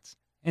him.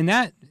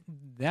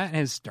 That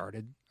has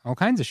started all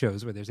kinds of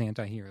shows where there's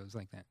anti-heroes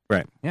like that.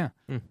 Right. Yeah.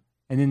 And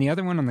then the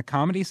other one on the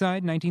comedy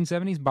side,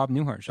 1970s, Bob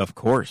Newhart show. Of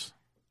course.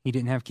 He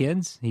didn't have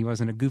kids. He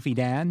wasn't a goofy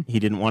dad. He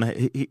didn't want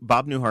to.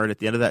 Bob Newhart, at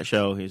the end of that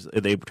show,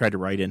 they tried to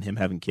write in him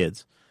having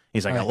kids.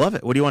 He's like, I love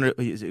it. What do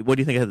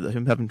you think of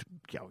him having?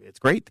 It's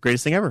great. The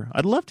greatest thing ever.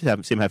 I'd love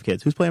to see him have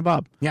kids. Who's playing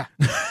Bob? Yeah.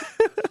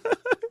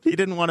 He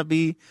didn't want to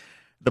be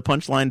the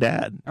punchline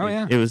dad. Oh,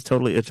 yeah. It was a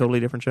totally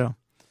different show.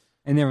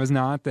 And there was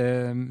not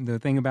the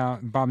thing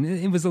about Bob.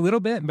 It was a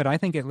little bit, but I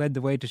think it led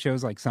the way to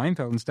shows like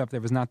Seinfeld and stuff.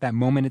 There was not that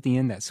moment at the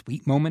end, that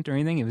sweet moment or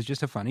anything. It was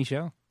just a funny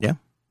show. Yeah.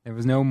 There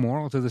was no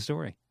moral to the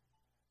story.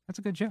 That's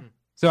a good show.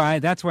 So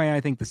that's why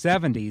I think the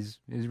 70s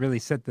is really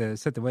set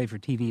the way for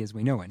TV as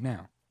we know it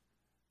now.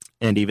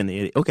 And even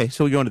the 80s. Okay,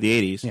 so we go into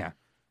the 80s. Yeah.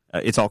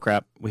 It's all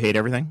crap. We hate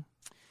everything.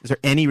 Is there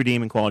any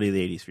redeeming quality of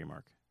the 80s for you,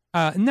 Mark?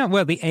 No,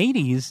 well, the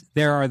 80s,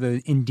 there are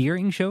the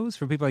endearing shows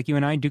for people like you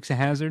and I, Dukes of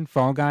Hazzard,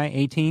 Fall Guy,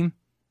 A-Team.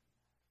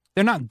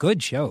 They're not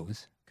good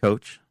shows.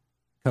 Coach.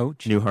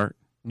 Newhart.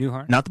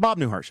 Not the Bob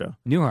Newhart show.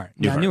 Newhart.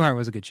 No, Newhart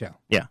was a good show.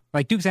 Yeah.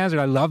 Like Dukes of Hazzard,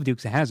 I love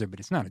Dukes of Hazzard,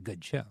 but it's not a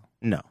good show.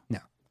 No.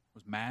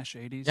 Was MASH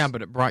 80s? Yeah,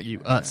 but it brought you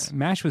us.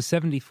 MASH was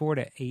 74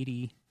 to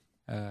 80.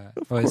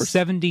 Of Well, course.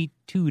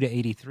 72 to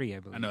 83, I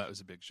believe. I know that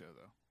was a big show,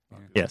 though.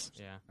 Yes.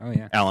 Yeah. Oh,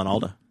 yeah. Alan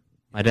Alda.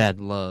 My dad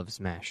loves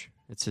MASH.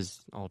 It's his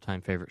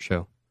all-time favorite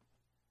show.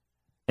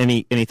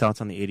 Any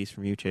thoughts on the 80s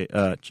from you,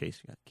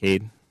 Chase?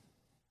 Cade?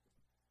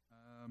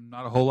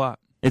 Not a whole lot.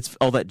 It's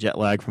all that jet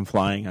lag from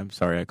flying. I'm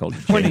sorry I called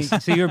you Chase.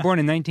 So you were born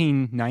in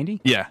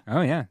 1990? Yeah.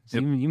 Oh, yeah. So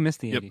Yep. you missed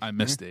the 80s. Yep, I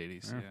missed the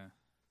 80s,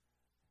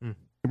 yeah.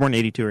 You're born in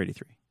 82 or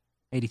 83?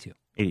 82.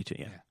 82,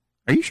 yeah. Yeah.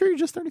 Are you sure you're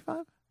just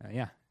 35?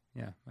 Yeah.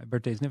 My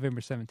birthday is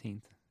November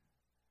 17th.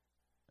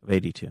 Of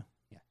 82.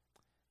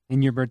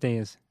 And your birthday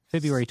is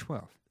February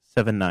 12th.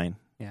 7/9.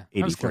 Yeah.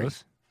 83. I was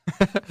close.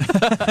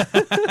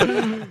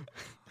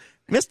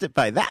 Missed it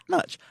by that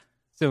much.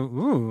 So,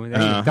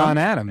 Don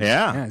Adams.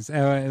 Yeah. Yes.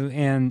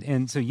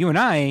 And so you and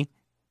I,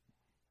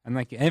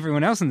 unlike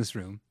everyone else in this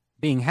room,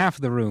 being half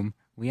the room,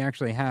 we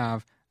actually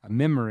have a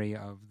memory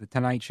of the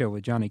Tonight Show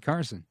with Johnny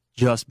Carson.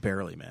 Just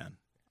barely, man.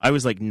 I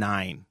was like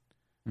 9.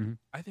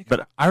 I think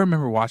I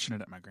remember watching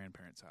it at my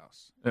grandparents'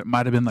 house. It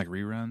might have been like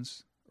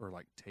reruns or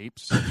like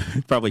tapes.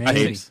 Probably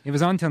Maybe. tapes. It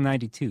was on until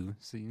 92.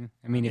 So, if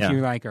Yeah. you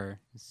like are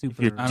super... If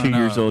you're I 2 don't know.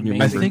 years old, you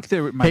Amazing. I remember. think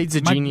there were Cade's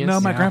a genius. No,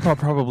 my Yeah. grandpa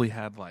probably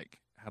had like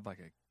a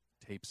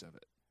tapes of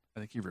it. I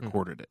think he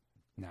recorded it.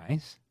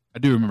 Nice. I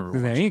do remember. So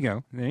there watching you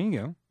go. There you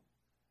go.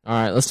 All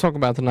right, let's talk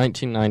about the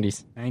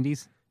 1990s.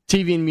 90s.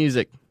 TV and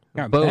music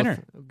Got both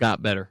better.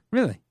 got better.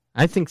 Really?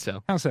 I think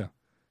so. How so?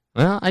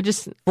 Well,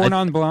 Four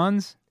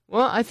non-blondes?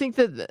 Well, I think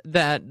that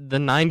the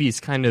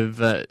 90s kind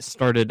of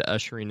started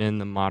ushering in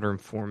the modern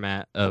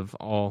format of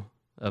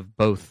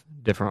both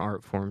different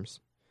art forms.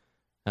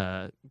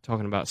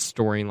 Talking about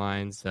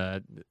storylines,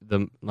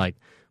 the like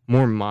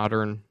more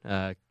modern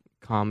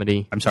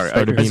comedy. I'm sorry,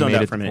 started I being zoned made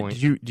out at for a the minute.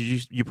 point.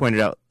 Did you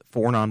pointed out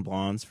 4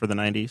 non-blondes for the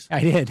 90s?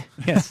 I did.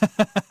 Yes.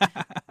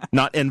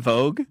 Not in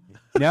vogue?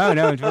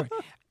 No.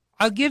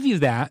 I'll give you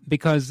that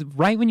because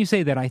right when you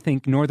say that, I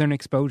think Northern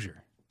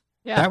Exposure.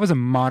 Yeah, That was a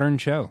modern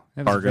show.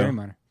 That was Fargo. very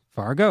modern.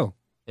 Fargo.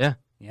 Yeah.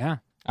 Yeah.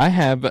 I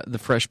have the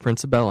Fresh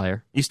Prince of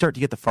Bel-Air. You start to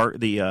get the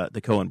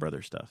Coen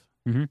Brothers stuff.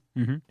 Mm-hmm.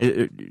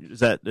 Mm-hmm.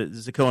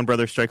 Does the Coen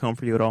Brothers strike home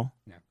for you at all?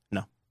 No.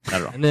 No,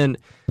 not at all. And then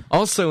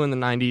also in the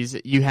 90s,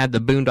 you had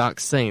the Boondock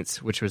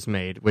Saints, which was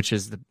made, which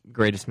is the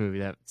greatest movie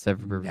that's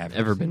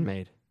ever been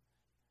made.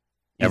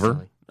 Ever?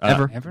 Easily.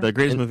 Ever? The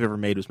greatest movie ever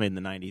made was made in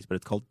the 90s, but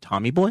it's called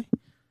Tommy Boy.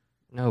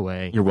 No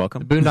way. You're The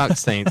welcome. Boondock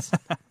Saints.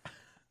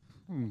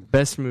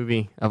 Best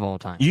movie of all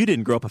time. You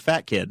didn't grow up a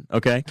fat kid,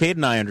 okay? Cade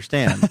and I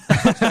understand.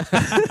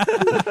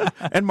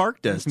 And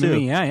Mark does, too.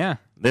 Yeah.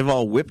 They've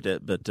all whipped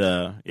it, but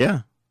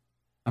yeah.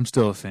 I'm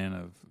still a fan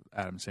of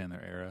Adam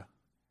Sandler era.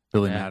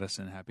 Billy Yeah.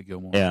 Madison, Happy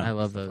Gilmore. Yeah. I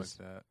love stuff those.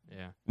 Like that.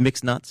 Yeah.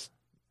 Mixed Nuts.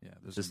 Yeah,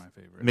 those Just are my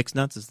favorite. Mixed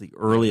Nuts is the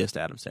earliest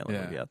Adam Sandler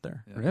Yeah. movie out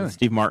there. Yeah. Really? With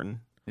Steve Martin.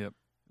 Yep.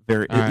 All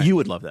right. You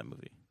would love that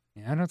movie.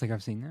 Yeah, I don't think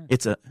I've seen that.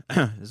 It's a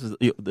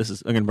this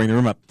is I'm going to bring the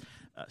room up.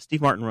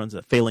 Steve Martin runs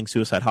a failing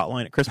suicide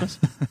hotline at Christmas.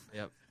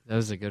 Yep. That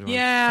was a good one.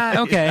 Yeah,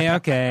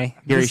 okay.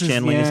 Gary This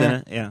Shandling is in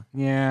it. Yeah.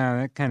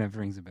 Yeah, that kind of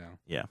rings a bell.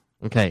 Yeah.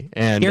 Okay.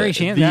 And Gary the-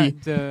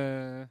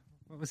 Shandling,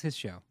 what was his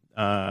show?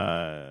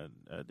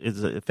 It's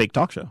a fake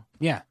talk show.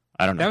 Yeah,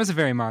 I don't know. that was a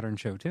very modern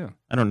show, too.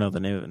 I don't know the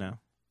name of it now.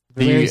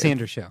 The Larry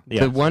Sanders Show.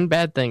 Yeah. The one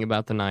bad thing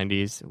about the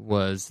 90s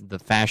was the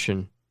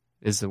fashion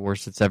is the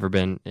worst it's ever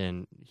been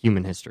in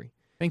human history.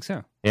 Think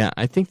so. Yeah,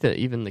 I think that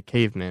even the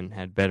cavemen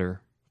had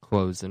better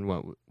clothes than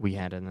what we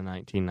had in the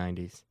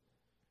 1990s.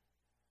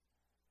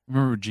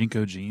 Remember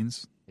Jinko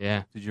jeans?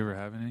 Yeah. Did you ever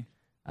have any?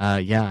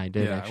 Yeah, I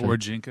did yeah, actually. I wore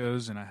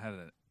Jinkos, and I had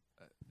an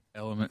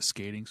Element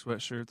skating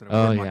sweatshirt that I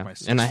Oh, wore in yeah. like my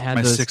sixth, And I had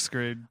my those- 6th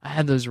grade. I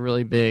had those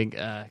really big,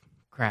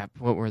 crap,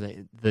 what were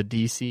they? The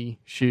DC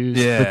shoes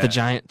Yeah. with the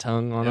giant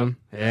tongue on Yep. them.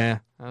 Yeah,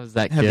 I was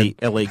that Have kid.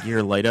 the LA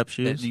Gear light up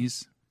shoes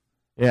Etnies.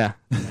 Yeah.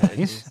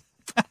 Nice.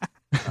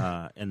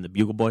 and the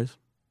Bugle Boys.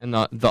 And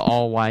the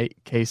all-white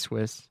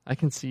K-Swiss. I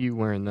can see you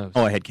wearing those.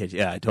 Oh, I had kids.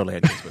 Yeah, I totally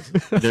had kids.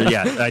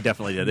 Yeah, I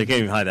definitely did. They can't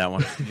even hide that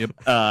one. Yep.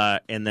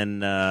 And then,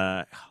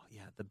 the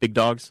big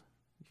dogs.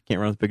 You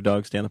can't run with big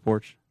dogs. Stay on the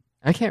porch.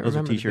 I can't those are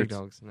remember the big t-shirts.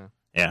 dogs, no.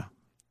 Yeah.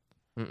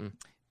 Mm-mm.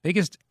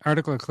 Biggest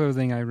article of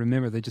clothing I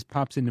remember that just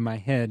pops into my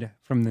head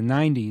from the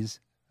 90s,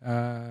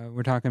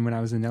 we're talking when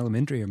I was in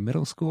elementary or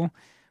middle school,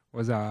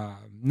 was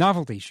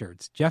novelty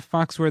shirts. Jeff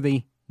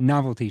Foxworthy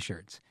novelty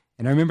shirts.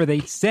 And I remember they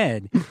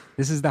said,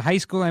 this is the high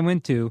school I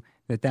went to,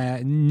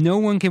 that no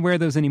one can wear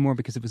those anymore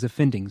because it was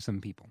offending some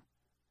people.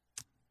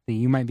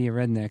 You might be a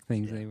redneck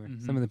thing. They were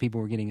Some of the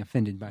people were getting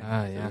offended by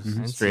it. Yeah.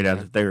 Mhm. Straight out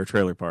of their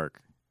trailer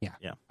park.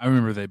 I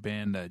remember they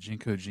banned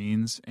Jinko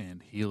jeans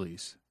and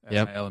Heelys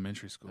at my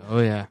elementary school. Oh,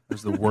 yeah. It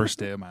was the worst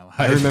day of my life.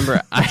 I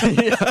remember.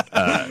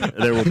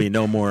 There will be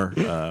no more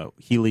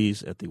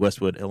Heelys at the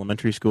Westwood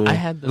Elementary School.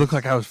 It looked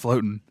like I was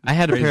floating. I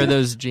had a pair of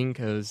those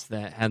Jinkos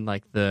that had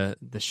like the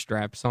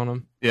straps on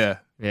them. Yeah.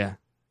 Yeah.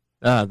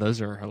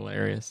 Those are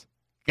hilarious.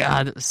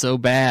 God, it was so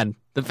bad.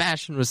 The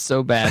fashion was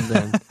so bad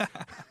then.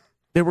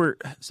 There were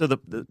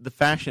the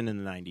fashion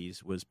in the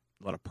 90s was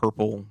a lot of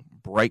purple,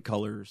 bright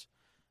colors,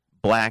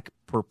 black,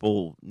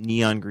 purple,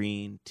 neon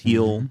green,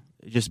 teal,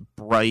 just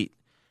bright,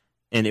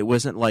 and it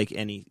wasn't like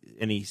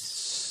any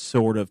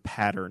sort of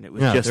pattern. It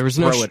was just there was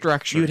no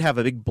structure. You would have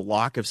a big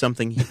block of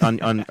something on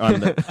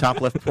the top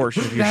left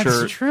portion of your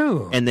shirt. That's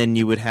true. And then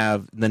you would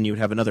have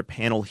another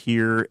panel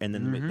here, and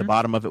then the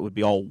bottom of it would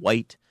be all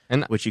white,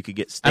 which you could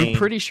get stained. I'm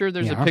pretty sure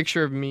there's a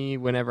picture of me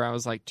whenever I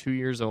was like 2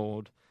 years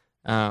old,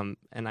 and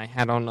I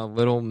had on a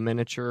little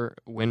miniature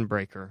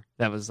windbreaker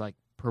that was like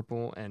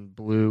purple and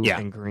blue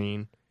and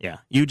green. Yeah,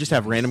 you would just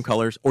have random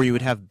colors, or you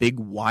would have big,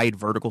 wide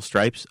vertical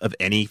stripes of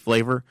any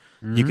flavor.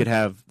 Mm-hmm. You could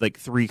have like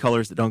 3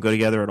 colors that don't go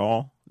together at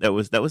all. That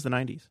was the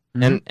 90s.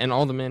 Mm-hmm. And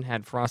all the men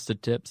had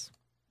frosted tips.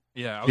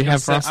 Yeah, you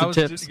have frosted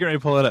tips. I was going to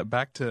pull it up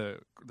back to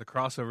the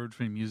crossover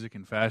between music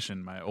and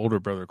fashion. My older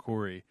brother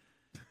Corey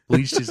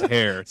bleached his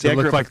hair to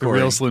look like the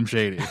real Slim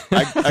Shady.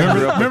 I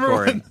grew up with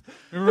Corey.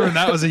 Remember when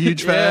that was a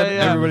huge fad?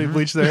 Yeah. Everybody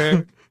bleached their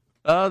hair.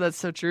 Oh, that's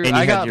so true. And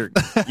you had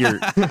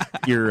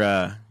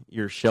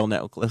your shell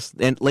necklace.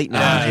 And late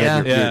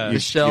 90s, the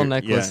shell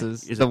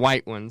necklaces, the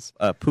white ones.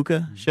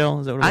 Puka shell,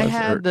 is that what it was?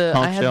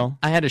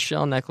 I had a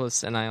shell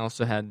necklace, and I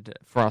also had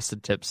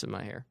frosted tips in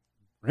my hair.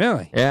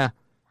 Really? Yeah.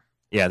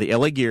 Yeah, the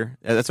LA gear.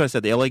 That's what I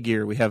said. The LA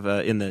gear. We have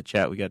in the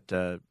chat. We got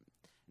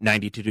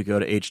 92 to go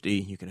to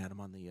HD. You can add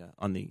them on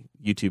the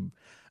YouTube.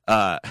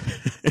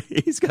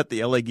 He's got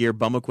the LA gear,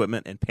 bum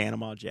equipment, and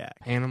Panama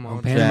Jack.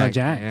 Panama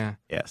Jack. Yeah.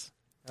 Yes.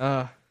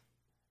 All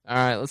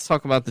right. Let's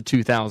talk about the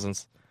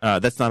 2000s.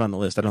 That's not on the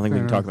list. I don't think we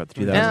can talk about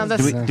the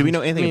 2000s. Yeah, do we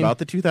know anything about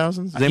the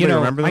 2000s? Does anybody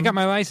remember them? I got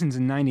my license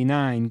in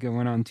 99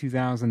 going on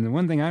 2000. The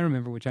one thing I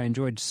remember, which I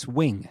enjoyed,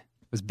 swing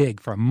was big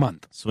for a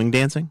month. Swing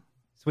dancing?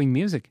 Swing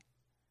music.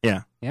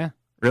 Yeah. Yeah.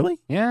 Really?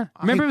 Yeah.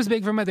 Remember it was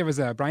big for a month. There was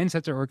a Brian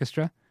Setzer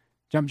Orchestra,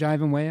 Jump,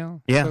 Jive, and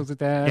Wail. Yeah. Those with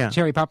the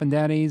Cherry Poppin'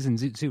 Daddies and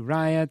Zoot Suit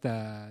Riot.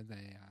 I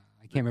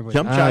can't remember.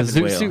 Jump, Jive, and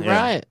Zoot Wail. Suit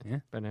Riot. Yeah,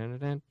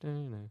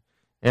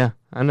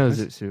 I know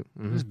Zoot Suit.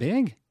 Mm-hmm. It was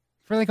big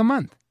for like a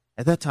month.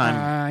 At that time.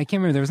 I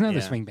can't remember. There was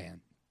another swing band.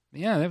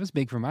 Yeah, that was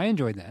big for me. I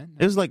enjoyed that.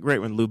 It was like right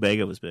when Lou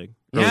Bega was big.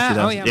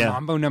 Yeah,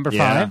 Mambo number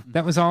 5.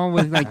 That was all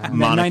with like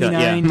Monica,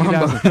 99,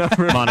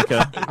 2000.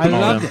 Monica. I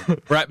loved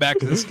it. Right back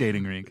to the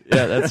skating rink.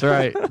 Yeah, that's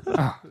right.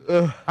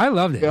 I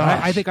loved it.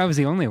 I think I was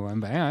the only one,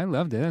 but yeah, I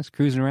loved it. I was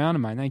cruising around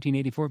in my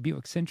 1984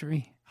 Buick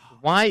Century.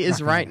 Why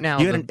is right now...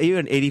 You had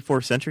an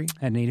 84 Century?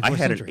 I had an 84 Had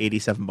Century. an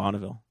 87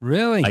 Bonneville.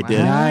 Really? I did.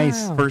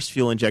 Nice. First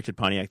fuel-injected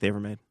Pontiac they ever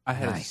made. I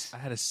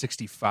had a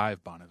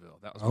 65 Bonneville.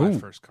 That was my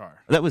first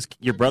car. That was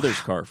your brother's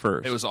car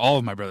first. It was all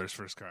of my brother's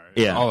first car.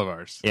 Yeah. All of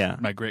ours. Yeah.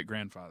 My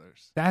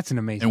great-grandfather's. That's an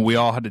amazing... And we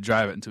all had to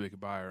drive it until we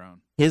could buy our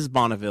own. His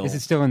Bonneville... Is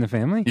it still in the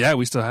family? Yeah,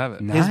 we still have it.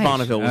 Nice. His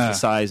Bonneville was the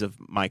size of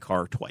my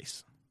car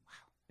twice.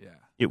 Yeah.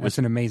 That's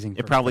an amazing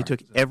It probably car.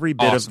 took every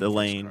bit Awesome of the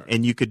lane,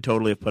 and you could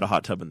totally have put a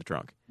hot tub in the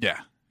trunk. Yeah.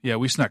 Yeah,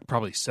 we snuck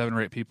probably 7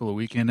 or 8 people a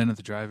weekend in at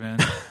the drive-in.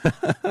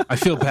 I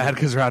feel bad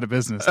because they're out of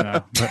business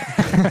now.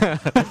 I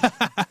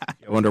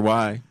wonder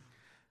why.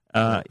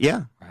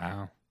 Yeah.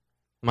 Wow.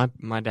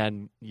 My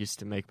dad used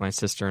to make my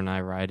sister and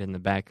I ride in the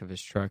back of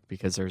his truck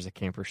because there was a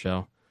camper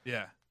shell.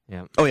 Yeah.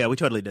 Yeah. Oh, yeah, we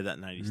totally did that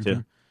in the 90s,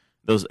 too.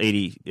 Those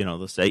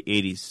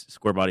 80s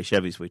square body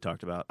Chevys we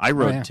talked about. I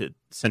rode to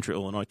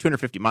Central Illinois,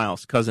 250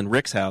 miles, cousin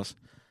Rick's house,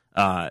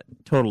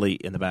 totally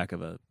in the back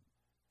of a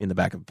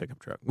pickup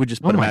truck. We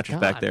just put a mattress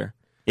back there.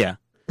 Yeah.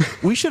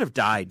 We should have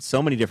died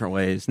so many different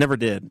ways. Never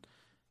did.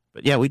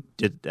 But yeah, we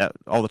did that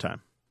all the time.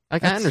 I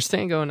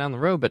understand going down the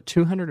road, but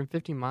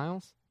 250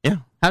 miles? Yeah.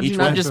 How'd you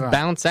not just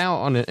bounce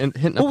out on it and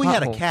hitting a pothole? Well, we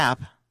had a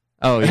cap.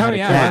 Oh, you had a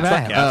yeah, cap.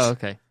 that. Oh,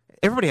 okay.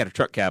 Everybody had a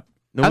truck cap.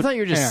 No I thought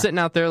you were just sitting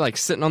out there like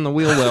sitting on the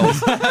wheel wells.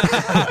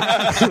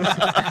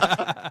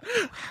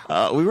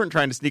 We weren't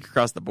trying to sneak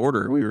across the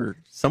border. We were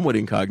somewhat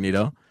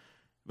incognito.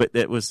 But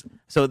it was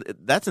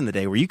that's in the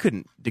day where you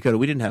couldn't, Dakota,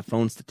 we didn't have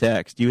phones to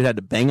text. You had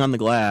to bang on the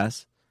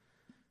glass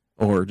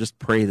or just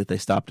pray that they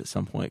stopped at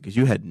some point because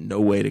you had no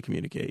way to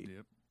communicate.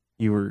 Yep.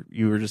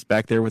 You were just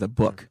back there with a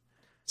book.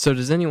 So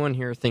does anyone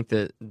here think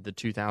that the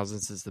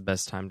 2000s is the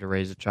best time to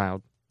raise a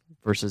child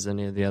versus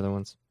any of the other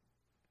ones?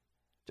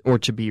 Or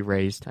to be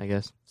raised, I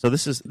guess. So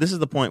this is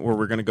the point where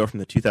we're going to go from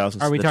the 2000s to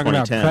the 2010s. Are we talking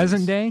about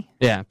present day?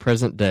 Yeah,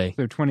 present day.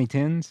 So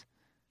 2010s?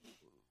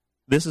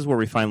 This is where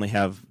we finally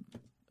have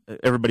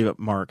everybody but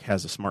Mark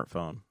has a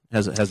smartphone,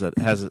 has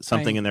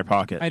something in their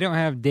pocket. I don't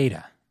have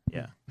data.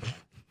 Yeah.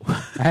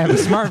 I have a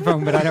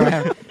smartphone, but I don't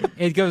have.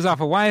 It goes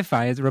off of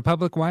Wi-Fi. It's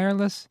Republic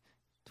Wireless.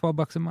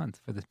 $12 a month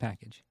for this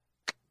package.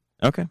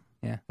 Okay.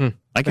 Yeah.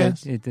 I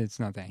guess it's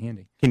not that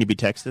handy. Can you be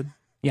texted?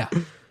 Yeah.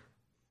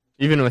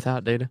 Even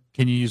without data?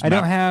 Can you use I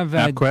don't have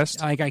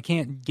MapQuest? I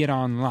can't get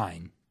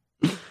online.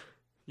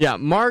 Yeah,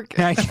 Mark.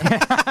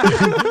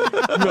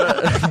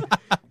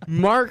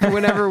 Mark,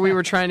 whenever we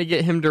were trying to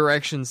get him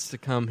directions to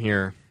come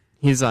here,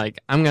 he's like,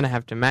 I'm going to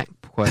have to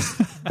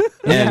MapQuest.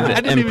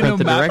 I didn't even know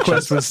the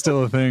MapQuest was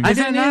still a thing. Is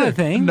that not a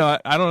thing? No,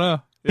 I don't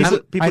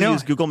know. People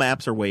use Google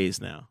Maps or Waze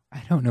now.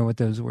 I don't know what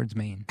those words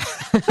mean.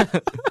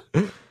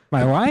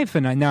 My wife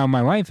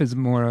my wife is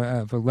more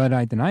of a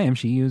Luddite than I am.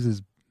 She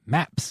uses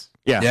maps.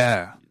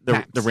 Yeah.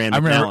 The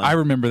random. I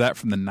remember that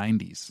from the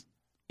 90s.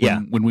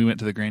 When we went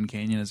to the Grand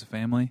Canyon as a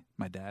family,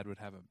 my dad would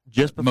have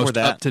most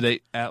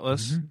up-to-date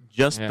atlas.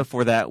 Mm-hmm.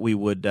 Before that, we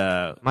would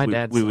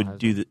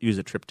use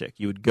a triptych.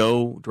 You would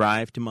go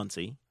drive to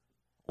Muncie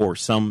or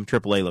some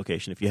AAA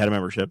location if you had a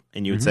membership,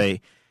 and you would say,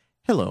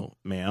 "Hello,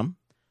 ma'am.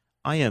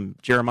 I am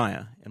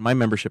Jeremiah, and my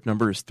membership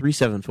number is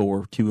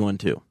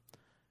 374212,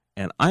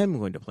 and I am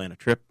going to plan a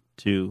trip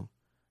to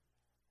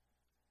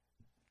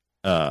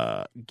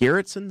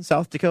Garrettson,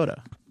 South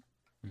Dakota."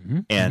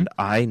 And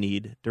I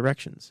need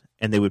directions.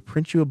 And they would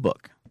print you a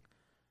book,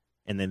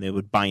 and then they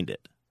would bind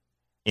it,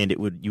 and you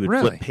would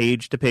flip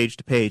page to page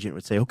to page, and it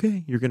would say,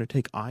 "Okay, you're going to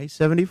take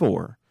I-74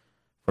 for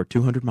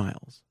 200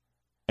 miles,"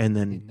 and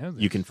then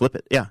you can flip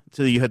it. Yeah,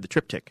 so you had the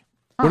triptych.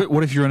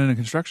 What if you run into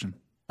construction?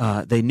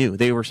 They knew.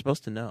 They were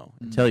supposed to know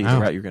and tell you the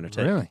route you're going to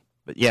take. Really?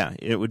 But yeah,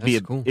 it would be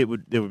a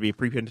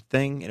pre-printed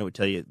thing, and it would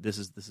tell you this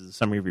is a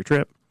summary of your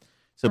trip.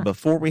 So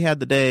before we had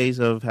the days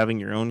of having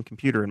your own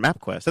computer and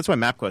MapQuest, that's why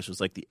MapQuest was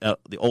like the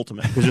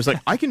ultimate, because it's like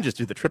I can just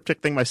do the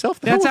triptych thing myself.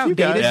 That's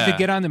outdated to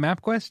get on the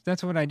MapQuest.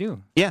 That's what I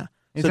do. Yeah,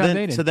 it's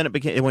outdated. So then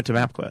it went to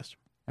MapQuest.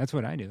 That's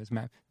what I do. Is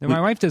map. My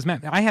wife does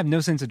map. I have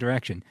no sense of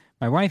direction.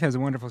 My wife has a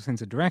wonderful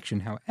sense of direction.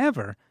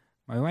 However,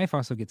 my wife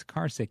also gets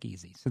car sick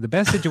easy. So the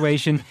best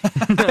situation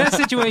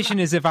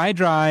is if I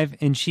drive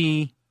and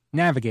she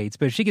navigates.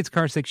 But if she gets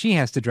car sick, she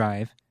has to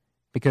drive,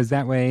 because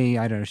that way,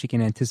 I don't know, she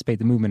can anticipate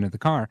the movement of the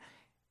car.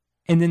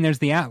 And then there's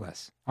the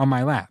atlas on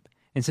my lap.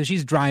 And so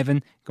she's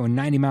driving, going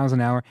 90 miles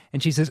an hour,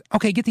 and she says,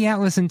 "Okay, get the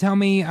atlas and tell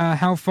me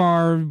how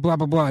far blah,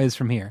 blah, blah is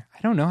from here." I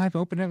don't know. I've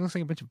opened it. It looks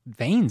like a bunch of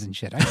veins and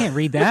shit. I can't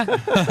read that.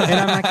 And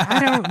I'm like, I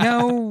don't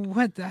know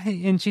what.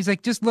 And she's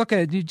like, just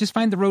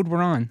find the road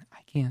we're on. I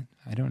can't.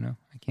 I don't know.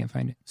 I can't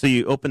find it. So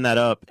you open that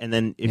up, and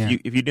then if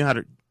you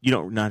don't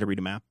know how to read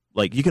a map,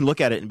 like you can look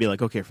at it and be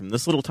like, okay, from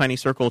this little tiny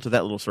circle to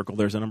that little circle,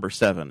 there's a number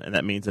 7, and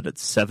that means that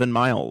it's 7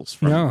 miles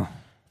from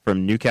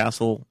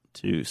Newcastle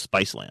to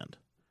Spiceland.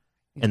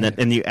 And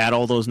then you add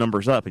all those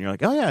numbers up, and you're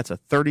like, oh yeah, it's a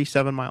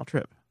 37-mile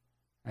trip.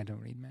 I don't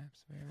read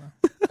maps very well.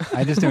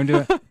 I just don't do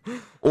it.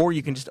 Or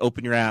you can just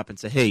open your app and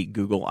say, "Hey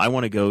Google, I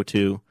want to go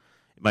to."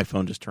 My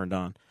phone just turned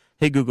on.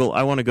 "Hey Google,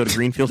 I want to go to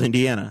Greenfield,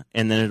 Indiana,"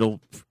 and then it'll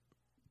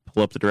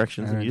pull up the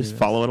directions, and you just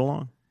follow it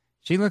along.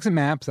 She looks at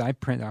maps. I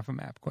print off a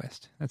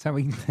MapQuest. That's how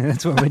we.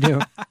 That's what we do.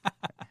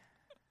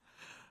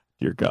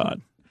 Dear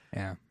God.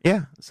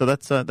 Yeah. So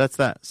that's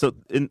that. So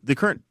in the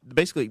current,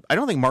 basically, I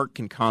don't think Mark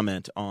can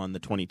comment on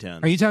the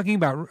 2010s. Are you talking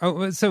about?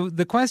 Oh, so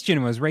the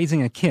question was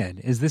raising a kid.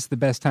 Is this the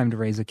best time to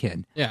raise a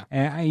kid? Yeah.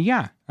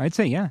 Yeah. I'd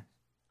say yeah.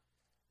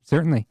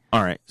 Certainly.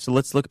 All right. So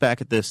let's look back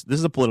at this. This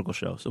is a political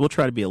show, so we'll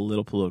try to be a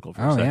little political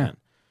for a second. Yeah.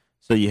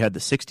 So you had the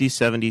 60s,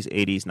 70s,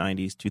 80s,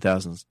 90s,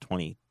 2000s,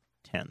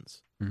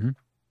 2010s. Mm-hmm.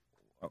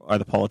 Are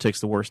the politics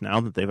the worst now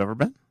that they've ever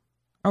been?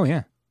 Oh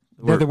yeah.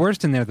 They're the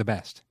worst and they're the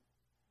best.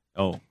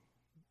 Oh.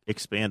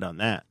 Expand on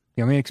that.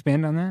 You want me to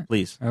expand on that?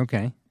 Please.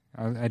 Okay.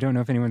 I don't know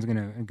if anyone's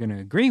going to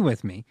agree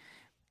with me.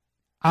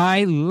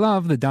 I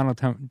love that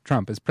Donald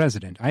Trump as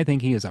president. I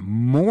think he is a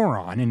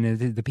moron,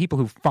 and the people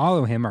who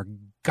follow him are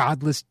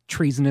godless,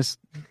 treasonous,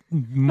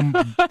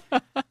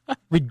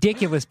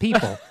 ridiculous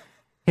people,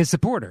 his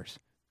supporters.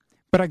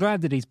 But I'm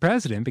glad that he's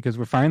president, because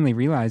we're finally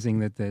realizing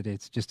that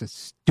it's just a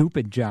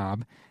stupid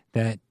job,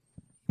 that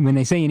when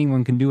they say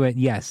anyone can do it,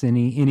 yes,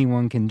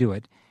 anyone can do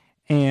it.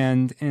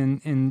 And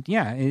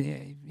yeah,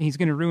 he's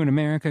going to ruin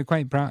America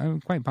quite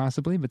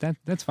possibly, but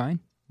that's fine.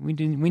 We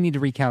need to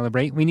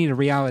recalibrate. We need a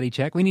reality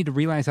check. We need to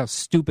realize how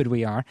stupid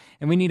we are,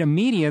 and we need a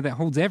media that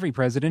holds every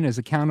president as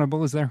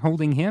accountable as they're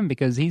holding him,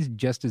 because he's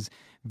just as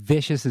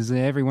vicious as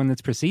everyone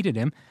that's preceded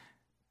him.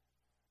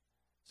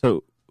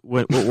 So,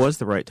 what was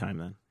the right time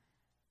then?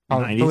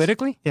 90s?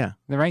 Politically? Yeah,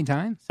 the right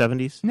time.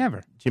 70s?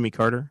 Never. Jimmy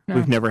Carter? No.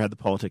 We've never had the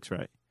politics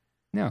right.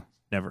 No.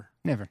 Never.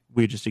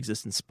 We just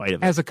exist in spite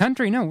of it. As a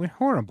country, no, we're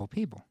horrible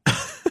people.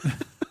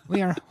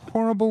 We are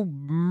horrible,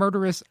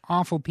 murderous,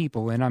 awful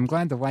people, and I'm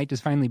glad the light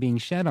is finally being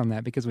shed on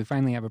that, because we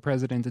finally have a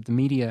president that the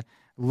media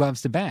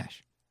loves to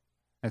bash.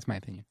 That's my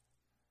opinion.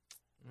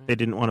 They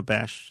didn't want to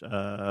bash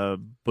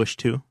Bush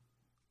too?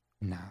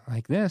 Not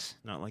like this.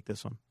 Not like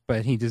this one.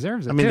 But he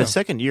deserves it, I mean, too. the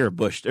second year of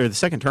Bush, or the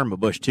second term of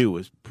Bush too,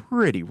 was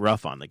pretty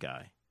rough on the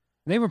guy.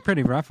 They were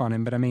pretty rough on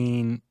him, but I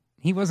mean,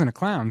 he wasn't a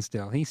clown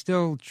still. He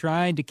still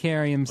tried to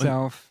carry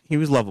himself. He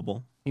was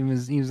lovable. He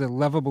was a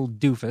lovable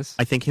doofus.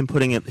 I think him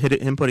putting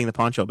the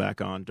poncho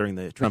back on during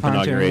the Trump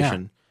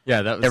inauguration.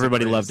 Yeah, that was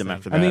everybody loved him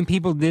after that. I mean,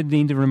 people did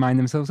need to remind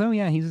themselves, oh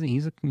yeah, he's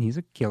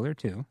a killer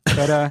too.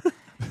 But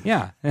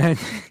yeah,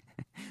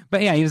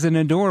 but yeah, he was an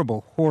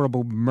adorable,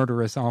 horrible,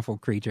 murderous, awful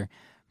creature.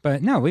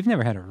 But no, we've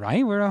never had it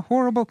right. We're a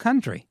horrible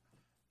country.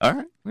 All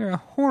right. We're a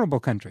horrible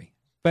country.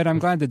 But I'm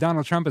glad that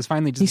Donald Trump is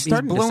finally just... He's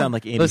starting to sound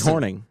like Andy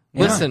Horning.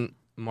 Listen,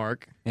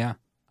 Mark. Yeah.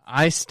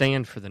 I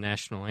stand for the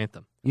national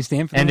anthem. You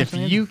stand for the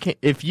national anthem?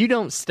 If you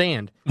don't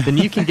stand, then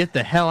you can get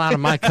the hell out of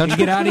my country.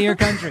 You get out of your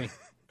country.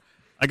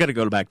 I got to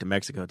go back to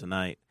Mexico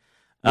tonight.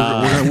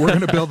 We're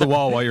going to build the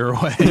wall while you're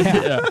away.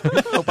 Yeah.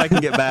 Hope I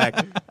can get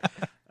back.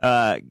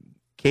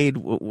 Kade,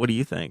 what do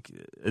you think?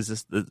 Is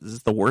this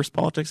the worst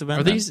politics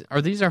event?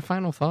 Are these our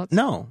final thoughts?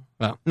 No.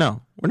 Oh.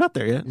 No, we're not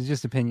there yet. It's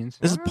just opinions.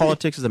 This is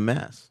politics is a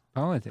mess.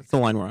 Politics. That's the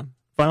line we're on.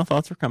 Final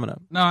thoughts are coming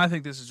up. No, I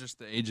think this is just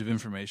the age of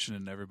information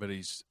and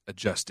everybody's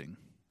adjusting.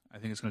 I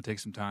think it's going to take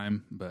some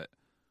time, but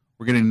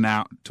we're getting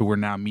now to where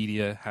now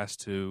media has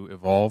to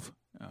evolve.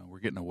 We're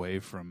getting away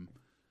from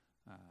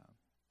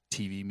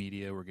TV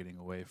media. We're getting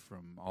away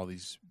from all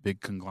these big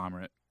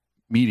conglomerate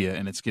media,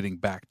 and it's getting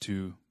back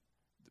to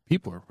the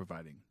people who are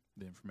providing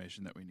the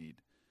information that we need.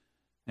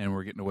 And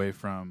we're getting away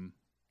from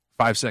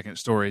 5-second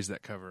stories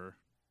that cover,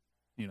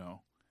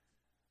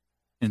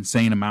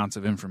 insane amounts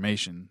of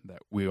information that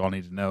we all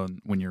need to know.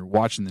 And when you're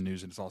watching the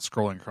news and it's all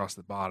scrolling across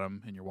the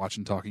bottom and you're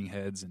watching talking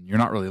heads and you're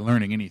not really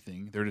learning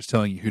anything, they're just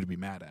telling you who to be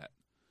mad at.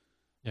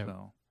 Yep.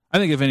 So I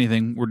think if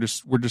anything, we're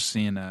just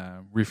seeing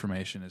a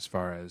reformation as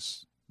far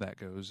as that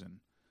goes. And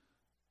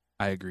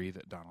I agree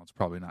that Donald's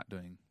probably not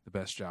doing the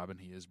best job, and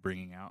he is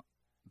bringing out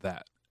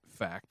that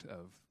fact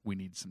of we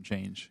need some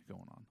change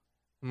going on.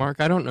 Mark,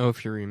 I don't know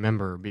if you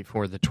remember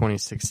before the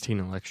 2016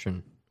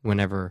 election,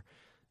 whenever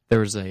there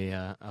was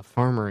a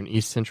farmer in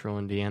East Central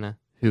Indiana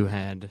who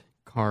had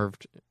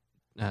carved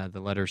the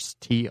letters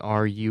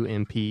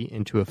TRUMP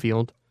into a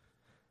field.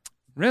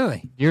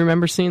 Really? Do you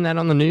remember seeing that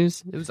on the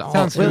news? It was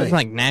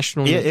like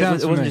national news. Yeah,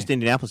 it wasn't just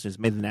Indianapolis news.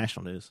 It made the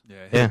national news.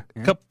 Yeah.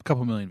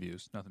 Couple million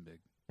views. Nothing big.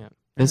 Yeah.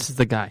 This is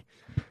the guy.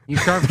 You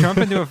carved Trump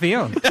into a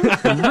field.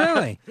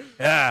 Really?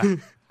 Yeah.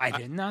 I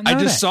did not know I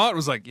just that. saw it.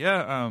 Was like,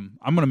 I'm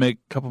going to make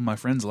a couple of my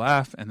friends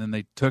laugh, and then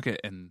they took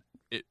it, and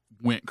it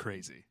went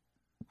crazy.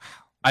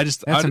 Wow.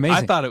 That's amazing.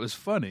 I thought it was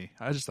funny.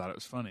 I just thought it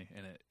was funny,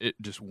 and it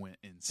just went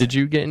insane. Did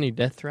you get any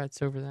death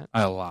threats over that?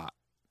 A lot.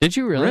 Did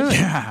you really?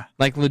 Yeah.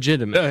 Like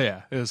legitimate? Oh,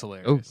 yeah. It was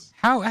hilarious.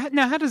 How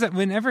does that,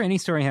 whenever any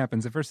story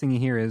happens, the first thing you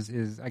hear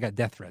is I got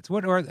death threats.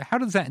 How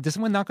does that, does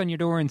someone knock on your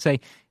door and say,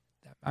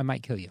 I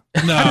might kill you?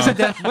 No.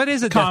 What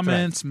is a death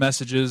Comments,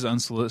 messages,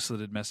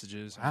 unsolicited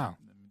messages. Wow.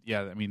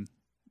 Yeah, I mean,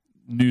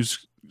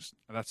 news,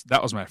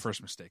 that was my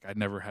first mistake. I'd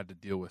never had to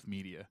deal with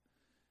media.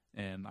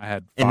 And I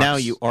had Fox, and now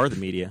you are the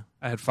media.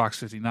 I had Fox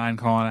 59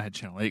 calling. I had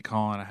Channel 8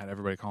 calling. I had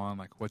everybody calling,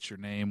 like, what's your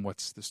name?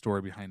 What's the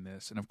story behind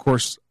this? And, of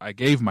course, I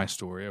gave my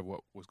story of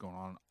what was going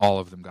on. All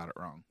of them got it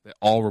wrong. They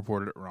all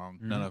reported it wrong.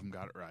 Mm-hmm. None of them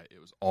got it right.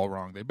 It was all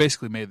wrong. They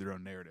basically made their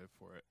own narrative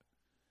for it.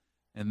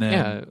 And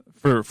then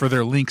for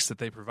their links that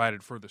they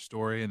provided for the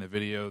story and the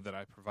video that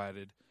I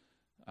provided,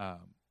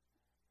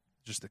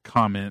 just the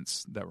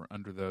comments that were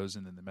under those,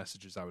 and then the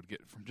messages I would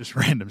get from just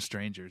random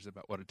strangers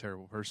about what a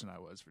terrible person I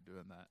was for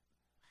doing that.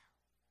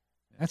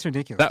 That's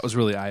ridiculous. That was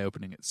really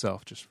eye-opening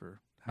itself, just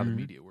for how the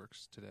media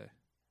works today.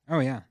 Oh,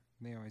 yeah.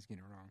 They always get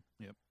it wrong.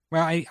 Yep.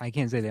 Well, I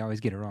can't say they always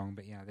get it wrong,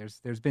 but yeah,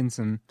 there's been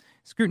some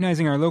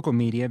scrutinizing our local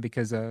media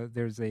because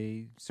there's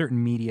a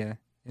certain media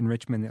in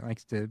Richmond that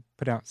likes to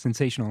put out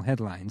sensational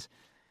headlines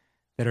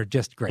that are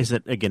just great. Is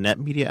it a Gannett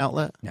media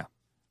outlet? No.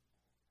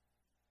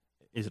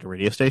 Is it a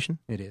radio station?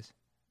 It is.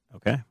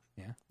 Okay.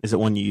 Yeah. Is it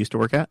one you used to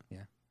work at?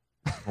 Yeah.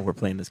 Well, we're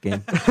playing this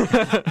game.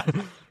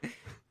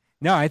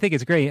 No, I think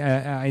it's great.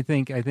 I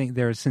think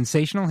there are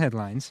sensational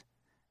headlines,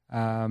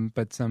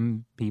 but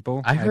some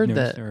people. I heard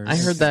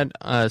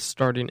that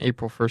starting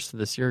April 1st of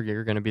this year,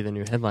 you're going to be the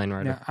new headline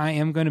writer. No, I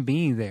am going to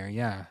be there.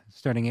 Yeah,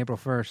 starting April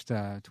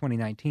 1st,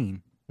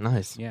 2019.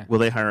 Nice. Yeah. Will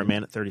they hire a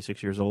man at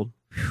 36 years old?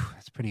 Whew,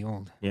 that's pretty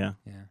old. Yeah.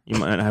 Yeah. You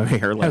might not have a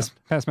hair left.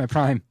 Past my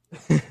prime.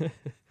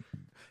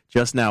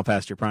 Just now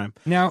past your prime.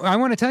 Now, I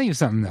want to tell you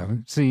something, though.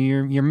 So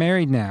you're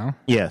married now.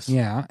 Yes.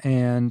 Yeah,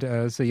 and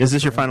so is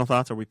this your final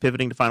thoughts? Are we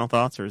pivoting to final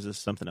thoughts, or is this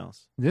something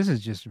else? This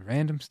is just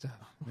random stuff.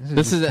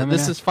 This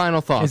is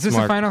final thoughts. Is this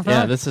Mark. a final thought?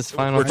 Yeah, this is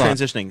final. We're thought.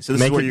 transitioning, so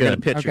this is where you're going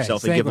to pitch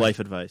yourself and give segue. life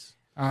advice.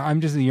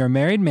 You're a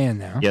married man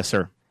now. Yes,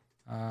 sir.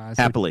 So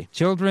happily.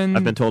 Children.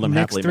 I've been told I'm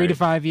next happily 3 to married.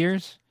 5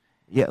 years.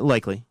 Yeah,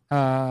 likely.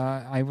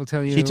 I will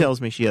tell you. She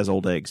tells me she has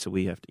old eggs, so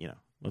we have to,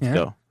 let's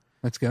go.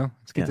 Let's go.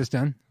 Let's get this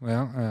done.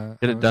 Well,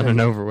 get it done and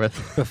over with.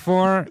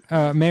 Before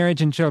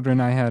marriage and children,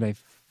 I had a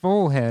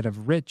full head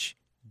of rich,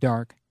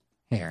 dark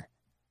hair.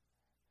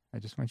 I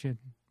just want you to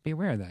be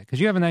aware of that because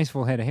you have a nice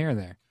full head of hair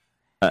there.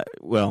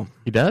 Well,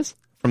 he does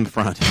from the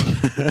front.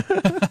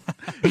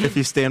 If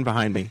you stand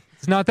behind me,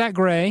 it's not that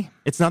gray.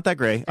 It's not that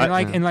gray.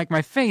 And like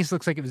my face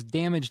looks like it was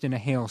damaged in a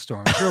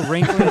hailstorm. It's real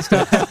wrinkly and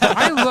stuff.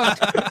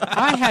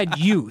 I had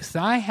youth.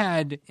 I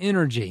had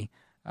energy.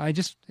 I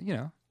just,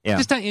 Yeah.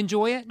 Just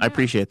enjoy it. I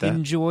appreciate that.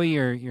 Enjoy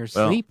your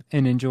sleep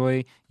and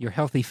enjoy your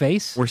healthy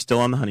face. We're still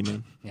on the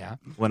honeymoon. Yeah.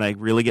 When I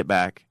really get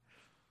back,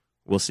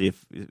 we'll see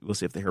if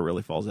the hair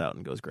really falls out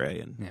and goes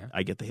gray, and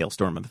I get the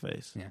hailstorm in the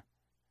face. Yeah.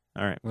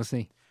 All right. We'll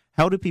see.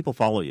 How do people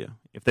follow you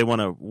if they want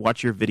to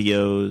watch your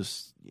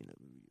videos?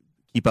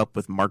 keep up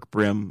with Mark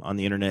Brim on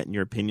the internet and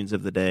your opinions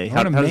of the day? I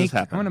How does this I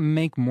happen? want to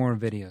make more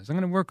videos. I'm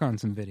going to work on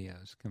some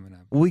videos coming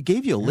up. Well, we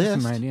gave you a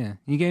list. Some idea.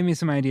 You gave me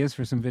some ideas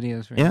for some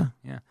videos. Right?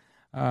 Yeah.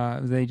 Yeah.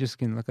 They just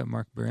can look up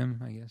Mark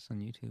Brim, I guess, on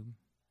YouTube.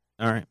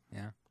 All right.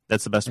 Yeah.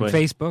 That's the best And way.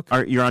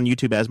 Facebook. You're on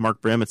YouTube as Mark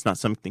Brim. It's not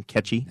something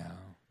catchy. No,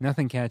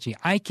 nothing catchy.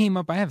 I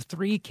have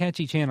 3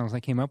 catchy channels I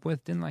came up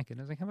with. Didn't like it.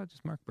 I was like, how about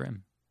just Mark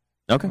Brim?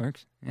 Okay. That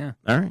works. Yeah.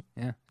 All right.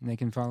 Yeah. And they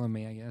can follow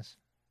me, I guess.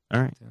 All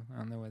right. So I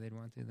don't know why they'd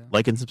want to, though.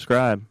 Like and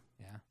subscribe.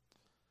 Yeah.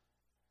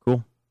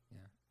 Cool. Yeah.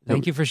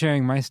 Thank you for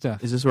sharing my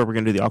stuff. Is this where we're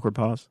going to do the awkward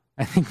pause?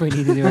 I think we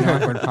need to do an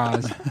awkward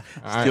pause.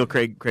 Steal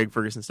Craig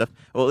Ferguson stuff.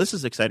 Well, this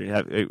is exciting to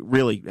have.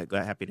 Really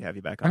happy to have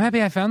you back on. I'm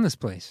happy I found this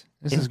place.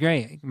 This is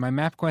great. My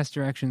MapQuest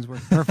directions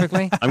work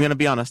perfectly. I'm going to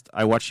be honest.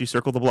 I watched you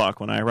circle the block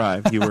when I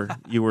arrived. You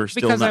were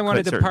still because not I wanted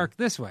quite to certain. park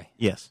this way.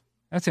 Yes.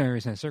 That's the only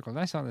reason I circled.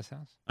 I saw this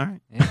house. All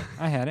right. Yeah,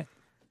 I had it.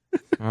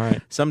 All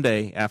right.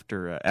 Someday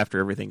after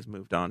everything's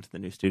moved on to the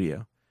new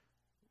studio,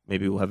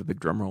 maybe we'll have a big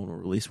drum roll and we'll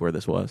release where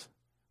this was.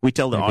 We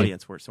tell the Maybe.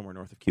 audience we're somewhere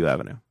north of Q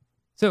Avenue.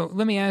 So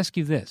let me ask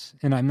you this,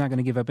 and I'm not going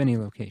to give up any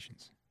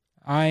locations.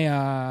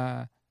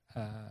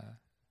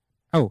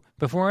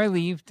 Before I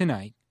leave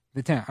tonight,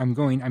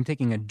 I'm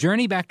taking a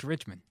journey back to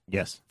Richmond.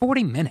 Yes.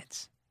 40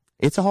 minutes.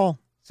 It's a haul.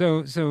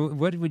 So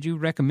what would you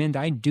recommend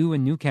I do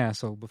in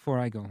Newcastle before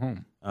I go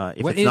home?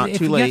 If it's not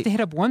too you late. have to hit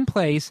up one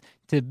place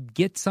to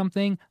get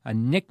something, a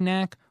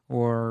knick-knack,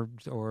 or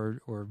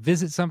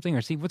visit something,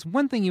 or see, what's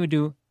one thing you would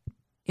do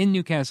in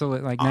Newcastle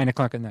at like 9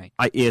 o'clock at night?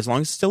 As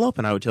long as it's still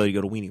open, I would tell you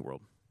to go to Weenie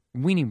World.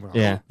 Weenie World.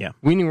 Yeah. Yeah.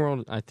 Weenie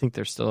World, I think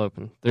they're still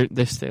open.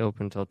 They stay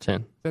open until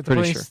 10. Is that the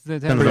Pretty place sure.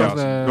 that Kind has of all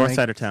the, north like-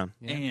 side of town.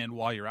 Yeah. And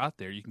while you're out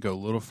there, you can go a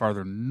little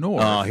farther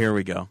north Oh, here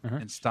we go. Uh-huh.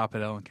 and stop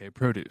at L&K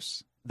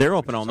Produce. They're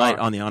open all night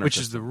on the honor Which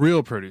system. is the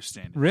real produce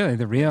stand. Really,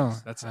 the real?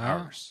 That's Oh,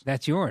 ours.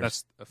 That's yours.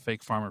 That's a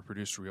fake farmer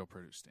produced real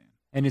produce stand.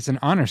 And it's an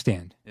honor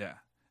stand. Yeah,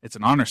 it's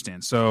an honor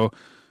stand. So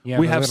You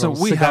we a have little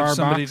somebody cigar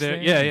there.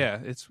 box Yeah.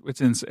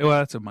 It's in. Well,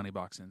 that's a money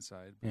box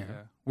inside. But Yeah.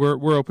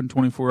 we're open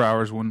 24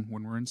 hours when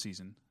we're in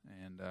season,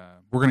 and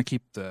we're gonna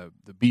keep the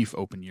beef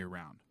open year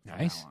round. from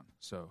Nice. now on.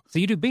 So So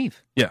you do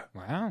beef? yeah,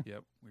 Wow.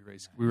 yep.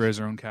 We raise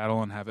our own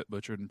cattle and have it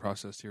butchered and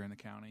processed here in the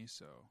county.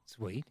 So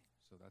Sweet.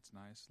 that's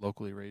nice.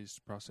 Locally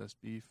raised processed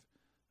beef.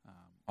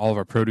 All of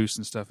our produce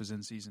and stuff is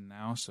in season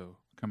now, so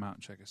come out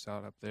and check us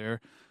out up there.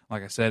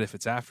 Like I said, if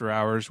it's after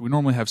hours, we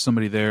normally have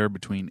somebody there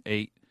between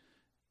 8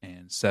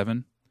 and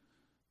 7.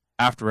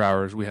 After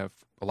hours, we have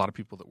a lot of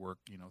people that work,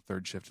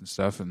 third shift and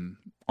stuff, and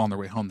on their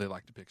way home, they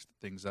like to pick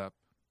things up.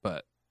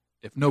 But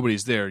if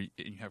nobody's there and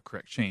you have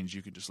correct change,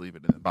 you can just leave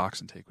it in the box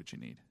and take what you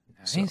need.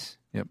 Nice. So,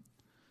 yep.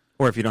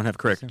 Or if you don't have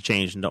correct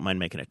change and don't mind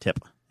making a tip,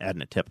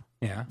 adding a tip.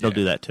 Yeah. They'll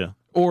do that too.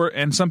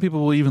 And some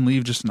people will even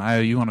leave just an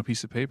IOU on a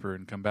piece of paper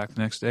and come back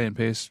the next day and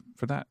pay us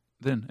for that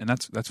then. And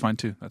that's fine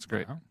too. That's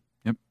great. Wow.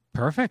 Yep.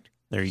 Perfect.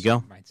 There you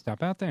go. Might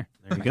stop out there.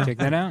 There you Might go. Check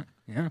that out.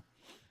 Yeah.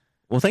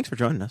 Well, thanks for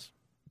joining us.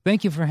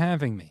 Thank you for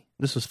having me.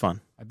 This was fun.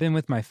 I've been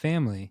with my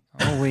family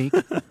all week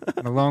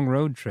on a long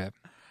road trip.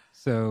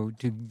 So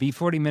to be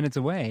 40 minutes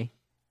away,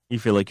 You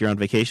feel like you're on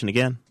vacation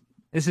again?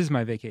 this is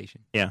my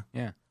vacation. Yeah.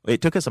 Yeah.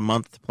 It took us a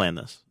month to plan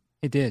this.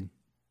 It did.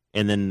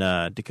 And then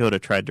Dakota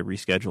tried to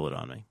reschedule it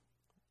on me.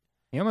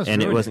 He almost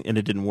And it ruined wasn't and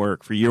it didn't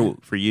work for you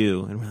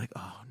and we're like,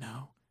 "Oh,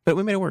 no." But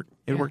we made it work.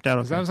 It worked out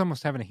 'Cause okay. I was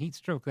almost having a heat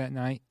stroke that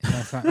night. And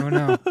I thought, oh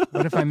no,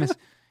 what if I miss?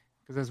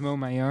 Because I was mowing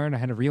my yard. I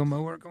had a real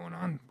mower going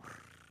on.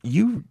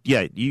 You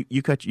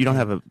don't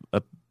have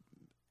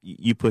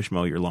you push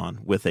mow your lawn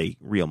with a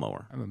real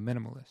mower. I'm a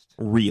minimalist.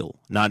 Real.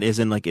 Not as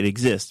in like it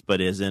exists,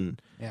 but as in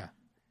Yeah.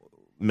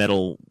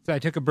 metal. So I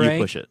took a You break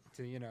push it.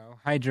 to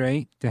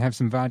hydrate, to have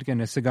some vodka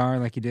and a cigar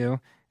like you do.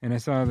 And I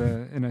saw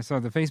the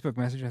Facebook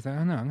message. I thought,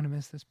 oh no, I'm going to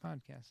miss this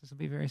podcast. This will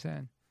be very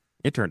sad.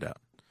 It turned out.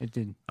 It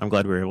did. I'm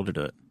glad we were able to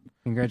do it.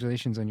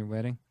 Congratulations on your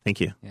wedding.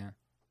 Thank you. Yeah.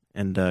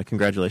 And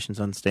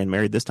congratulations on staying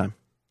married this time.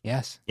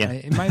 Yes. Yeah.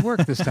 It might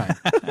work this time.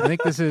 I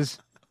think this is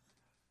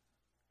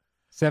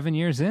 7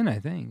 years in, I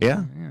think.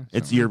 Yeah.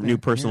 It's something your like new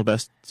that. personal Yeah.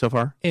 best so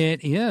far?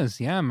 It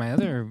is. Yeah. My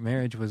other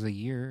marriage was a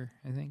year,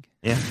 I think.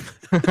 Yeah.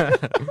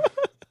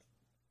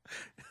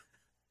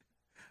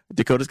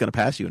 Dakota's going to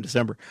pass you in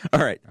December.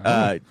 All right.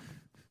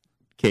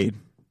 Kade,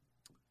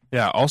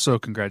 Yeah. Also,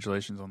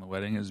 congratulations on the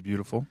wedding. It was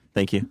beautiful.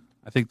 thank you.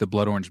 I think the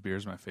blood orange beer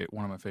is one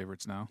of my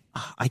favorites now.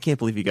 I can't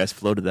believe you guys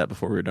floated that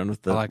before we were done with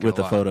I the like it with a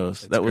the lot.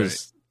 photos. It's That great.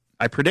 was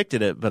I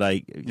predicted it, but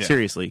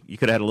seriously, you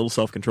could have had a little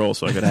self-control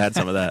so I could have had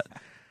some of that.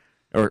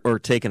 Or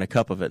taken a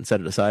cup of it and set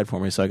it aside for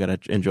me so I could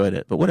have enjoyed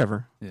it. But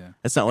whatever. Yeah.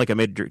 It's not like I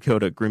made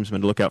Dakota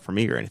groomsmen to look out for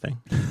me or anything.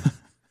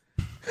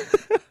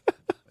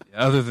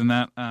 Other than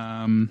that,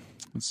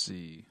 let's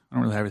see. I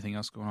don't really have anything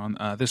else going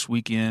on. This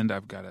weekend,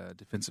 I've got a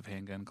defensive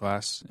handgun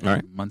class in All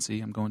right.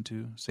 Muncie I'm going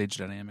to. Sage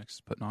Dynamics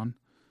is putting on.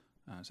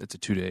 So it's a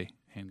 2-day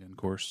handgun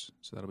course,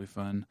 so that'll be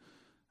fun.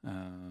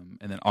 And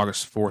then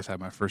August 4th, I have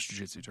my first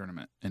jiu-jitsu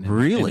tournament in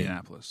Really?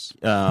 Indianapolis.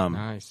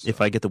 Nice. If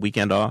I get the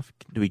weekend off,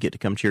 do we get to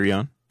come cheer you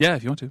on? Yeah,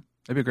 if you want to.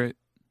 That'd be great.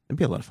 It'd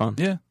be a lot of fun.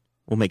 Yeah.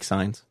 We'll make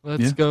signs.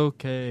 Let's Yeah. go,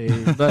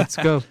 Kade. Let's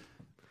go.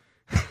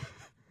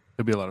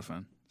 It'll be a lot of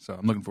fun. So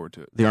I'm looking forward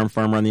to it. The Armed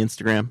Farmer on the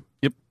Instagram.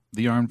 Yep.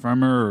 The Armed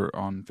Farmer, or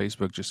on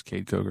Facebook, just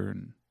Kade Koger.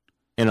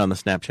 And on the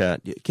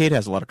Snapchat. Kade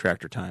has a lot of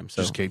tractor time.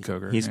 So just Kade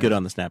Koger. He's good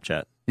on the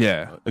Snapchat.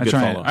 Yeah.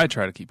 I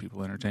try to keep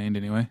people entertained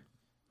anyway.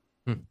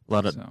 A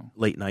lot of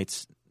late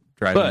nights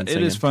driving and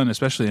singing. It is fun,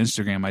 especially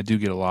Instagram. I do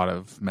get a lot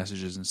of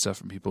messages and stuff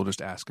from people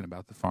just asking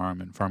about the farm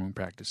and farming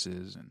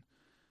practices. And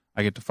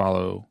I get to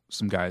follow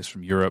some guys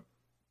from Europe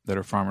that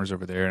are farmers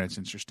over there, and it's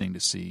interesting to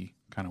see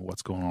kind of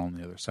what's going on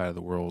the other side of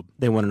the world.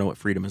 They want to know what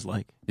freedom is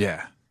like.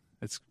 Yeah.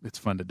 It's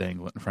fun to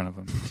dangle it in front of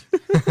them.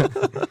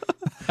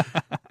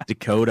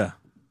 Dakota.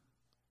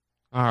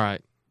 All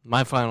right.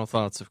 My final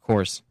thoughts, of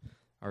course,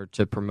 are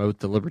to promote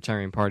the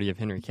Libertarian Party of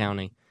Henry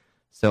County.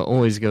 So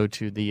always go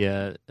to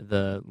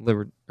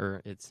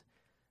it's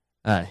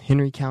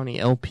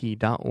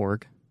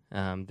henrycountylp.org.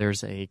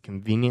 There's a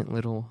convenient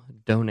little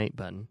donate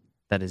button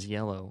that is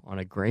yellow on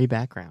a gray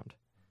background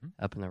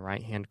up in the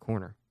right-hand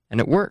corner. And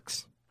it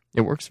works.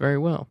 It works very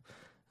well.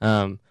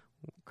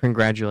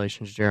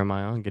 Congratulations,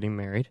 Jeremiah, on getting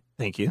married.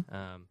 Thank you.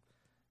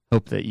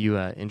 Hope that you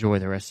enjoy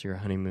the rest of your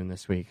honeymoon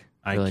this week.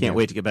 I can't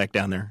wait to get back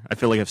down there. I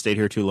feel like I've stayed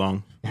here too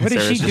long. What is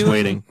Sarah's she just doing?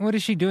 waiting. What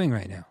is she doing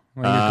right now?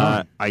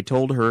 I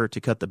told her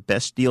to cut the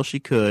best deal she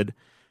could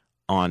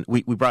on.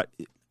 We brought.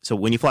 So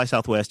when you fly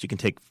Southwest, you can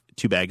take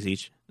 2 bags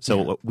each.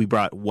 So we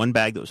brought 1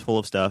 bag that was full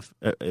of stuff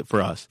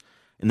for us,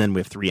 and then we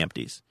have 3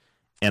 empties.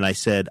 And I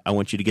said, I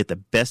want you to get the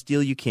best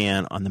deal you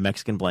can on the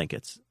Mexican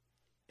blankets,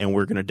 and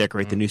we're going to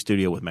decorate the new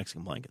studio with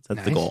Mexican blankets.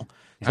 That's the goal.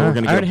 So we're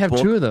going to have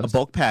 2 of those. A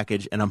bulk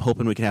package, and I'm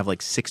hoping we can have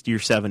like 60 or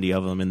 70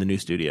 of them in the new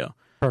studio.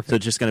 Perfect. So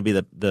it's just going to be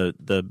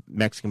the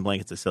Mexican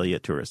blankets that sell you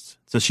at tourists.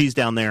 So she's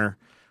down there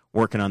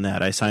working on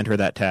that. I assigned her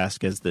that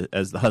task as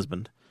the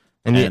husband.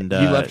 And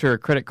you left her a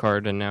credit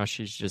card, and now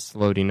she's just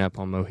loading up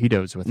on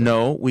mojitos with it.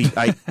 No,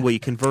 we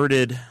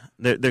converted.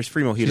 There's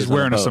free mojitos. She's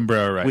wearing a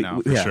sombrero right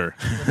now, for sure.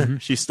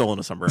 She's stolen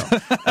a sombrero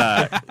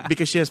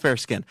because she has fair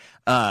skin.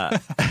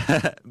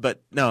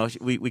 But no,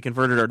 we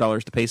converted our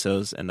dollars to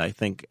pesos, and I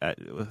think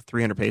with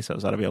 300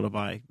 pesos, I ought to be able to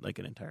buy like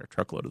an entire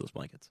truckload of those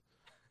blankets.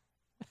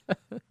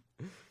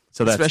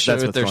 So especially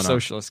that's with what's their going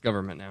socialist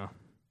government now.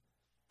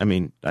 I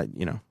mean,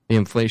 the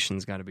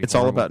inflation's got to be. It's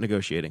horrible. all about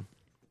negotiating.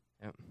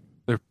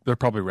 They're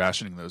probably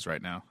rationing those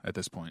right now at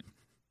this point.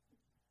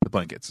 The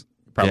blankets.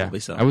 Probably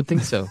so. I would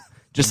think so.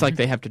 Just like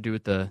they have to do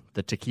with the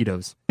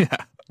taquitos. Yeah.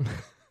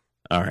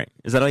 All right.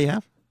 Is that all you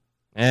have?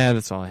 Yeah,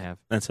 that's all I have.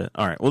 That's it.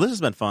 All right. Well, this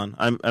has been fun.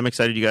 I'm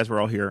excited you guys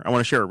were all here. I want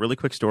to share a really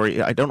quick story.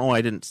 I don't know why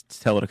I didn't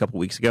tell it a couple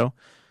weeks ago,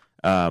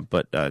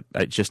 but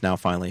I just now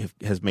finally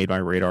has made my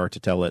radar to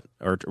tell it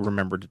or to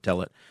remember to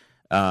tell it.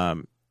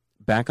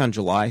 Back on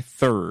July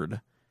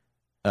 3rd,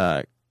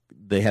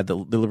 they had the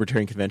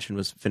Libertarian Convention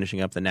was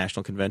finishing up, the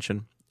national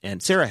convention,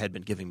 and Sarah had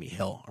been giving me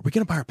hell. Are we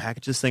going to buy our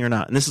package this thing or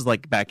not? And this is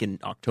like back in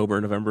October,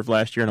 November of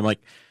last year, and I'm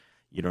like,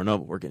 you don't know,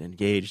 but we're getting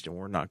engaged, and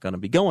we're not going to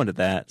be going to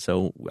that.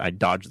 So I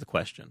dodged the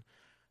question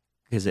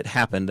because it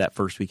happened that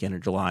first weekend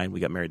in July, and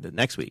we got married the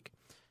next week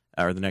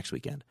or the next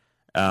weekend.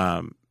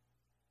 The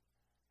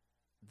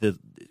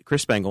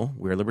Chris Spangle,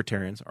 we're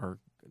libertarians, are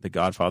the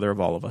godfather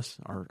of all of us,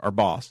 our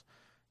boss.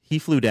 He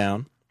flew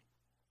down.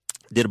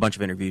 Did a bunch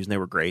of interviews, and they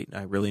were great.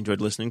 I really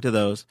enjoyed listening to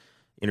those.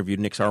 Interviewed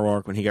Nick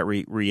Sarwark when he got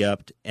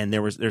re-upped. And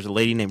there's a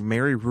lady named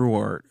Mary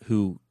Ruart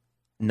who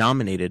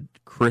nominated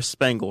Chris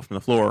Spangle from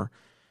the floor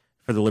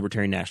for the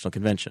Libertarian National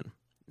Convention.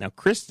 Now,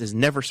 Chris has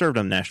never served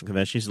on the National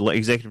Convention. He's the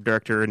executive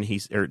director and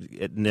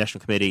at the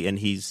National Committee, and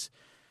he's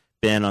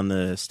been on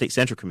the State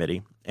Central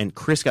Committee. And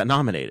Chris got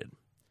nominated.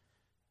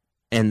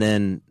 And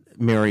then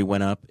Mary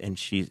went up, and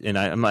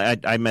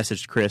I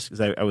messaged Chris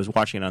because I was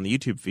watching it on the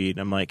YouTube feed, and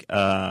I'm like,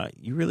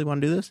 you really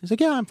want to do this? He's like,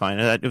 yeah, I'm fine.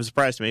 It was a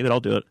surprise to me, but I'll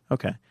do it.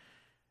 Okay.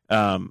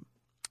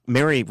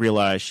 Mary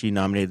realized she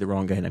nominated the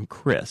wrong guy named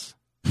Chris,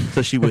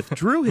 so she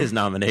withdrew his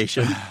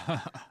nomination.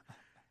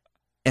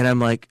 And I'm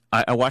like,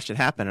 I watched it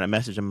happen, and I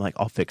messaged him, like,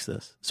 I'll fix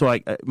this. So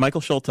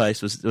Michael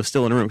Schulteis was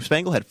still in the room.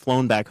 Spangle had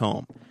flown back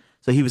home.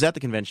 So he was at the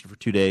convention for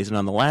 2 days, and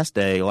on the last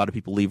day, a lot of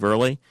people leave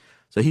early.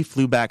 So he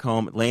flew back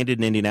home, landed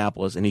in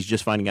Indianapolis, and he's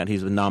just finding out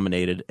he's been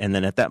nominated. And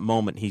then at that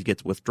moment, he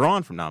gets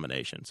withdrawn from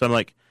nomination. So I'm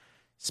like,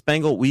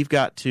 Spangle, we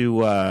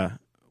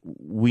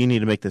need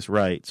to make this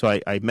right. So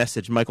I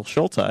messaged Michael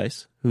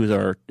Schulteis,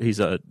 he's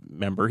a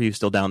member. He was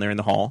still down there in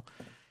the hall.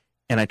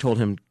 And I told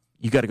him,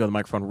 you got to go to the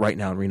microphone right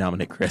now and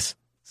renominate Chris.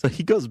 So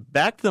he goes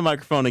back to the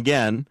microphone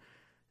again,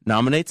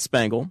 nominates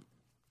Spangle.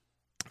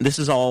 This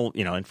is all,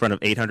 in front of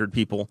 800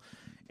 people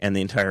and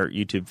the entire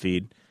YouTube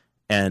feed.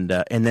 And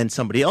then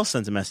somebody else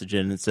sends a message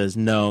in and says,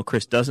 no,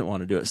 Chris doesn't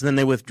want to do it. So then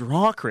they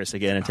withdraw Chris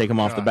again and take him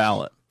off the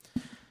ballot.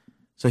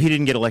 So he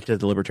didn't get elected to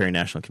the Libertarian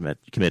National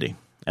Committee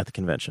at the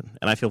convention.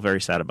 And I feel very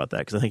sad about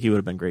that because I think he would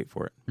have been great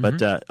for it. Mm-hmm.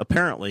 But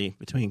apparently,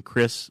 between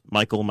Chris,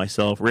 Michael,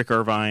 myself, Rick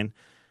Irvine,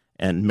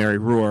 and Mary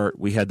Ruart,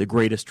 we had the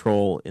greatest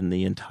troll in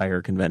the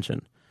entire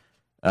convention,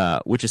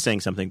 which is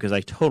saying something because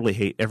I totally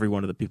hate every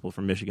one of the people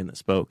from Michigan that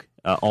spoke.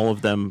 All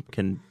of them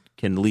can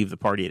leave the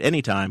party at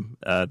any time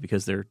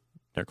because they're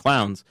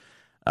clowns.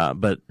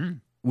 But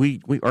we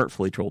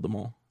artfully trolled them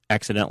all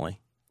accidentally.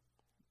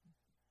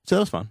 So that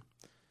was fun.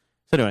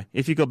 So anyway,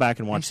 if you go back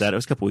and watch that, it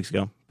was a couple weeks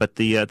ago. But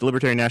the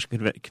Libertarian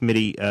National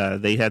Committee,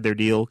 they had their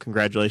deal.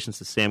 Congratulations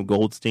to Sam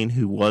Goldstein,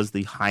 who was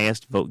the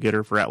highest vote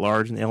getter for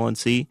at-large in the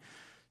LNC.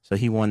 So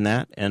he won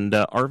that. And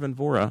Arvin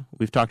Vohra,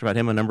 we've talked about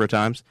him a number of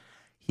times.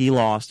 He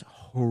lost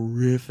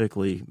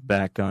horrifically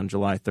back on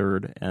July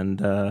 3rd,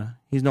 and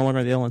he's no longer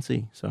in the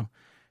LNC. So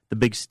the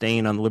big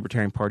stain on the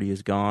Libertarian Party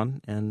is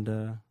gone, and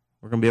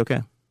we're going to be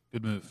okay.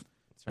 Good move.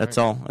 That's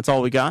all. That's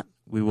all we got.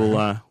 We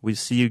will we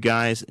see you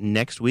guys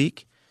next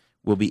week.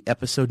 Will be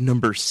episode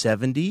number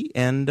 70,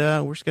 and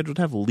we're scheduled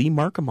to have Lee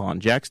Markham on,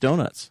 Jack's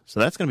Donuts. So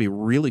that's going to be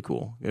really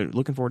cool.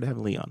 Looking forward to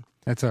having Lee on.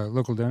 That's a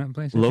local donut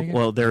place?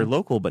 Well, they're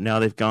local, but now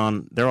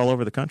they're all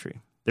over the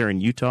country. They're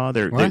in Utah.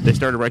 They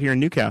started right here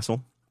in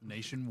Newcastle.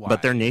 Nationwide.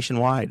 But they're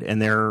nationwide,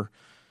 and they're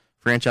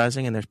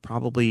franchising, and there's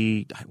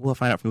probably, we'll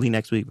find out from Lee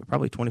next week, but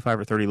probably 25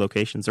 or 30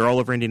 locations. They're all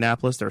over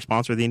Indianapolis. They're a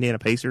sponsor of the Indiana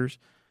Pacers.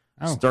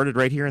 Oh. Started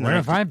right here in Where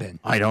have I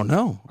been? I don't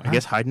know. I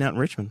guess hiding out in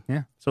Richmond.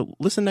 Yeah. So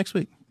listen next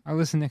week. I'll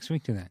listen next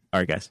week to that. All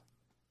right, guys.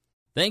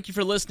 Thank you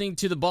for listening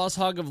to the Boss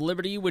Hog of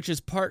Liberty, which is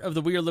part of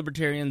the We Are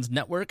Libertarians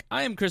Network.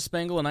 I am Chris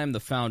Spangle, and I am the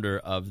founder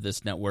of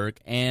this network,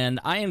 and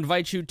I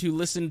invite you to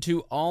listen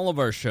to all of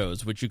our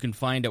shows, which you can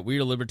find at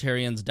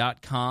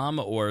WeAreLibertarians.com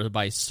or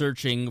by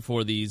searching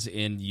for these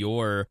in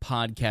your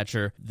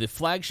podcatcher. The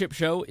flagship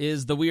show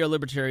is the We Are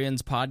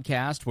Libertarians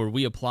podcast, where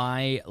we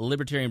apply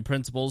libertarian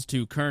principles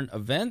to current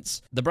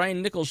events. The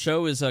Brian Nichols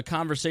Show is a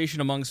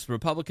conversation amongst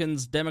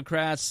Republicans,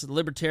 Democrats,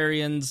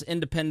 Libertarians,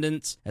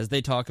 Independents, as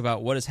they talk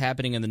about what is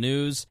happening in the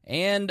news.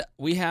 And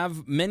we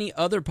have many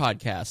other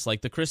podcasts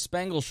like The Chris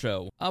Spangle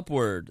Show,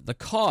 Upward, The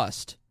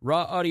Cost,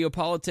 Raw Audio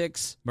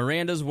Politics,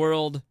 Miranda's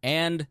World,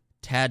 and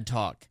Tad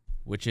Talk,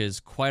 which is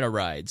quite a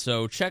ride.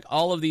 So check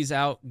all of these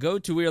out. Go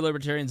to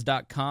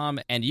WeAreLibertarians.com,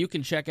 and you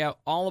can check out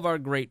all of our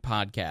great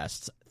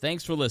podcasts.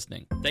 Thanks for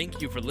listening.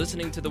 Thank you for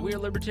listening to the We Are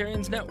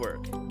Libertarians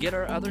Network. Get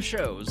our other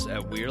shows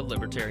at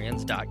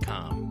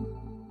WeAreLibertarians.com.